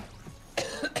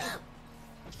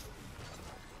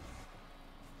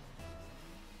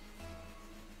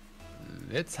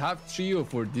 Let's have trio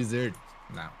for dessert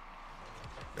now.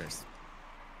 First.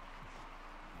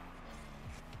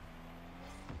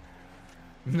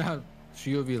 Now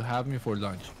trio will have me for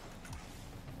lunch.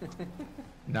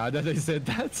 Now that I said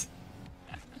that.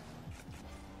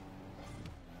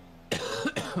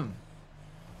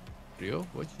 Trio,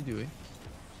 what you doing?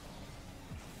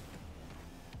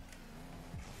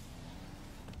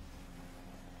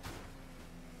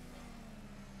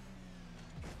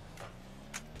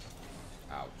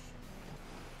 ouch.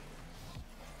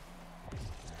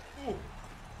 Ooh.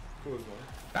 Close one.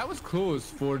 That was close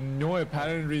for no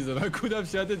apparent reason. I could have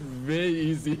shot it way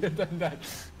easier than that.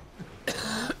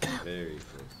 Very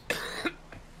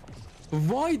close.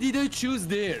 Why did I choose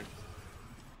there?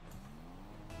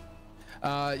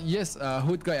 Yes,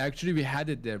 Hood guy, actually we had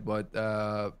it there, but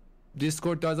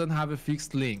Discord doesn't have a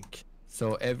fixed link.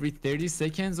 So every 30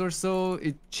 seconds or so,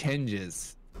 it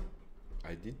changes.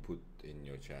 I did put in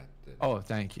your chat that Oh,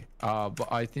 thank you.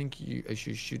 But I think you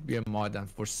should be a mod, and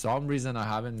for some reason I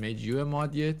haven't made you a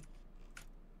mod yet.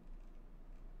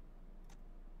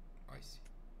 I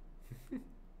see.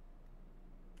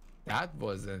 That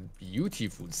was a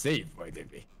beautiful save, by the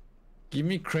way. Give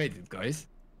me credit, guys.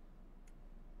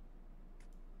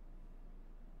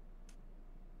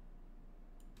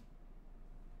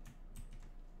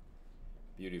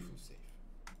 Beautiful save.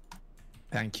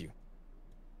 Thank you.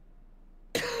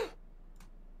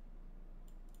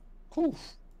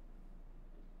 Oof.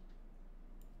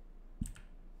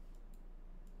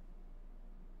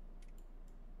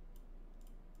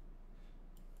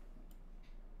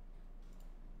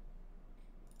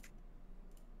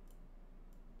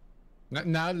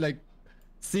 Now, like,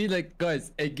 see, like,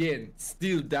 guys, again,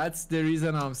 still, that's the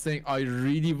reason I'm saying I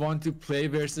really want to play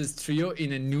versus trio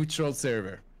in a neutral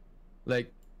server.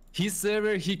 Like, his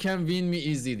server, he can win me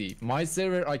easily. My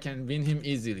server, I can win him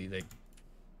easily. Like,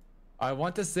 I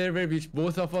want a server which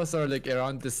both of us are like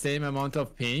around the same amount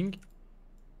of ping,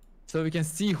 so we can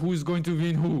see who's going to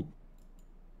win who.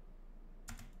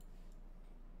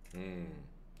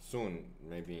 Soon,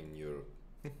 maybe in Europe.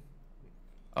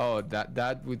 Oh,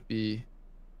 that would be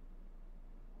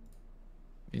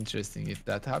interesting if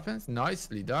that happens.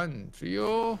 Nicely done,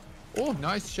 trio. Oh,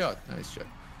 nice shot, nice shot.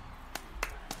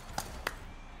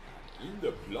 In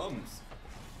the plums.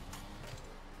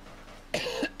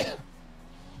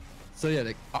 So yeah,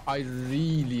 like I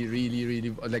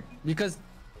really like, because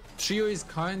trio is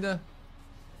kinda.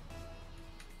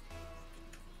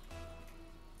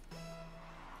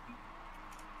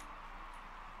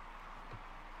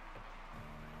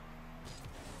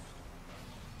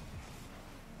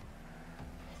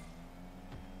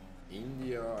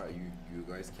 India, you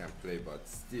guys can play, but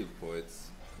still poets.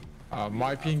 My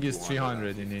have ping is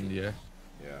 300 in 250. India.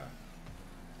 Yeah,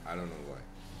 I don't know why.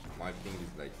 My ping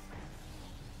is like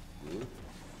good.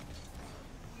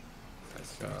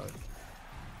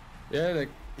 Yeah, like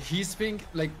his ping,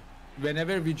 like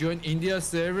whenever we join India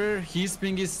server, his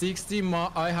ping is 60.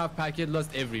 I have packet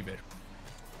lost everywhere.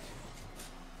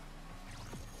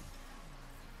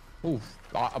 Oof,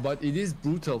 but it is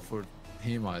brutal for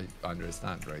him, I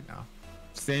understand right now.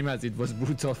 Same as it was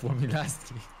brutal for me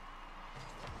last week.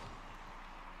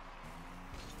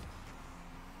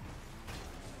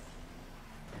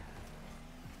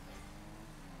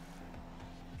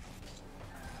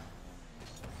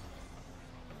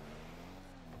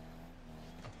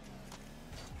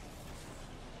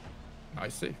 I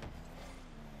see.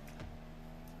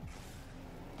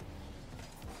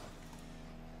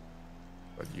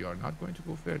 But you are not going to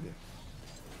go further.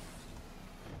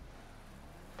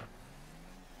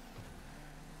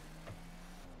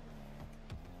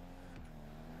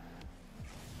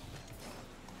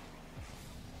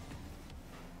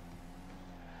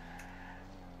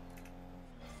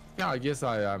 Yeah, I guess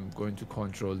I am going to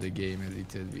control the game a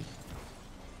little bit.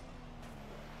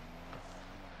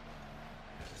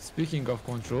 Speaking of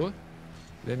control,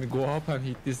 let me go up and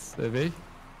hit this away.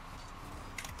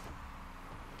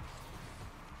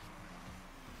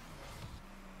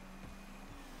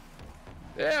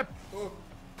 Yep. Oh.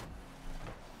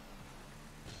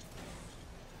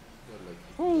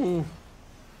 Ooh.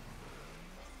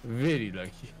 Very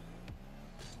lucky.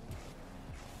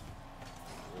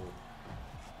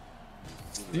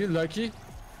 Still lucky,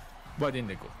 but in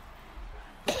the goal.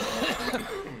 That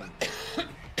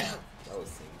was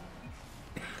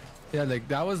sick. Yeah, like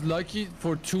that was lucky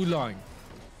for too long.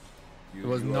 It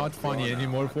was You are not funny drawn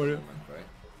anymore at the for it. moment, right?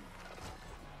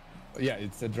 Yeah,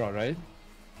 it's a draw, right?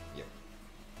 Yeah.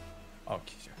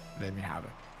 Okay, sure. Let me have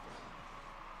it.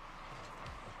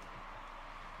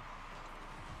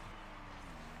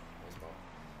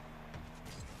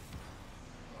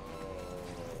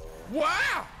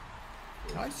 Wow!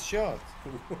 Nice shot.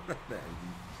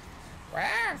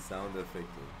 Wow! Sound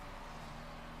effective.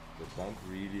 The bump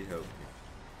really helped me.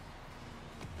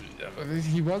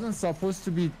 He wasn't supposed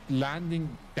to be landing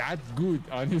that good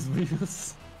on his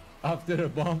wheels after a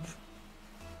bump.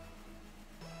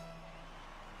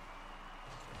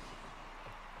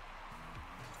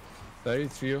 Sorry,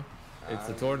 trio. It's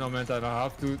a tournament and I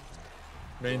have to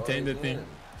maintain the thing.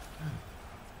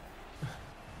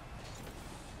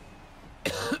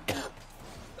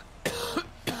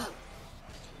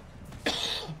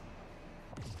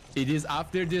 It is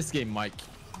after this game, Mike.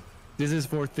 This is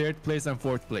for third place and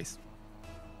fourth place.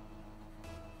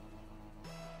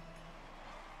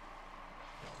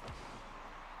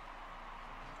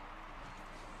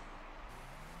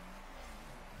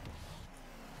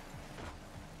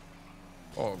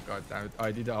 Oh god damn it,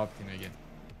 I did the opt-in again.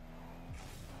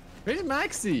 Where's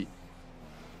Maxi?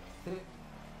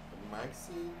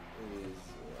 Maxi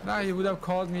is. Nah, he would have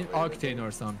called me Octane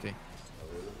or something.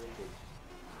 Available, but like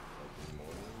in the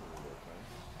morning or what time?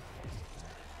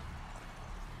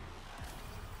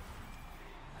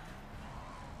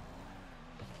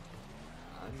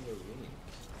 And you're winning.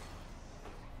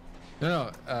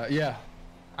 No, yeah.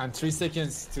 And 3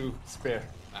 seconds to spare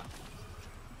now.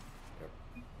 Yep.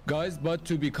 Guys, but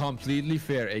to be completely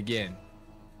fair again.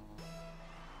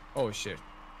 Oh shit.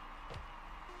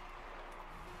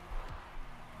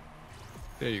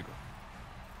 There you go.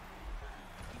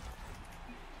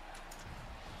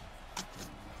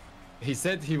 He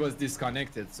said he was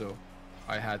disconnected, so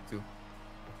I had to.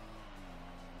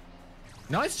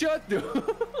 Nice shot, dude.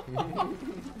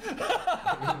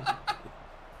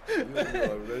 You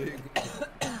already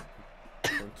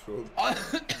controlled.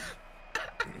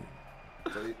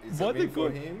 So it's a What win the for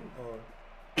fuck? him, or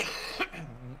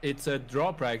It's a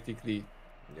draw practically.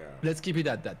 yeah, Let's keep it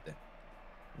at that then.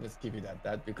 Let's keep it at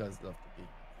that because of the game.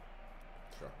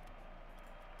 sure.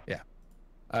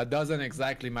 Yeah. Doesn't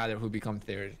exactly matter who becomes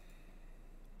third.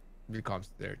 Becomes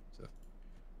third. So.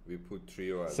 We put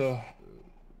trio as So-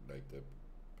 like the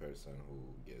person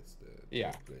who gets the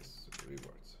Yeah. third place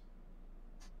rewards.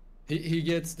 He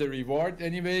gets the reward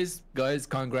anyways. Guys,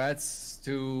 congrats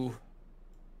to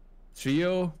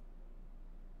Trio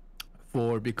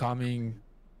for becoming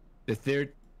the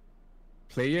third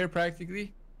player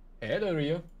practically. Hello,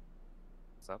 Rio.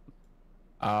 What's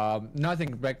up?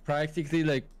 Nothing, like practically,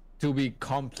 like, to be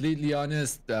completely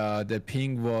honest, the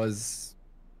ping was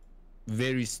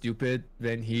very stupid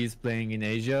when he's playing in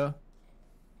Asia.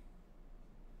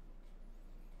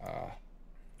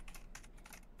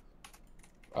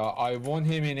 I won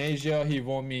him in Asia, he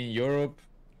won me in Europe.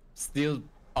 Still,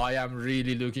 I am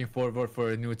really looking forward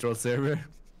for a neutral server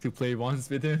to play once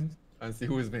with him and see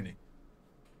who is winning.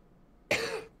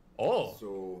 Oh,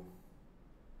 So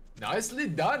nicely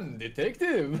done,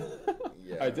 detective.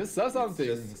 yeah, I just saw something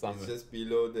It's somewhere. just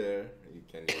below there. You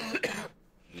can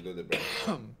below the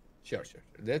brand. Sure.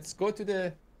 Let's go to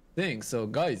the thing. So,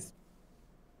 guys,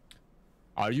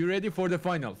 are you ready for the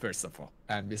final, first of all?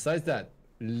 And besides that,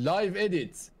 live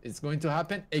edits is going to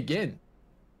happen again.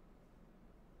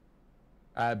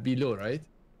 Below, right?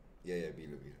 Yeah,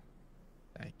 below.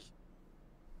 Thank you.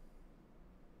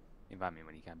 Invite me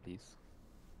when you can, please.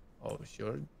 Oh,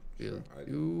 sure. Will I-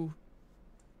 do.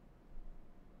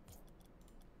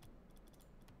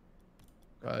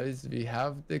 Guys, we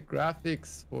have the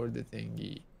graphics for the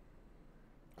thingy.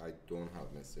 I don't have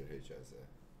Mr. H as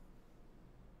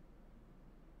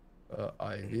a.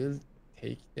 I will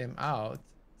take them out.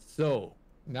 So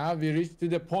now we reach to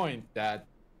the point that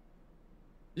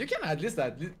you can at least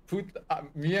put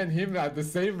me and him at the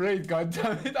same rate. God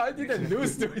damn it! I didn't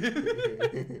lose to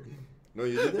him. No,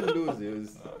 you didn't lose. It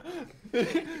was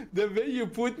The way you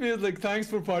put me is like, thanks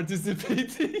for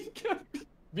participating.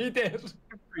 Be there.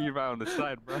 You're right on the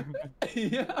side, bro.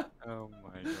 Yeah. Oh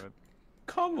my god.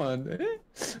 Come on.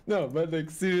 No, but like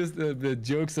seriously, the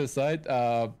jokes aside,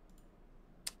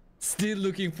 still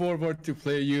looking forward to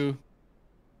play you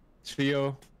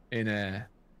trio in a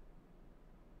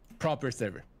proper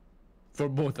server for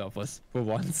both of us for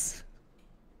once.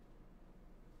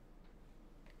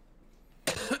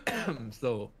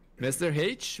 So Mr.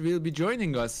 H will be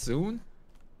joining us soon.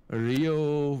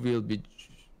 Rio will be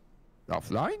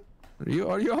offline. Rio,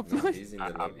 are you no, offline? he's in the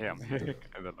I'm lobby. here. I'm He's in the here.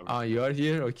 lobby. Ah, you are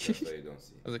here. Okay. That's why you don't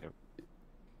see. I was like,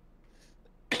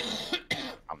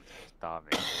 I'm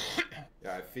starving.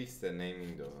 Yeah, I fixed the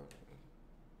naming though.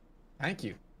 thank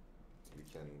you. You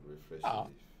can refresh Ah.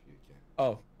 it if you can.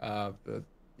 Oh, but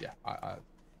yeah,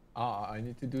 I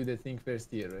need to do the thing first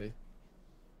here, right?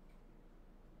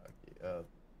 Okay,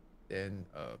 then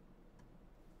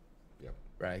Yep.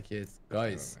 brackets,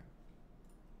 guys. Never mind.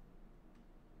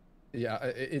 Yeah,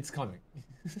 it's coming.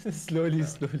 slowly, Yeah.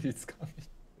 slowly, it's coming.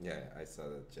 Yeah, I saw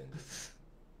that changes.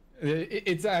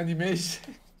 It's an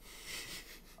animation.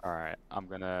 Alright, I'm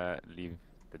gonna leave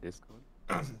the Discord.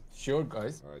 Sure,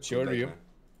 guys. Alright, Sure, good luck, Rio. man.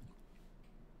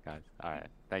 Guys, alright.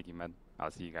 Thank you, man. I'll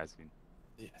see you guys soon.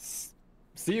 Yes.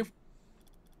 See you.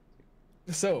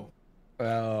 So,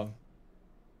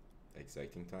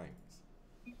 Exciting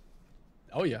times.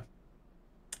 oh yeah.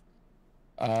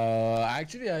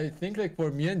 Actually, I think like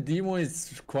for me and Demo,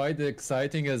 it's quite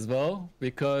exciting as well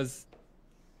because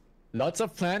lots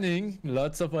of planning,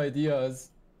 lots of ideas,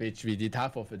 which we did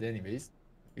half of it anyways.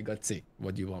 We got to see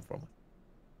what you want from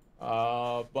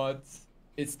us. But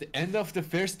it's the end of the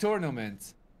first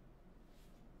tournament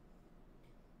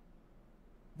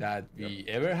that we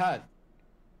ever had.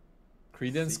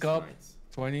 Credence 6 Cup nights.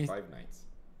 20. 5 nights.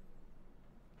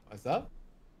 What's up?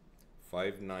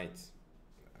 5 nights.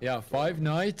 Yeah, 5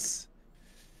 nights.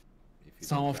 If you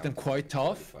Some don't of them count quite the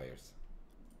tough. qualifiers.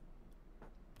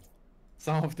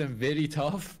 Some of them very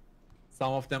tough.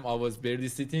 Some of them I was barely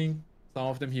sitting. Some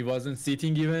of them he wasn't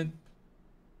sitting even.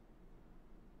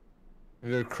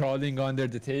 We were crawling under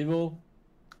the table.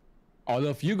 All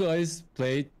of you guys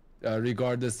played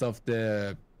regardless of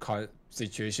the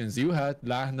situations you had.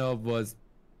 Lahnov was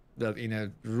in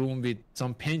a room with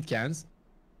some paint cans.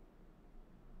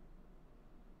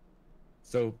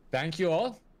 So thank you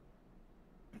all.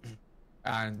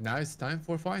 And now it's time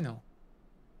for final.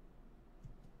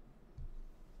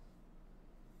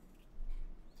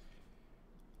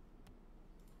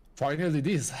 Finally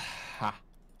this. Ha.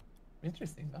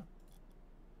 Interesting, huh?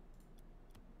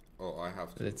 Oh, I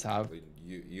have to. Let's have-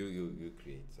 You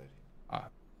create, sorry. Ah,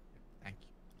 thank you.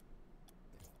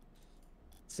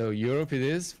 So Europe it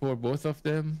is for both of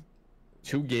them.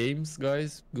 2 games,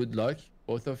 guys. Good luck,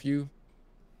 both of you.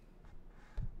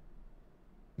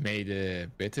 May the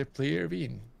better player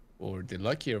win, or the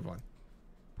luckier one.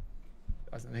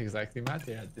 Doesn't exactly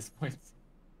matter at this point.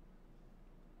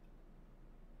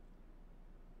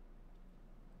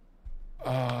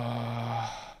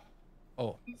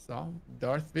 Oh, so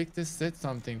Darth Victor said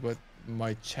something, but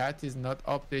my chat is not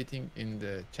updating in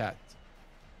the chat.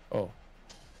 Oh,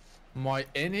 my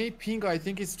NA ping I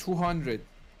think is 200.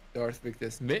 Darth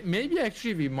Victus. Maybe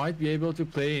actually we might be able to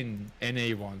play in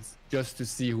NA ones just to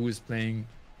see who is playing,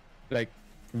 like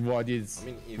what is I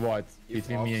mean, what if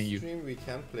between me and you. stream we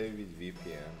can play with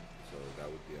VPN, so that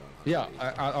would be on.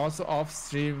 Yeah, also off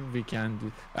stream we can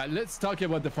do. Let's talk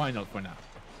about the final for now.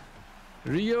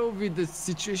 Rio with the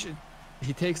situation,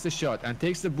 he takes the shot and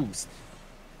takes the boost.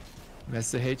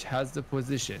 Mr. H has the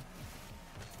position.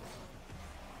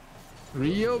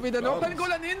 Rio with an open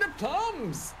goal and in the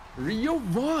plums. Rio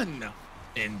won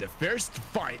in the first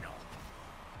final.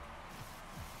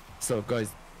 So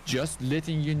guys, just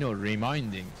letting you know,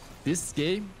 reminding, this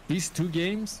game, these two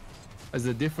games, has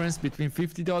a difference between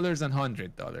 $50 and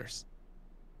 $100.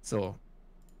 So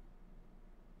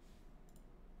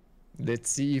let's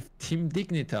see if Team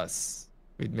Dignitas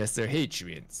with Mr. H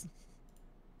wins.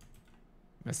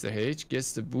 Mr. H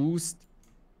gets the boost.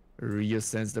 Rio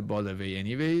sends the ball away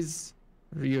anyways.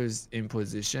 Rio is in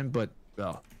position, but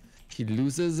well, he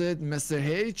loses it. Mr.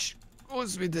 H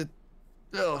goes with a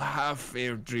little half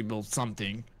air dribble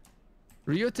something.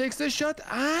 Rio takes the shot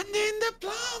and in the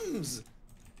plums.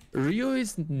 Rio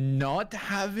is not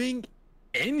having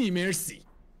any mercy.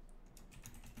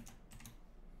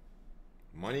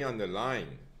 Money on the line.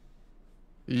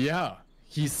 Yeah,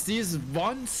 he sees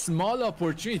one small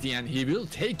opportunity and he will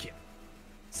take it.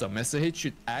 So Mr. H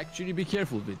should actually be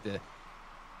careful with the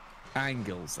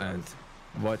angles and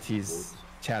what he's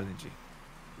challenging.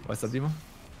 What's up, Dima?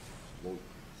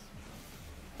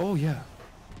 Oh yeah.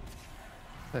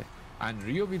 Hey. And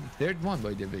Rio with the third one,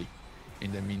 by the way.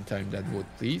 In the meantime, that vote,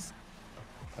 please.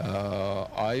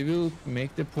 I will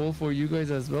make the poll for you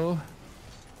guys as well.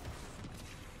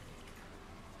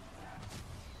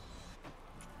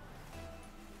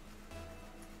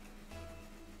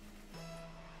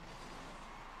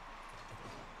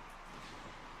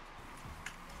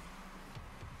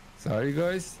 Sorry,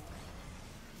 guys.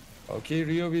 Okay,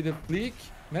 Rio with the flick.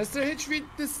 Master H with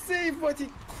the save, but he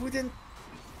couldn't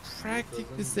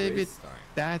practically save it.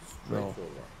 That's no.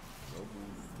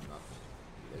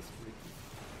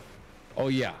 Oh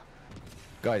yeah,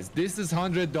 guys, this is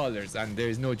 $100 and there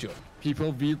is no joke.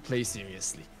 People will play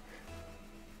seriously.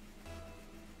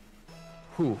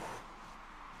 Whew.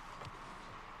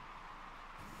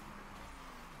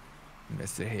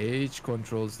 Mr. H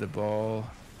controls the ball,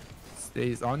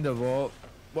 stays on the ball,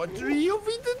 but Rio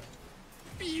with a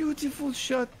beautiful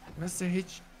shot. Mr.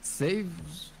 H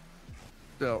saves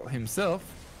himself.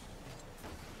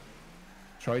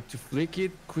 Tried to flick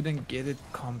it, couldn't get it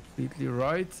completely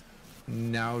right.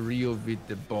 Now Rio with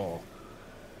the ball.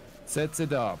 Sets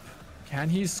it up. Can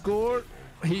he score?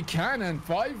 He can, and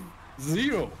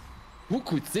 5-0. Who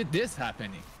could see this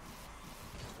happening?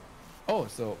 Oh,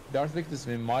 so Darth Victus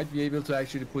might be able to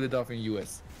actually put it off in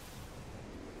US.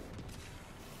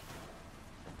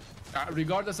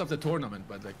 Regardless of the tournament,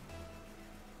 but like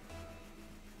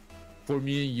for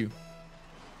me and you.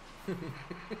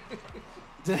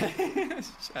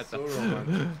 Shut So up.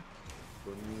 romantic. For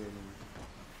me and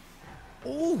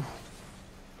Oh,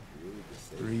 really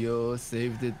the same. Rio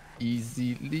saved it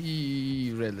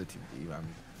easily, relatively. I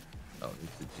mean, oh,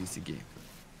 it's a GC game.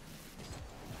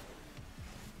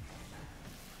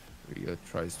 Rio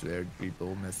tries to air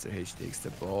dribble. Mr. H takes the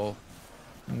ball.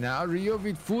 Now Rio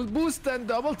with full boost and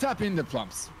double tap in the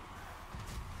plums.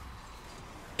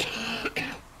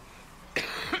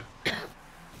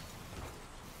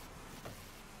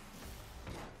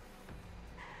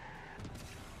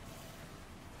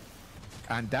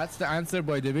 And that's the answer,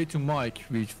 by the way, to Mike,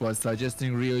 which was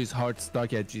suggesting Rio is hard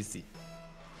stuck at GC.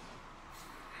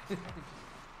 I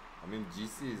mean,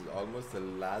 GC is almost the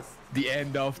last The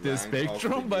end of the rank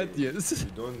spectrum, of the but game. yes.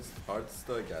 You don't start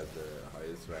stuck at the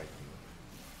highest ranking.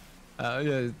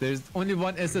 Yeah, there's only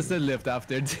one SSL left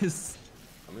after this.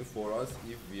 I mean, for us,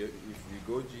 if we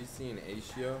go GC in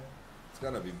Asia, it's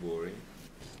gonna be boring.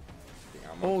 The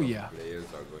amount Oh, of yeah. players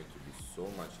are going to be so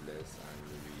much less, and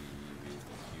we will be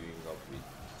queuing up with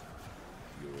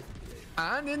Europe players.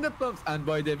 And in the pumps. And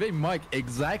by the way, Mike,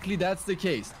 exactly that's the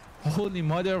case. Holy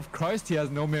Mother of Christ, he has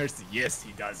no mercy. Yes,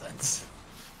 he doesn't.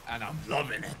 And I'm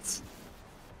loving it.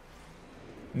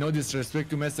 No disrespect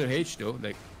to Mr. H though.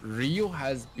 Like, Rio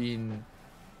has been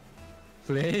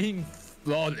playing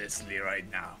flawlessly right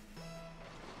now.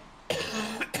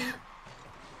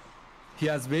 He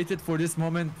has waited for this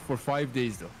moment for 5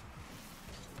 days though.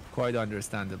 Quite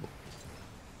understandable.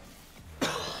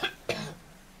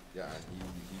 Yeah, and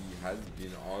he has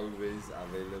been always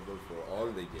available for all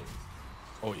the games.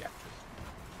 Oh yeah.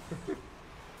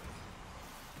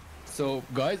 So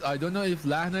guys, I don't know if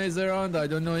Lahna is around. I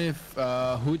don't know if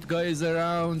Hood guy is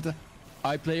around.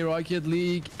 I play Rocket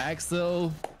League.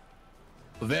 Axel.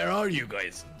 Where are you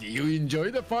guys? Do you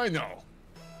enjoy the final?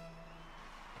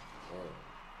 Oh.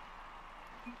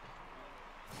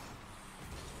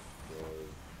 So,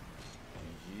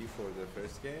 GG for the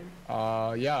first game.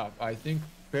 Yeah, I think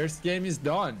first game is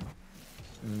done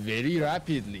very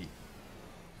rapidly.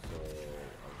 So I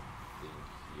think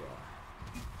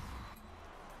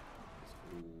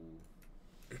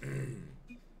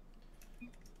yeah.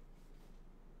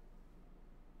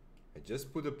 I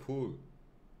just put a pool.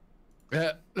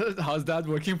 How's that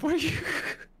working for you?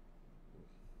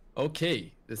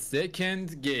 Okay, the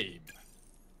second game.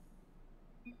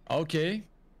 Okay,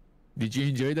 did you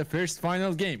enjoy the first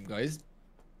final game, guys?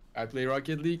 I play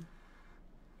Rocket League.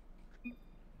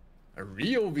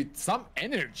 Rio with some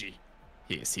energy.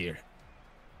 He is here.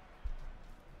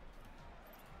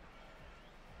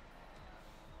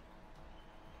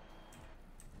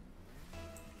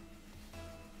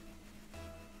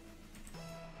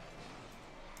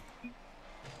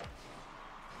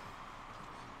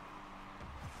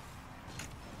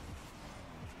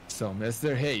 So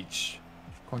Mr. H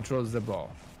controls the ball.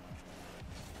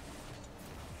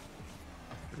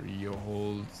 Rio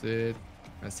holds it.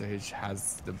 Mr. H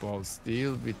has the ball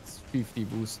still with 50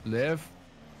 boost left.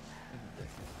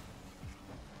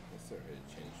 Mr.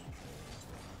 H changed.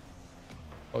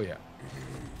 Oh yeah.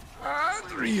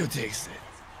 And Rio takes it.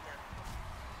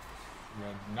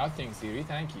 Well, nothing, Siri,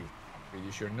 thank you. I'm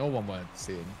pretty sure no one wanted to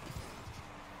say it.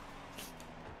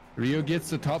 Rio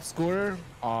gets the top scorer.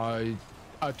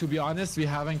 To be honest, we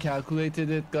haven't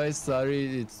calculated it, guys.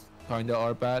 Sorry, it's kinda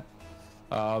our bad.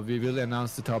 We will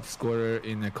announce the top scorer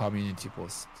in a community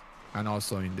post and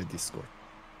also in the Discord.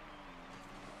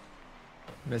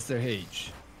 Mr.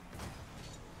 H.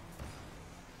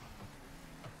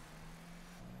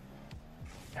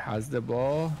 Has the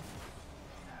ball.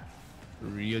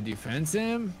 Rio defends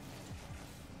him.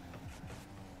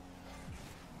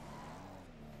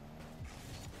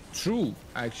 True,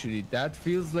 actually, that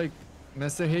feels like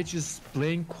Mr. H is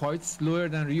playing quite slower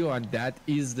than Rio, and that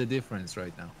is the difference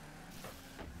right now.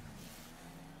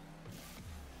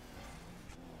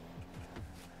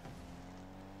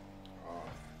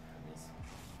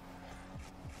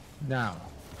 Now,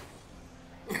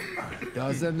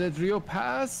 doesn't let Rio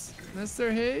pass,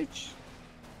 Mr. H.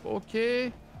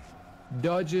 Okay.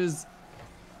 Dodges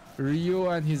Rio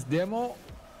and his demo.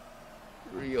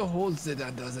 Rio holds it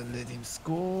and doesn't let him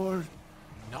score.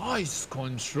 Nice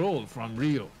control from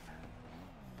Rio.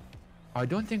 I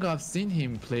don't think I've seen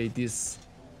him play this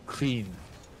clean.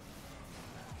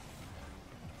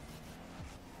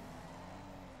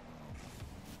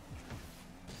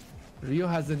 Rio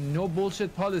has a no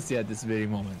bullshit policy at this very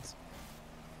moment.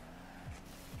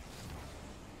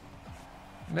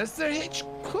 Mr. H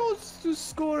close to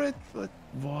score it, but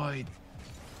wide.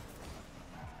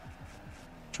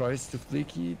 Tries to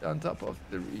flick it on top of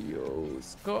the Rio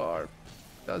scarf.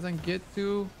 Doesn't get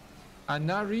to. And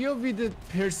now Rio with the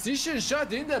precision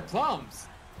shot in the plums.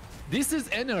 This is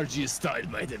energy style,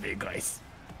 by the way, guys.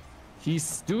 He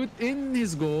stood in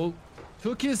his goal,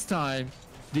 took his time,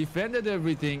 defended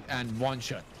everything, and one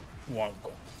shot. One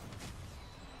goal.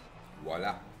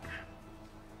 Voila.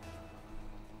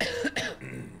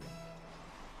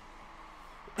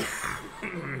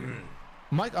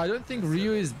 Mike, I don't think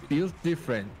Rio is built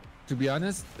different. To be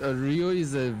honest, Rio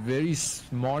is a very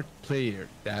smart player.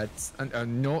 That's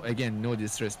no, again, no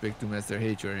disrespect to Mr.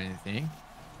 H or anything,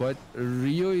 but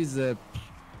Rio is a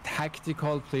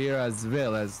tactical player as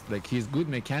well as, like, he's good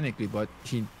mechanically, but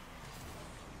he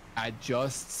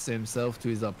adjusts himself to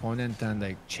his opponent and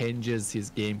like changes his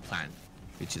game plan,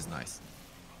 which is nice.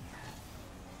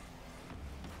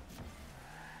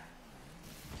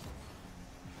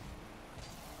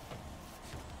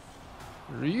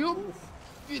 Rio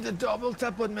with a double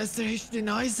tap, but Mr. H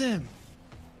denies him.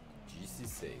 GC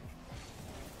save.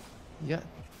 Yeah.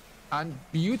 And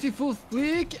beautiful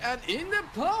flick and in the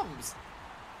plums.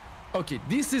 Okay,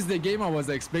 this is the game I was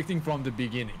expecting from the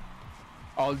beginning.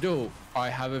 Although I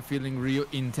have a feeling Rio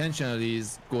intentionally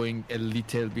is going a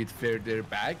little bit further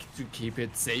back to keep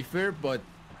it safer, but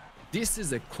this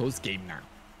is a close game now.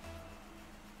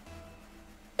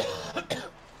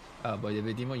 By the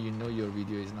way, Dimo, you know your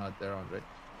video is not there on, right?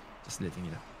 Just letting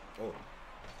you know. Oh.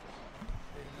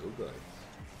 Hello, guys.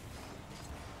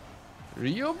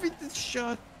 Rio with the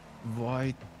shot.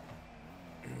 Wide.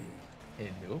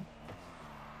 Hello.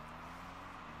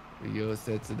 Rio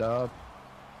sets it up.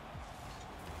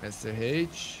 Mr.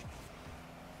 H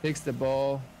takes the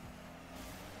ball.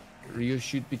 Rio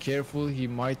should be careful. He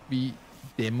might be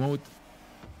demoed.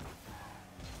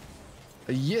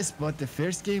 Yes, but the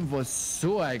first game was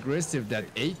so aggressive that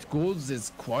 8 goals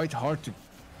is quite hard to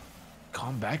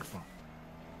come back from.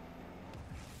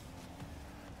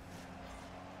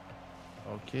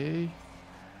 Okay.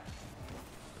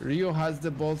 Rio has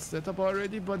the ball set up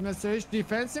already, but Mr. H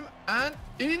defends him and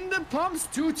in the pumps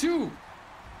 2-2.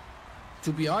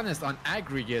 To be honest, on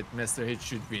aggregate, Mr. H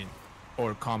should win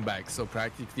or come back. So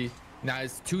practically now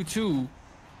it's 2-2.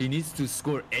 He needs to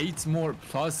score 8 more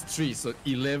plus 3, so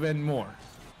 11 more.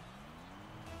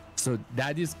 So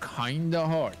that is kind of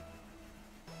hard.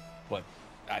 But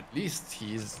at least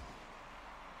he's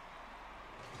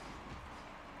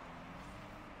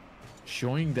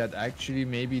showing that actually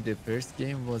maybe the first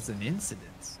game was an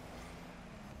incident.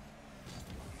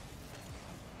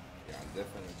 Yeah,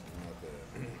 definitely not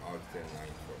an octane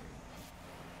line for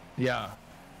me. Yeah.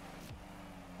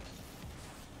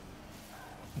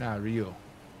 Now Rio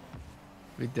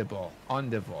with the ball, on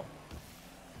the ball.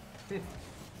 With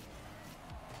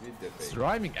the It's fake.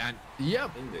 rhyming and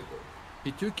yep, In the goal.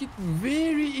 he took it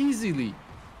very easily.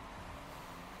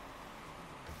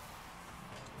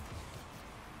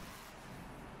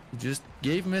 He just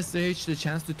gave Mr. H the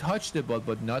chance to touch the ball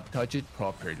but not touch it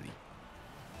properly.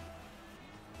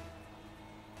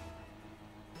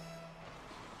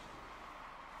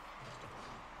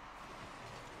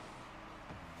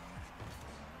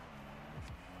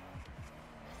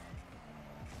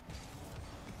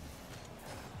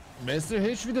 Mr.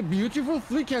 H with a beautiful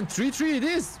flick and 3-3 it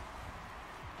is.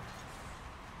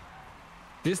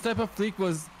 This type of flick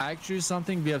was actually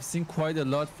something we have seen quite a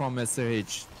lot from Mr.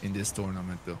 H in this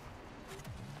tournament though.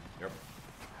 Yep.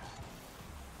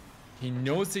 He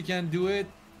knows he can do it,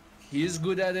 he's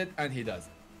good at it, and he does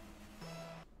it.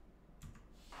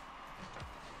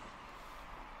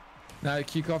 Now a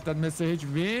kickoff that Mr. H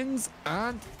wins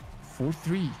and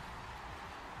 4-3.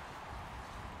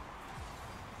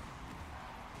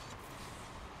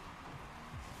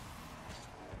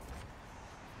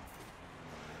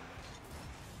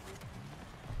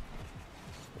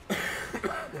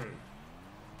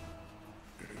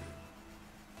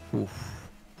 Oof.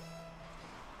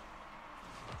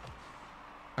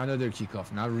 Another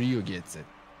kickoff. Now Rio gets it.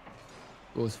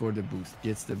 Goes for the boost.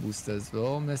 Gets the boost as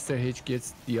well. Mr. H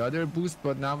gets the other boost,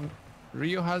 but now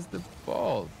Rio has the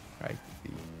ball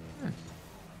practically.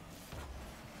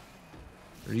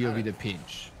 Rio with a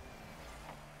pinch.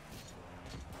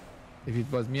 If it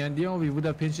was me and Dion, we would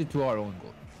have pinched it to our own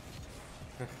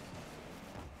goal.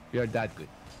 We are that good.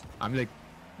 I'm like,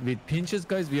 with pinches,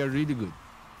 guys, we are really good.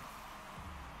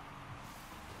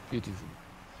 Beautiful.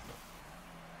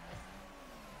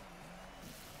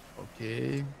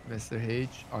 Okay, Mr.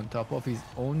 H on top of his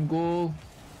own goal.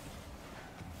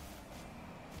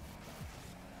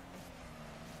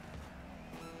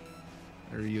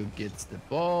 Rio gets the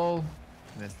ball.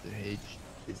 Mr. H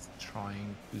is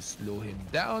trying to slow him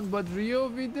down, but Rio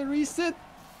with the reset.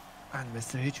 And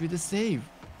Mr. H with the save.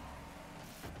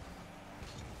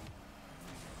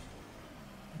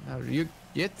 Now Rio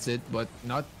gets it, but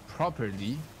not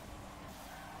properly.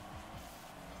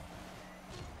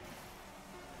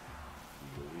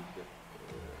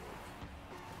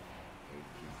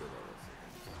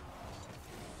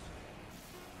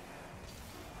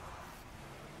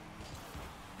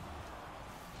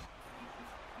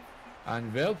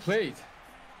 And well played.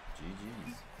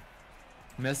 GG's.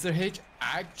 Mr. H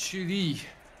actually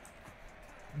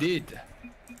did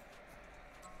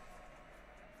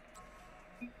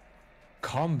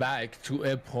come back to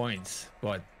a point,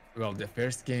 but well, the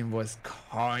first game was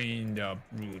kind of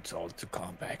brutal to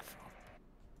come back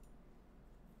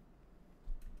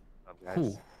Guys, from.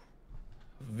 Ooh.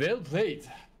 Well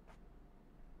played.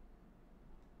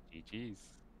 GG's.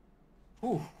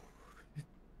 Ooh.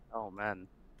 Oh man.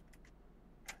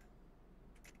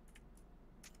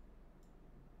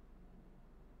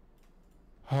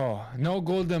 Oh, no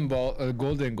golden ball,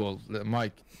 golden goal,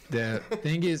 Mike. The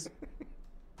thing is,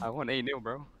 I won 8-0,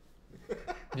 bro.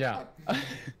 yeah.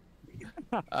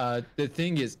 The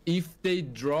thing is, if they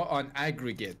draw on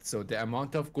aggregate, so the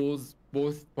amount of goals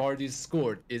both parties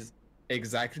scored is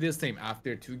exactly the same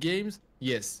after 2 games,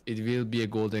 yes, it will be a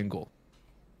golden goal.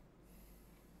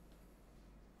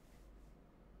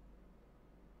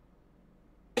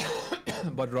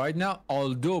 But right now,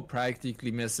 although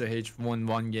practically Mr. H won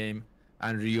 1 game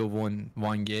and Rio won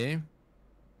 1 game.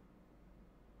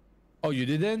 Oh, you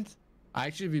didn't?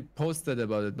 Actually, we posted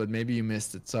about it, but maybe you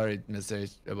missed it. Sorry, Mr.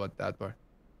 H, about that part.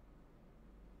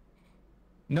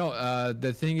 No,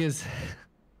 the thing is,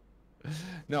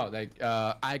 no, like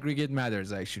aggregate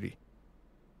matters actually.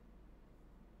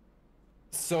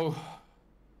 So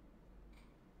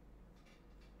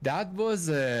that was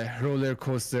a roller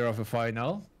coaster of a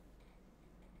final.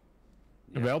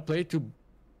 Yeah. Well played to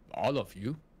all of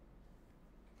you.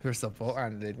 First of all,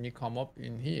 and let me come up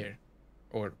in here,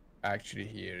 or actually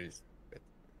here is better.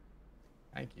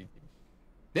 Thank you.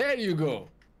 There you go.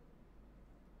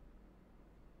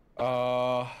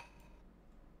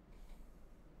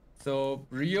 So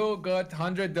Rio got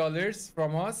 $100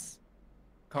 from us.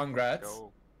 Congrats.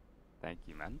 Go. Thank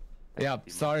you, man. Thank Yeah, you,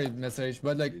 team. sorry, message,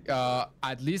 but like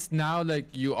at least now like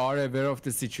you are aware of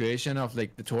the situation of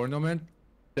like the tournament.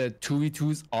 The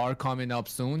 2v2s are coming up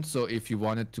soon, so if you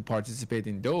wanted to participate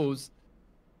in those,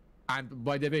 and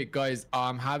by the way, guys,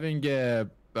 I'm having a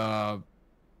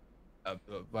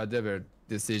whatever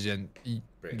decision.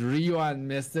 Break. Rio and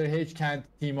Mr. H can't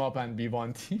team up and be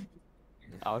one team.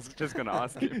 I was just gonna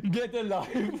ask you. Get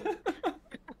alive.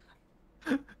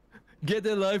 Get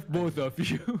alive, both of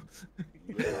you.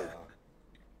 Yeah.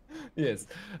 Yes,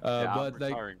 Yeah, but I'm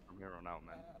like retiring from here on out,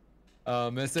 man.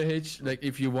 Mr. H, like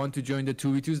if you want to join the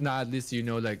 2v2s, now at least you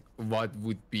know like what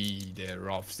would be the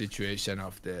rough situation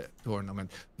of the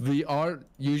tournament. We are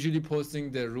usually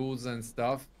posting the rules and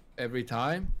stuff every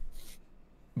time,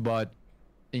 but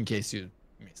in case you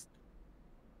missed.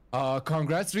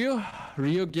 Congrats, Rio.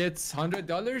 Rio gets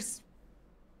 $100.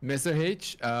 Mr.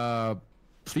 H,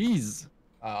 please.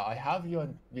 I have you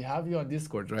on. We have you on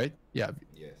Discord, right? Yeah.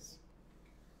 Yes.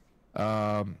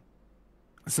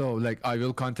 So like I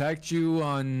will contact you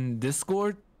on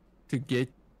Discord to get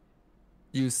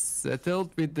you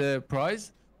settled with the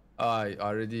prize. I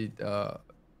already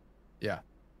yeah.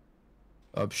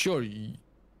 Sure,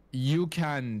 you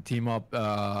can team up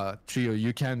Trio,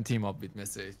 you can team up with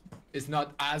Message. It's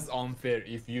not as unfair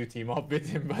if you team up with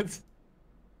him, but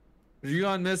Rio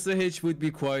and Message would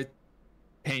be quite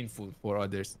painful for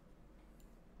others.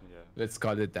 Yeah. Let's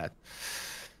call it that.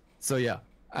 So yeah.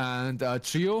 And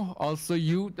Trio, also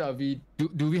you,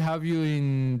 do we have you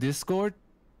in Discord?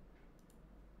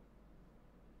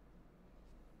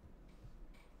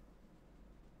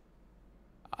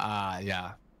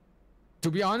 Yeah. To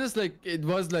be honest, like it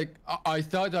was like I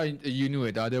thought you knew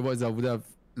it. Otherwise, I would have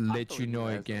let thought you he know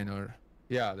knew as again, or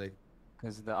yeah, like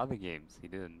Because the other games he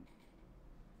didn't.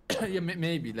 yeah,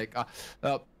 maybe like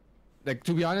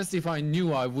to be honest, if I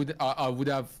knew, I would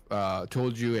have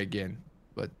told you again.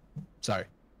 But sorry.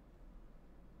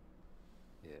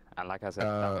 Yeah. And like I said,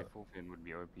 that way Fulfin would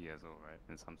be OP as well, right?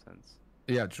 In some sense.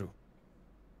 Yeah, true.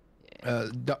 Yeah.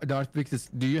 Darth Victus,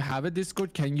 do you have a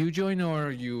Discord? Can you join, or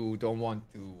you don't want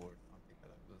to, or something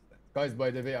like that? Guys,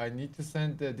 by the way, I need to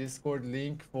send the Discord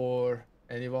link for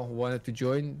anyone who wanted to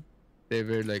join. They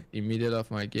were like in middle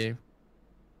of my game.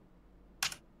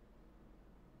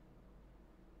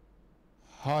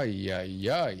 Hi, Ooh,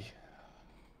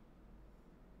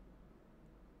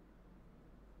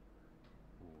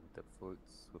 the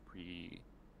foots were pretty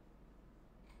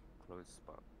close,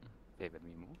 but favored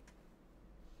me more.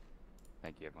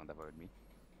 Thank you, everyone that voted me.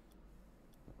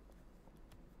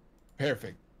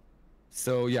 Perfect.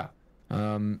 So yeah,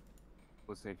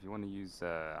 Also, if you want to use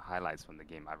highlights from the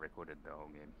game, I recorded the whole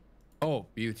game. oh,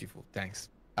 beautiful. Thanks.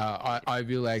 I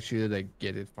will actually like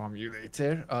get it from you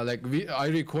later. Like I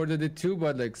recorded it too,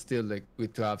 but like still like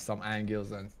good to have some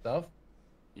angles and stuff.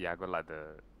 Yeah, I got like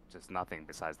just nothing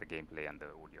besides the gameplay and the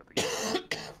audio of the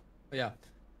game. Yeah.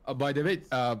 By the way,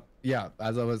 yeah,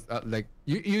 as I was like,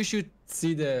 you should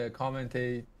see the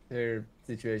commentator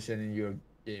situation in your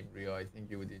game, Rio. I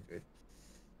think you would enjoy it.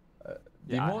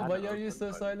 Yeah, I Dimo, had why it are you open, so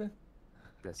but- silent?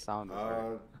 The sound was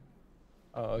very...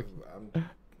 Oh, okay.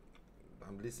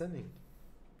 I'm listening.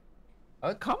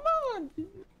 Come on.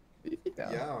 Beat it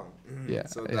down. Yeah. Yeah,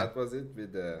 So yeah. that was it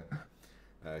with the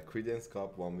Credence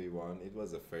Cup 1v1. It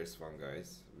was the first one,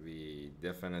 guys. We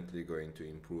definitely going to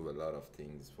improve a lot of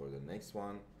things for the next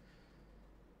one.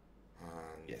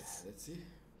 And Yes. let's see.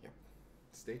 Yep.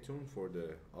 Stay tuned for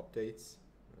the updates.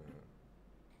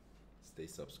 Stay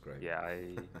subscribed. Yeah,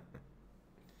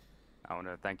 I want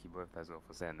to thank you both as well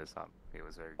for setting this up. It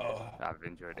was very good. Oh. I've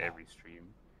enjoyed every stream.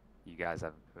 You guys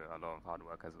have put a lot of hard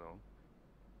work as well.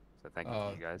 So thank you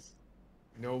Oh. to you guys.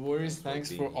 No worries. Thanks Thanks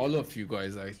for for being all here. of you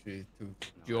guys actually to No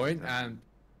join worries, and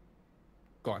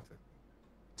go on.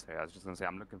 So I was just going to say,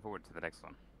 I'm looking forward to the next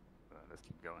one. Let's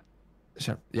keep going.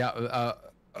 Sure. Yeah.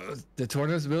 The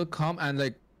tournaments will come, and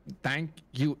like, thank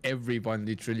you everyone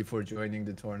literally for joining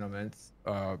the tournaments.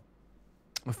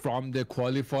 From the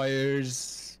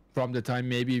qualifiers, from the time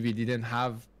maybe we didn't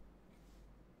have.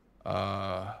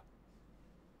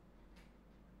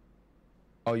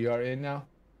 Oh, you are in now.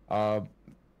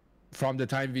 From the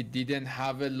time we didn't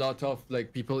have a lot of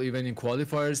like people even in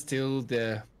qualifiers till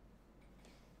the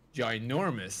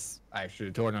ginormous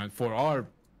actually tournament for our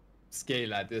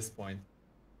scale at this point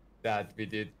that we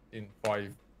did in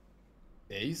 5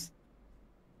 days.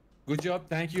 Good job.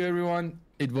 Thank you, everyone.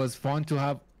 It was fun to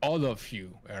have all of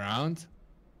you around.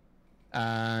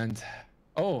 And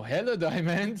oh, hello,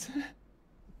 Diamond.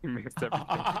 He missed everything.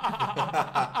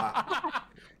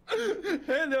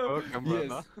 Hello. Oh,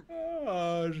 camera,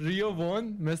 Yes. Rio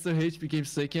won. Mr. H became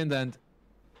second, and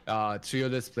Trio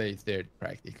Let's Play third,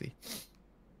 practically.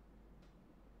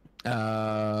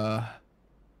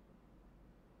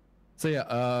 So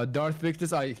yeah, Darth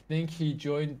Victus, I think he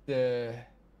joined the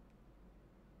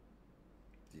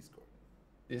Discord.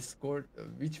 Discord.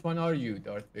 Which one are you,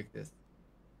 Darth Victus?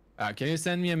 Can you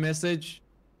send me a message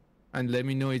and let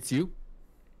me know it's you?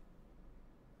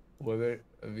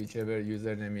 Whichever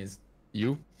username is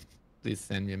you, please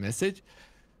send me a message.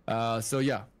 So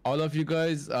yeah, all of you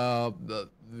guys,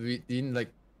 we in like,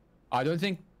 I don't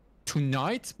think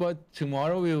tonight, but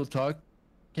tomorrow we will talk,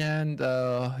 and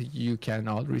you can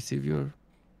all receive your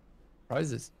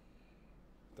prizes.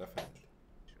 Definitely.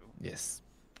 True. Yes,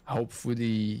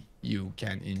 hopefully you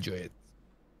can enjoy it.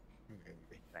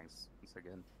 Thanks once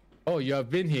again. Oh, you have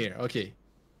been here. Okay,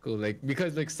 cool. Like,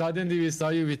 because like suddenly we saw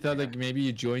you, we thought Yeah. like maybe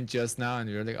you joined just now, and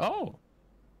we were like, oh.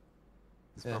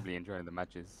 He's Yeah. probably enjoying the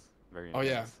matches. Very Oh,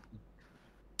 yeah. intense.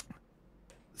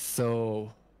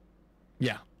 So,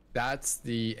 yeah, that's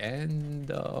the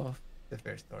end of the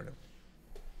first tournament.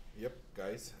 Yep,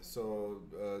 guys. So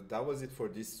that was it for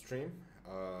this stream.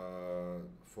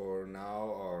 For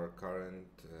now, our current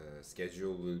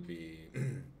schedule will be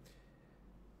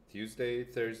Tuesday,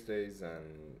 Thursdays,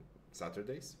 and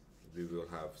Saturdays. We will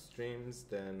have streams.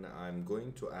 Then I'm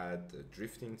going to add a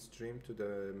drifting stream to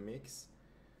the mix.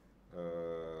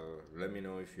 Let me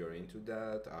know if you're into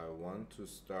that. I want to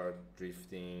start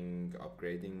drifting,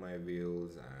 upgrading my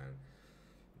wheels,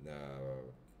 and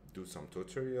do some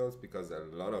tutorials, because a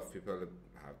lot of people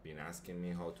have been asking me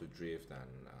how to drift and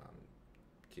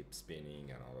keep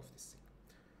spinning and all of this thing.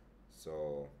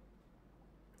 So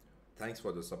thanks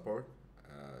for the support.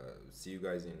 See you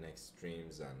guys in next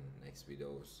streams and next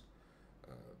videos.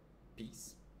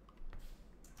 Peace.